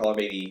say Nightcrawler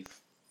maybe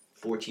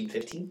 14,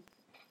 15.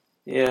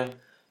 Yeah.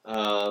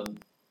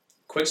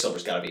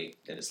 Quicksilver's got to be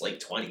in his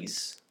late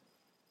 20s.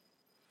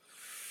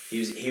 He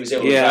was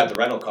able to drive the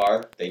rental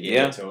car. They gave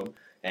it to him.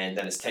 And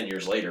then it's 10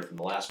 years later from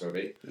the last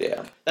movie.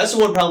 Yeah. That's the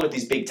one problem with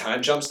these big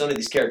time jumps. None of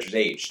these characters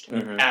aged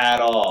at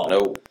all.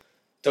 No.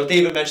 Don't they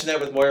even mention that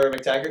with Moira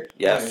McTaggart?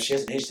 Yes. She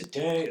hasn't aged a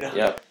day. No.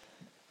 Yep.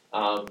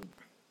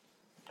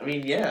 I I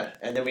mean, yeah.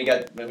 And then we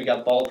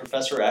got Bald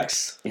Professor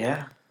X.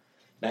 Yeah.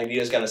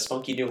 Magneto's got a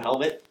spunky new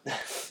helmet.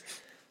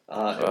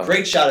 A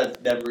great shot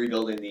of them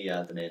rebuilding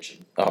the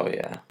mansion. Oh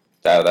yeah,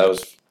 that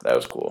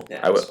was cool.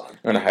 Yeah, I'm fun.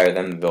 gonna hire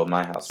them to build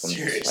my house when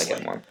Seriously. I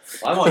get one.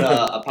 Well, I want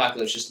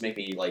Apocalypse just to make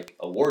me like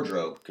a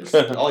wardrobe because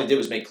all he did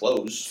was make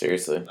clothes.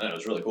 Seriously, And it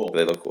was really cool.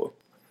 They look cool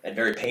and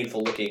very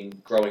painful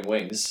looking growing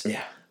wings.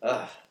 Yeah,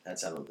 that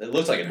sounded. It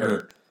looks like it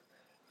hurt.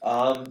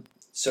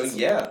 So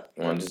yeah,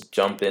 you want to just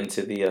jump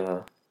into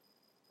the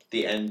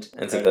end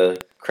into the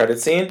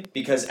credit scene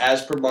because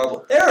as per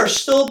Marvel, there are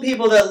still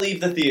people that leave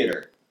the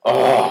theater.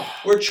 Oh,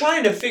 we're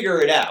trying to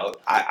figure it out.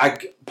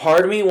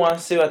 Part of me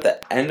wants to at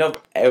the end of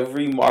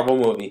every Marvel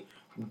movie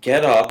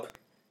get up,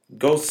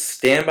 go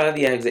stand by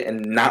the exit,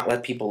 and not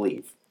let people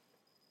leave.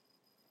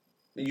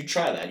 You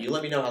try that. You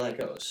let me know how that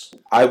goes.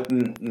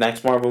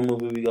 Next Marvel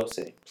movie we go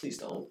see. Please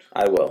don't.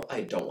 I will.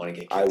 I don't want to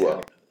get kicked I will.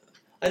 out.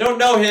 I don't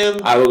know him.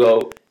 I will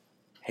go,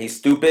 hey,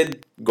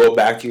 stupid, go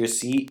back to your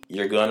seat.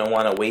 You're going to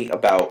want to wait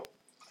about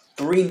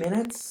 3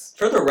 minutes.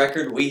 For the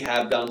record, we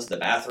have gone to the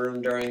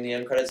bathroom during the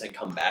end credits and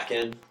come back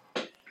in.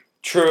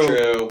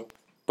 True.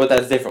 But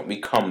that's different. We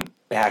come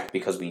back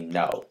because we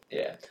know.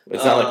 Yeah.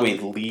 It's not like we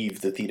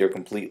leave the theater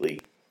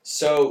completely.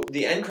 So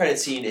the end credit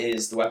scene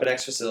is the Weapon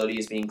X facility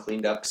is being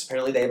cleaned up because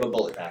apparently they have a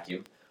bullet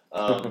vacuum.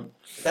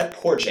 That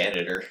poor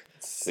janitor.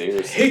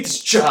 Seriously. I hate this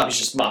job. He's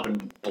just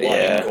mopping blood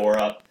and gore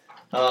up.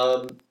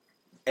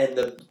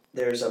 And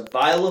there's a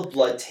vial of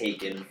blood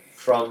taken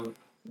from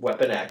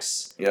Weapon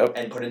X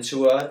and put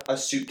into a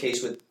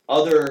suitcase with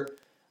other,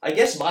 I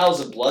guess, vials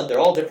of blood. They're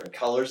all different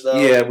colors, though.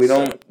 Yeah,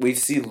 we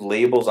see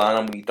labels on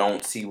them. We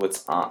don't see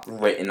what's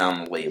written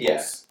on the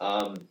labels.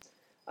 Yeah.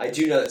 I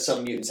do know that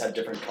some mutants have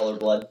different colored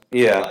blood.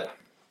 Yeah. But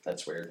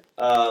that's weird.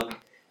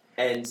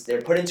 And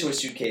they're put into a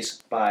suitcase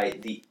by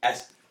the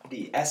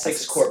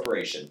Essex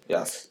Corporation.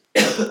 Yes.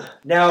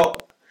 Now,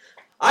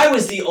 I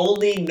was the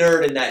only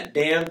nerd in that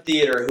damn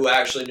theater who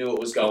actually knew what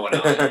was going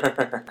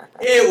on.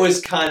 It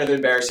was kind of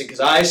embarrassing because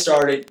I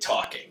started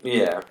talking.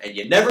 Yeah. And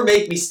you never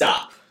make me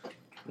stop.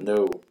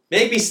 No.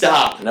 Make me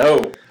stop.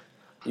 No.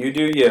 You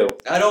do you.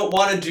 I don't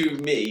want to do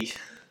me.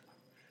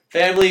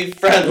 Family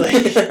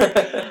friendly.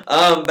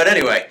 But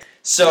anyway,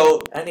 so...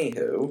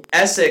 Anywho.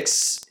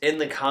 Essex in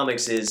the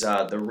comics is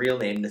the real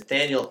name.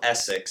 Nathaniel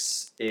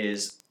Essex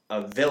is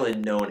a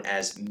villain known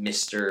as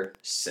Mr.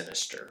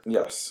 Sinister.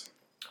 Yes.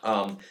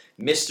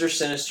 Mr.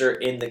 Sinister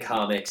in the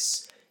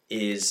comics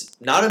is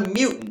not a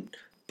mutant,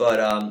 but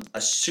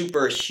a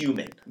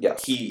superhuman.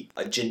 Yes. He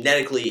a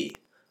genetically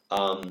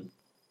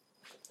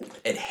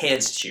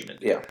enhanced human.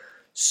 Yeah.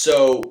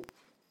 So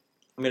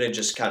I'm going to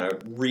just kind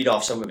of read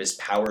off some of his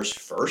powers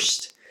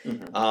first.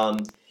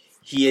 Mm-hmm.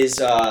 He is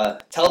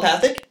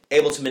telepathic,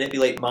 able to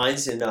manipulate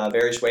minds in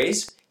various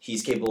ways.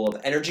 He's capable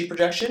of energy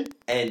projection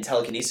and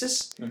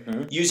telekinesis.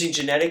 Mm-hmm. Using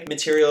genetic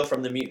material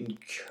from the mutant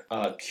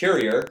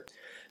courier,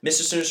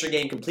 Mr. Sinister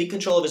gained complete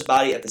control of his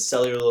body at the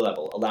cellular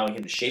level, allowing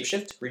him to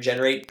shapeshift,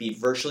 regenerate, be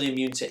virtually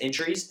immune to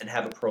injuries, and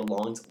have a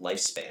prolonged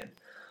lifespan.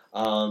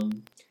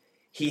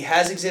 He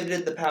has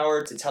exhibited the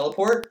power to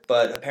teleport,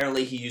 but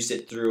apparently he used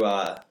it through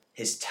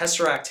his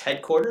Tesseract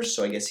headquarters,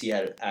 so I guess he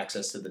had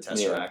access to the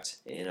Tesseract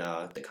in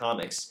the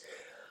comics.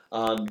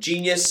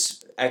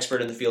 Genius,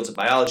 expert in the fields of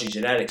biology,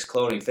 genetics,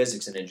 cloning,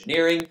 physics, and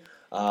engineering.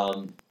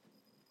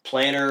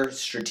 Planner,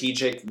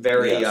 strategic,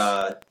 very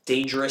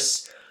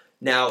dangerous.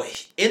 Now,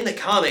 in the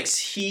comics,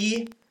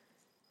 he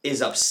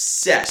is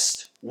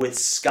obsessed with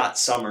Scott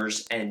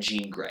Summers and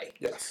Jean Grey.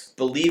 Yes.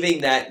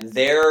 Believing that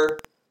their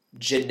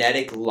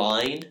genetic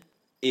line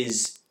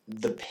is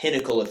the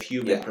pinnacle of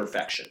human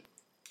perfection.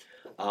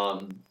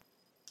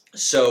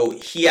 So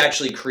he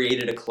actually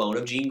created a clone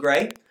of Jean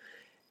Grey,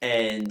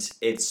 and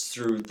it's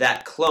through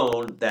that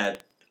clone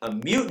that a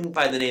mutant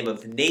by the name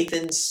of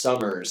Nathan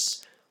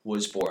Summers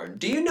was born.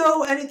 Do you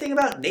know anything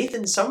about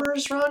Nathan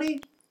Summers,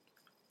 Ronnie?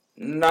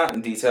 Not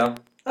in detail.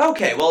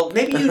 Okay, well,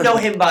 maybe you know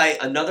him by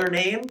another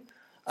name.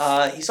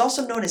 He's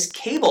also known as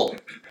Cable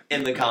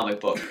in the comic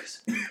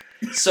books.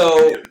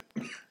 So,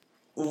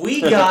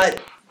 we got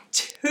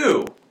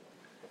two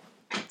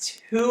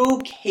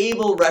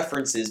Cable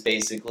references,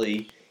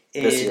 basically,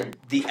 in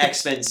the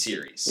Xmen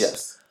series.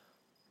 Yes.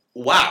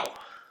 Wow.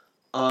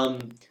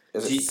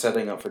 Is it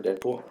setting up for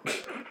Deadpool?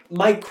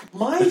 My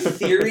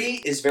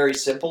theory is very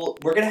simple.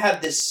 We're going to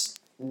have this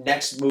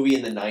next movie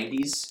in the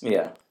 90s.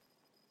 Yeah.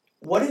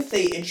 What if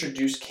they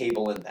introduce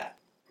Cable in that?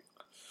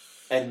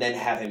 And then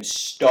have him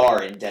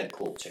star in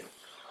Deadpool 2?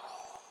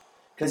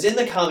 Because in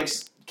the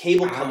comics,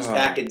 Cable comes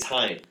back in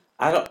time.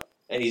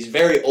 And he's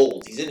very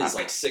old. He's in his,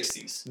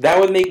 60s. That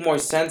would make more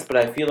sense, but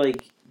I feel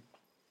like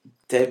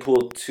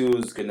Deadpool 2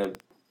 is going to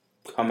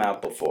come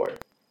out before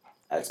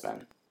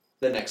X-Men.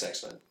 The next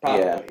X-Men.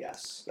 Probably,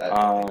 yes.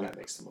 I think that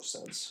makes the most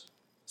sense.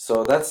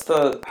 So that's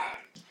the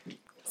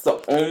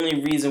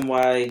only reason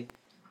why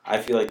I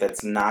feel like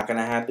that's not going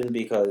to happen,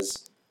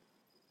 because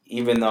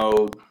even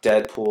though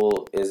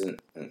Deadpool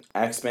isn't an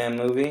X-Men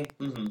movie,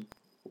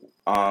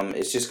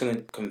 it's just going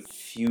to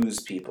confuse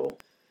people.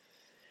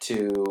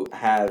 to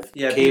have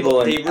Yeah,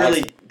 Cable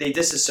they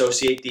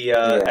disassociate the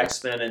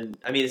X-Men, and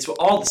I mean it's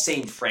all the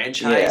same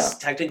franchise. Yeah.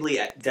 Technically,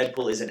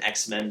 Deadpool is an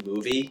X-Men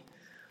movie,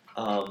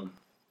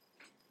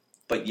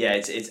 but yeah,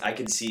 it's I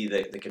can see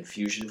the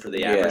confusion for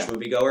the average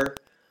moviegoer.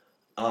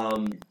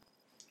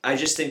 I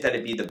just think that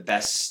it'd be the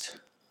best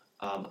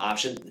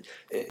option.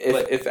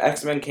 If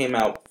X-Men came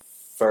out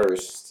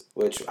first,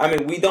 which I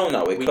mean we don't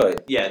know, it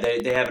could. Yeah,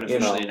 they haven't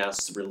officially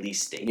announced the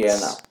release dates. Yeah,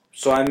 no.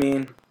 So I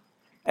mean,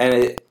 and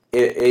it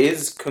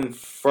is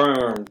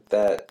confirmed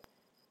that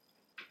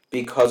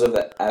because of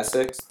the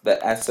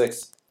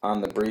Essex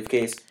on the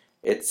briefcase,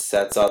 it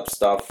sets up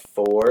stuff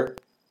for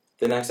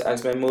the next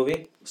X-Men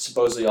movie.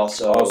 Supposedly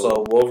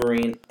also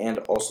Wolverine and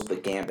also the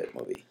Gambit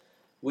movie.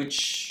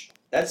 Which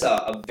that's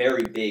a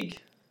very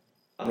big.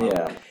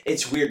 Yeah.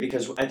 It's weird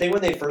because I think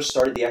when they first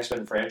started the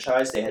X-Men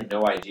franchise, they had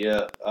no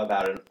idea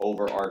about an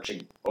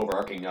overarching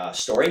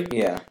story.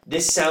 Yeah.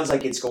 This sounds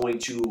like it's going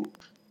to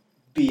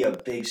be a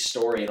big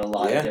story in a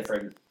lot of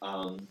different.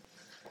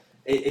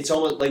 It's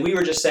almost like we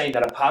were just saying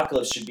that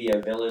Apocalypse should be a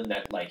villain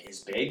that like is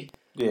big.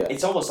 Yeah.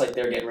 It's almost like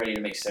they're getting ready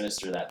to make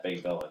Sinister that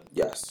big villain.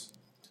 Yes.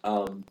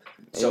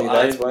 So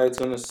that's why it's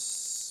going to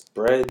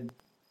spread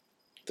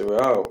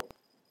throughout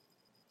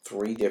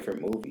 3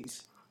 different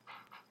movies.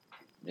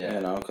 Yeah.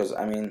 You know, because,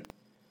 I mean,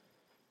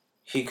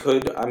 he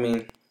could, I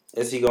mean,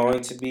 is he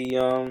going to be,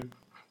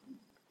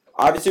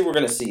 obviously we're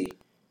going to see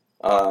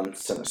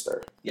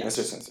Sinister. Yes.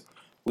 Mr. Sinister.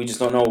 We just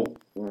don't know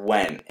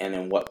when and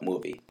in what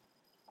movie.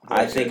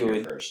 I think it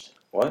would first.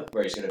 What?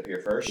 Where he's going to appear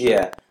first?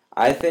 Yeah.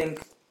 I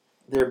think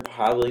they're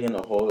probably going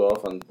to hold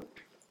off on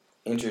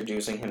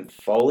introducing him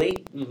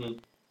fully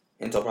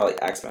until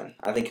probably X-Men.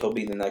 I think he'll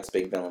be the next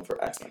big villain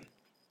for X-Men.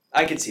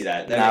 I can see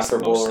that. Not for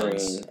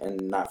Wolverine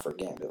and not for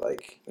Gambit.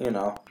 Like, you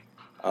know.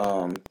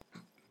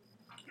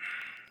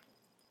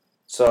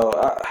 So,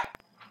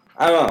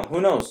 I don't know.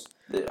 Who knows?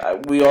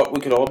 We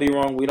could all be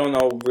wrong. We don't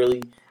know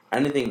really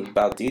anything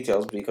about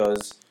details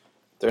because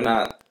they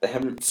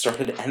haven't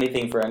started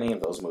anything for any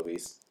of those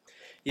movies.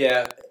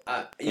 Yeah,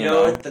 you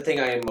know, the thing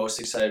I am most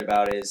excited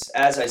about is,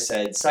 as I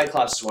said,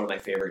 Cyclops is one of my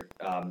favorite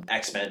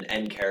X-Men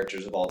end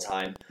characters of all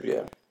time.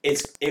 Yeah.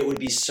 It would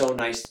be so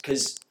nice,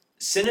 because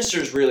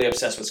Sinister's really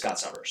obsessed with Scott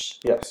Summers.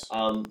 Yes.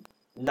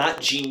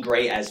 Not Jean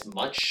Grey as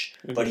much,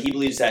 but he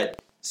believes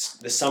that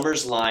the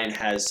Summers line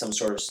has some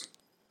sort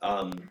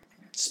of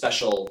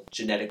special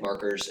genetic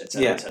markers,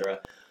 etc., etc.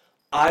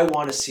 I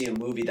want to see a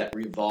movie that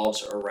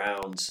revolves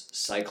around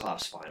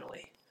Cyclops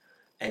finally,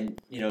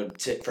 and you know,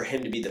 for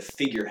him to be the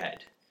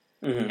figurehead.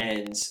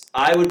 And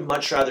I would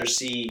much rather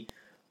see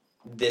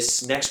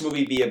this next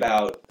movie be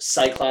about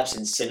Cyclops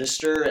and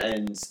Sinister,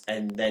 and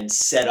then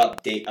set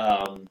up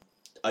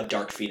a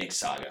Dark Phoenix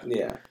saga.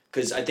 Yeah.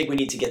 Because I think we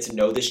need to get to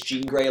know this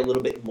Jean Grey a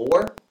little bit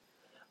more.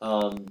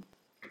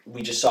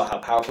 We just saw how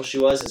powerful she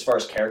was as far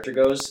as character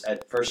goes.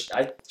 At first,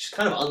 she's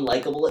kind of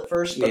unlikable at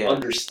first, but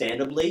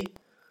understandably,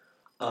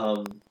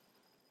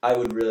 I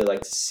would really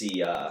like to see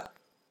a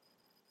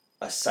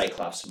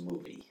Cyclops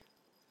movie.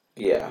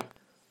 Yeah.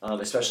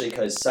 Especially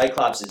because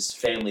Cyclops'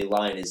 family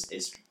line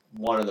is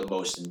one of the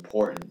most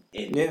important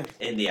in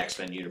the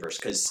X-Men universe.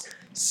 Because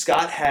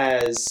Scott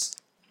has,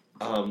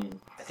 I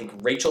think,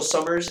 Rachel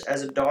Summers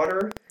as a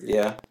daughter.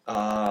 Yeah.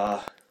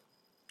 Oh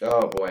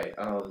boy.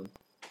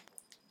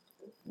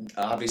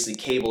 Obviously,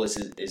 Cable is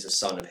a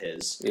son of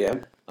his.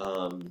 Yeah.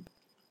 I'm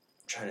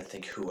trying to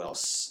think who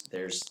else.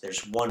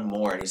 There's one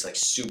more, and he's like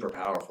super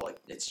powerful. Like,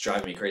 it's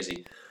driving me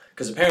crazy.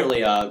 Because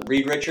apparently,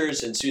 Reed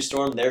Richards and Sue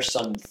Storm, their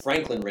son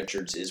Franklin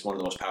Richards is one of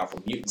the most powerful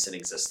mutants in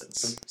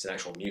existence. He's an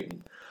actual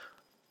mutant.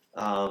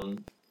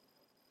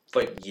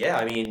 But yeah,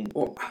 I mean,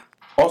 well,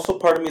 also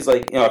part of me is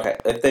like, you know, okay,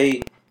 if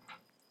they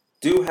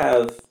do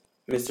have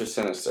Mr.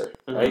 Sinister,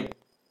 right?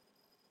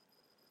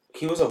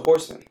 He was a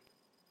horseman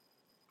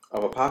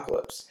of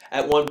Apocalypse.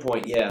 At one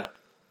point, yeah.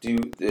 Do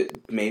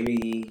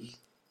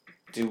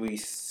we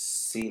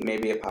see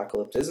maybe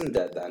Apocalypse isn't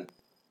dead then?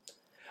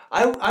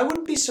 I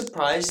wouldn't be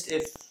surprised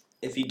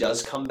if he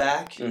does come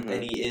back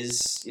and he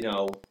is, you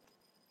know,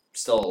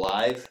 still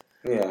alive.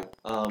 Yeah.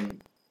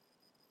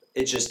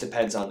 It just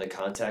depends on the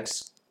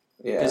context.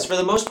 Yeah. Because for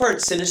the most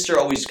part, Sinister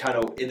always kind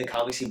of, in the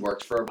comics, he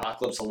worked for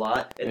Apocalypse a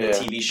lot, and the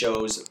TV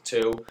shows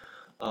too.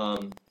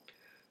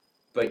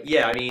 But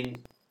yeah, I mean,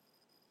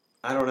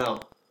 I don't know.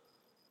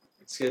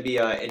 It's going to be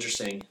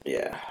interesting.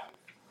 Yeah.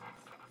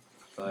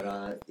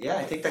 But yeah,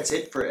 I think that's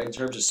it in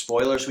terms of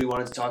spoilers we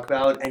wanted to talk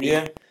about.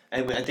 And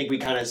I think we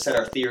kind of set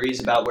our theories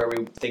about where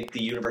we think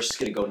the universe is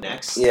going to go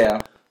next. Yeah.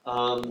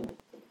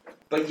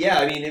 But yeah,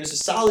 I mean, it was a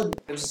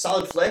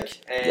solid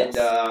flick, and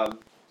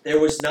there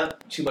was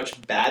not too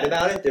much bad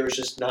about it. There was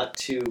just not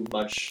too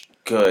much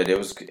good. It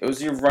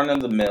was your run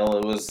of the mill.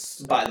 It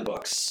was by the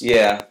books.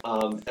 Yeah.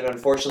 And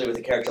unfortunately, with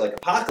a character like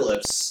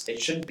Apocalypse, it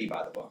shouldn't be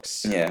by the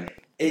books. Yeah.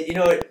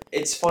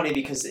 It's funny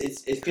because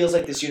it feels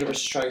like this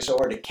universe is trying so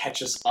hard to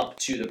catch us up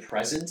to the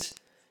present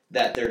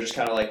that they're just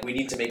kind of like, we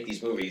need to make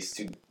these movies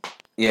to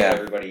get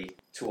everybody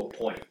to a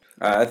point.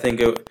 I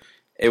think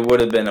it would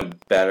have been a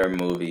better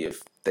movie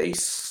if they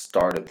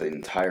started the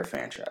entire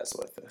franchise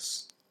with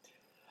this.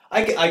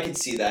 I could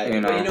see that.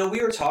 You know? But, you know,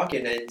 we were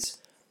talking, and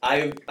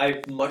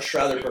I'd much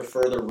rather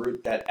prefer the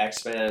route that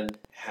X-Men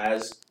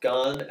has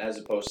gone as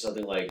opposed to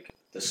something like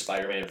the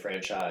Spider-Man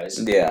franchise,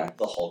 Yeah.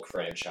 the Hulk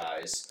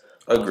franchise.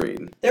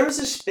 Agreed. There was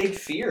this big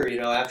fear, you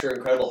know, after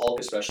Incredible Hulk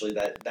especially,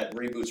 that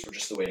reboots were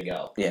just the way to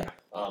go. Yeah.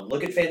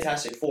 Look at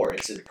Fantastic Four.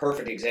 It's a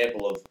perfect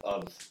example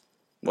of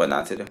What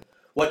not to do.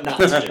 what not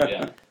to do,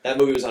 yeah. That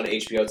movie was on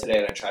HBO today,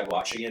 and I tried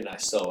watching it, and I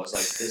still was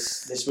like,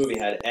 this movie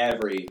had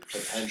every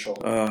potential.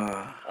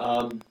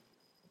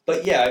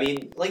 But yeah, I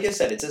mean, like I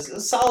said, it's a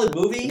solid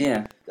movie.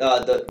 Yeah.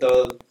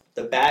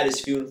 The bad is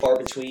few and far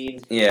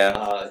between.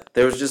 Yeah.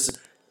 There was just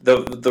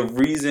the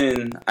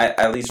reason,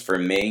 at least for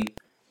me,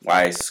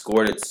 why I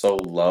scored it so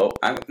low.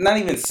 I'm not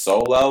even so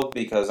low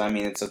because I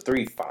mean it's a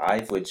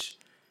 3.5, which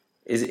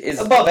is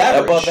above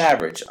average. Above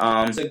average.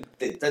 So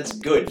that's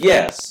good.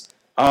 Yes.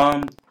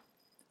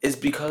 Is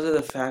because of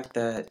the fact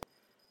that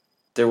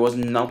there was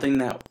nothing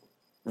that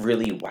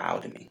really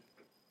wowed me.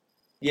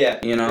 Yeah.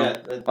 You know?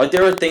 Yeah, like,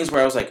 there were things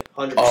where I was like,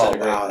 100% oh,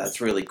 agree. wow,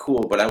 that's really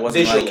cool. But I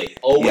wasn't visually. like...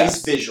 Always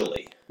yes.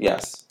 visually.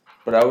 Yes.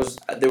 But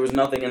there was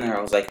nothing in there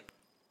I was like,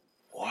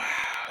 wow,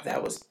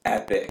 that was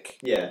epic.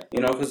 Yeah. You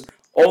know, because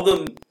I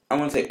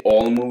want to say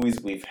all the movies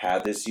we've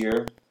had this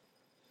year,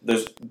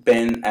 there's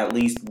been at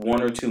least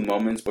one or two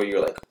moments where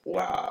you're like,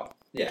 wow.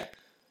 Yeah.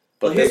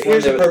 But well,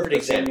 here's a perfect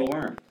this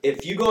example.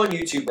 If you go on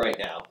YouTube right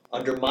now,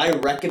 under my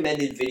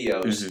recommended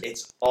videos,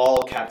 it's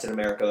all Captain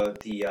America,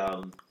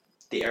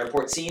 the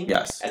airport scene,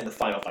 yes, and the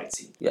final fight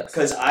scene. Yes,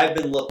 because I've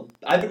been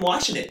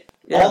watching it.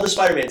 Yeah. All the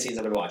Spider-Man scenes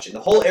I've been watching. The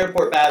whole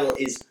airport battle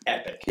is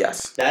epic.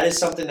 Yes, that is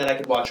something that I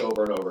could watch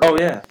over and over. Oh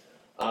again.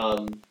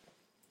 Yeah.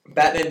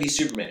 Batman v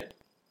Superman.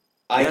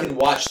 I can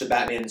watch the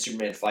Batman and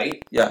Superman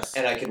fight. Yes,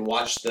 and I can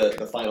watch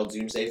the final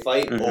Doomsday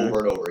fight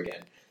over and over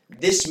again.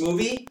 This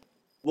movie.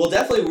 We'll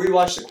definitely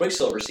rewatch the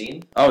Quicksilver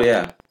scene. Oh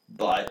yeah,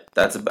 but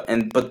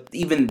but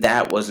even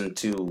that wasn't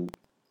too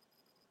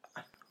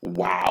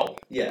wow.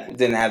 Yeah, it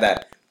didn't have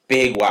that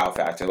big wow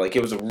factor. Like,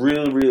 it was a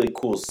really, really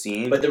cool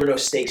scene, but there were no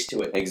stakes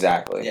to it.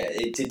 Exactly. Yeah,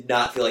 it did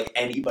not feel like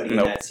anybody in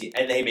that scene,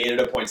 and they made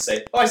it a point to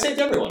say, "Oh, I saved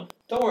everyone.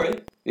 Don't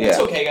worry, it's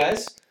okay,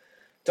 guys.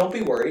 Don't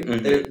be worried."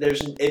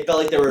 It felt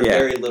like there were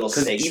very little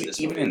stakes to this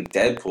movie. Even in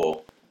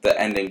Deadpool,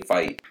 the ending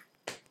fight.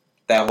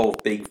 That whole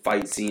big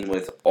fight scene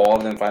with all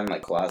of them fighting,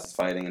 like Colossus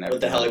fighting and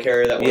everything. With the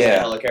helicarrier that wasn't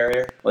a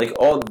helicarrier? Like,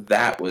 all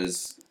that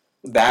was...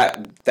 That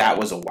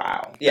was a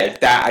wow. Yeah. Like,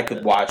 that I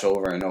could watch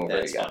over and over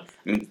again. Fun.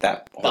 I mean,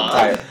 that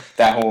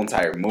whole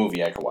entire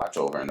movie I could watch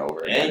over and over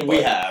again. And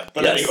we have.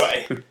 But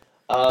anyway.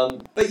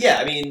 But yeah,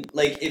 I mean,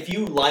 like, if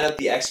you line up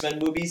the X-Men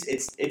movies,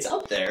 it's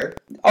up there.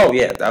 Oh,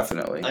 yeah,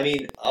 definitely. I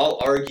mean, I'll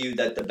argue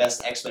that the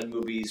best X-Men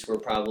movies were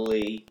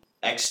probably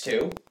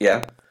X2.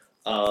 Yeah.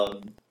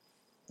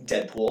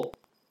 Deadpool.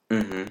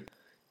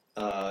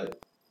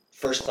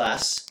 First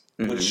Class,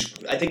 which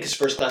I think is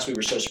First Class we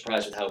were so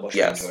surprised with how much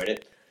we enjoyed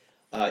it.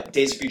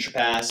 Days of Future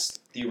Past,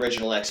 the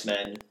original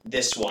X-Men,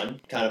 this one,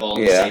 kind of all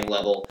on the same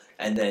level,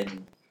 and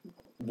then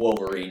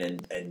Wolverine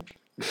and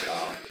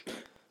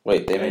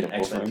wait, they made a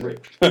X-Men Wolverine?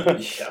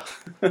 3. Yeah.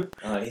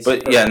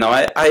 But yeah, no,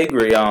 I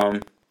agree.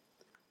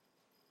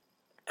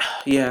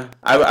 Yeah,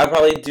 I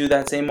probably do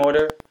that same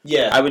order.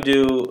 Yeah. I would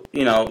do,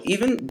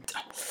 even,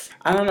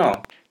 I don't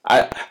know.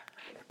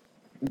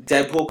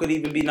 Deadpool could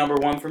even be number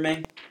one for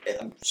me.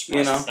 I'm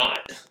surprised it's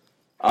not.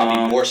 I'd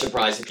be more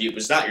surprised if it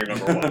was not your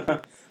number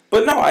one.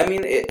 But no, I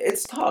mean,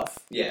 it's tough.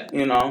 Yeah.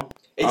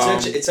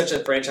 It's such a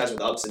franchise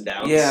with ups and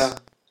downs. Yeah.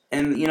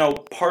 And,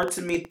 parts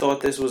of me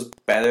thought this was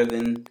better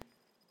than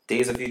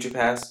Days of Future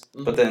Past,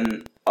 but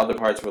then other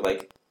parts were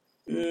like,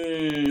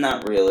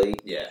 not really.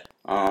 Yeah.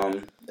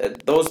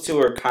 Those two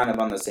are kind of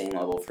on the same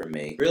level for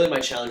me. Really,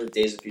 my challenge with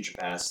Days of Future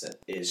Past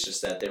is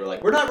just that they were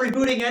like, we're not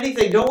rebooting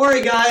anything. Don't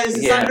worry, guys.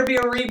 It's not going to be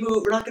a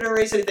reboot. We're not going to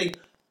erase anything.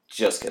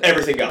 Just kidding.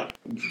 Everything gone.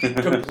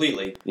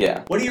 Completely.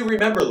 Yeah. What do you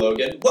remember,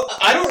 Logan?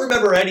 I don't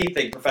remember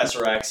anything,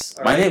 Professor X.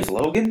 My name's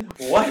Logan?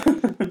 What?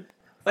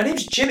 My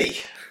name's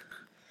Jimmy.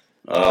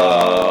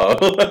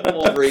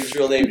 Wolverine's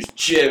real name is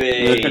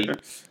Jimmy.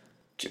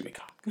 Jimmy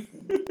Cock.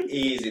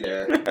 Easy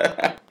there.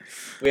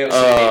 We have a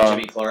son named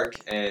Jimmy Clark,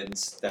 and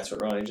that's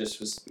what Ronnie just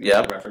was in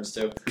reference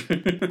to.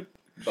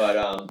 But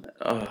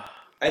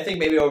I think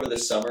maybe over the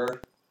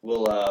summer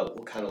we'll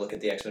kind of look at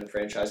the X-Men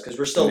franchise because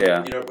we're still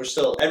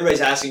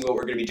everybody's asking what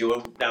we're going to be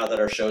doing now that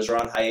our shows are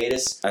on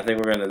hiatus. I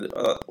think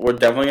we're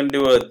definitely gonna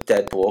do a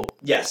Deadpool.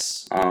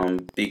 Yes.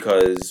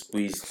 Because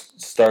we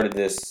started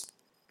this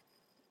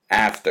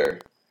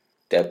after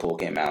Deadpool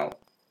came out.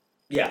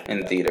 Yeah.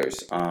 In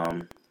theaters.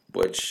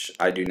 Which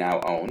I do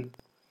now own.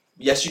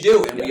 Yes, you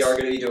do, and we are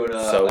going to be doing a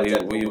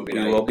Deadpool movie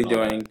night. We will be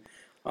doing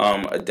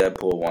a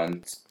Deadpool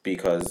one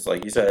because,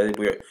 like you said,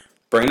 we're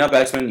bringing up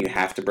X-Men. You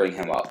have to bring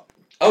him up.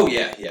 Oh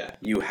yeah, yeah.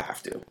 You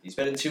have to. He's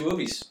been in 2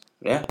 movies.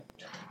 Yeah.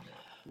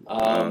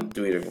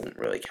 Do we even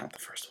really count the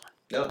first one?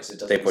 No, because it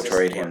doesn't. They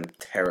portrayed him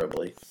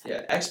terribly.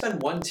 Yeah, X-Men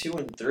 1, 2,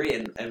 and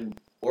 3, and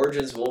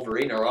Origins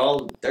Wolverine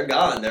they're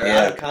gone. They're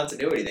out of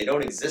continuity. They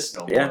don't exist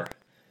no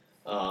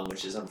more.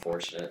 Which is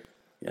unfortunate.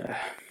 Yeah.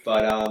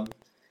 But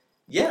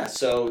Yeah,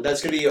 so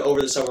that's going to be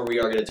over the summer. We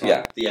are going to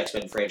talk the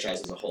X-Men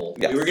franchise as a whole.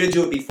 Yes. We were going to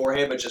do it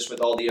beforehand, but just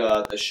with all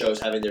the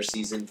shows having their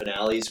season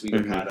finales, we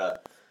were kind of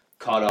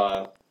caught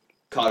up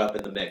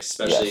in the mix.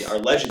 Especially our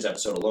Legends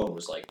episode alone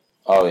was like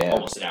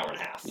almost an hour and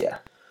a half. Yeah.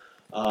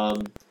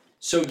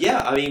 So yeah,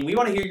 I mean, we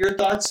want to hear your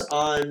thoughts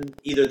on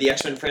either the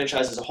X-Men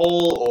franchise as a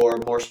whole, or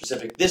more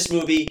specific, this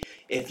movie.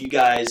 If you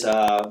guys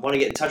want to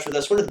get in touch with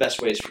us, what are the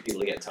best ways for people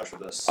to get in touch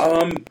with us?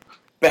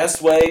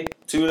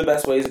 Two of the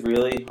best ways,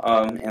 really,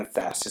 and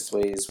fastest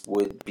ways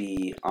would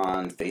be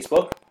on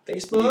Facebook.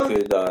 Facebook?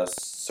 You could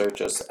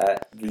search us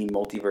at the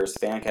Multiverse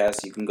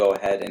Fancast. You can go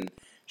ahead and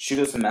shoot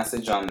us a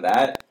message on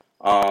that.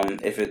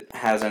 If it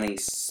has any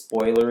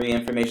spoilery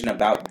information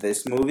about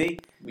this movie,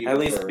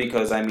 least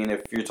because, I mean,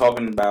 if you're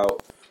talking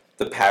about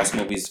the past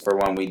movies for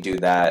when we do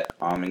that,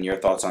 and your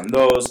thoughts on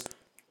those,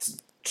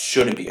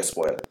 shouldn't be a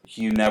spoiler.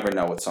 You never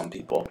know with some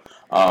people.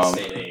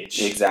 Same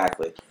age.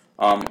 Exactly.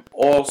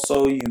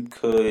 Also, you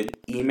could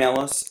email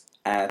us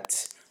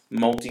at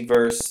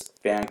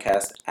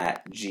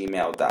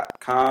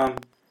multiversefancast@gmail.com.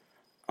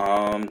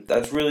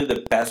 That's really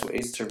the best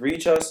ways to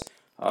reach us.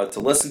 To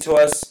listen to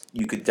us,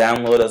 you could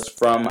download us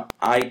from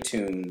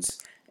iTunes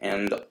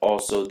and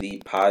also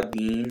the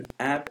Podbean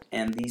app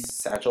and the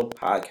Satchel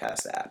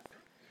Podcast app.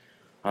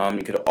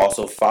 You could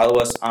also follow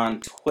us on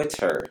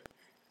Twitter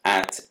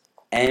at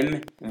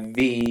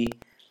MVFancast.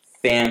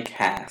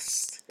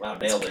 Wow,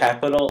 nailed it. It.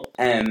 Capital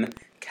M,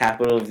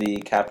 capital V,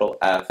 capital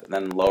F, and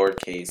then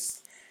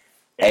lowercase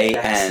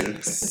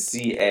ANCAST.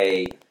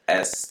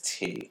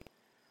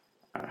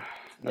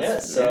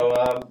 So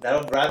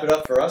that'll wrap it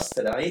up for us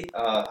tonight.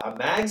 I'm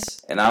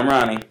Mags. And I'm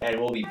Ronnie. And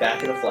we'll be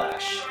back in a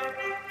flash.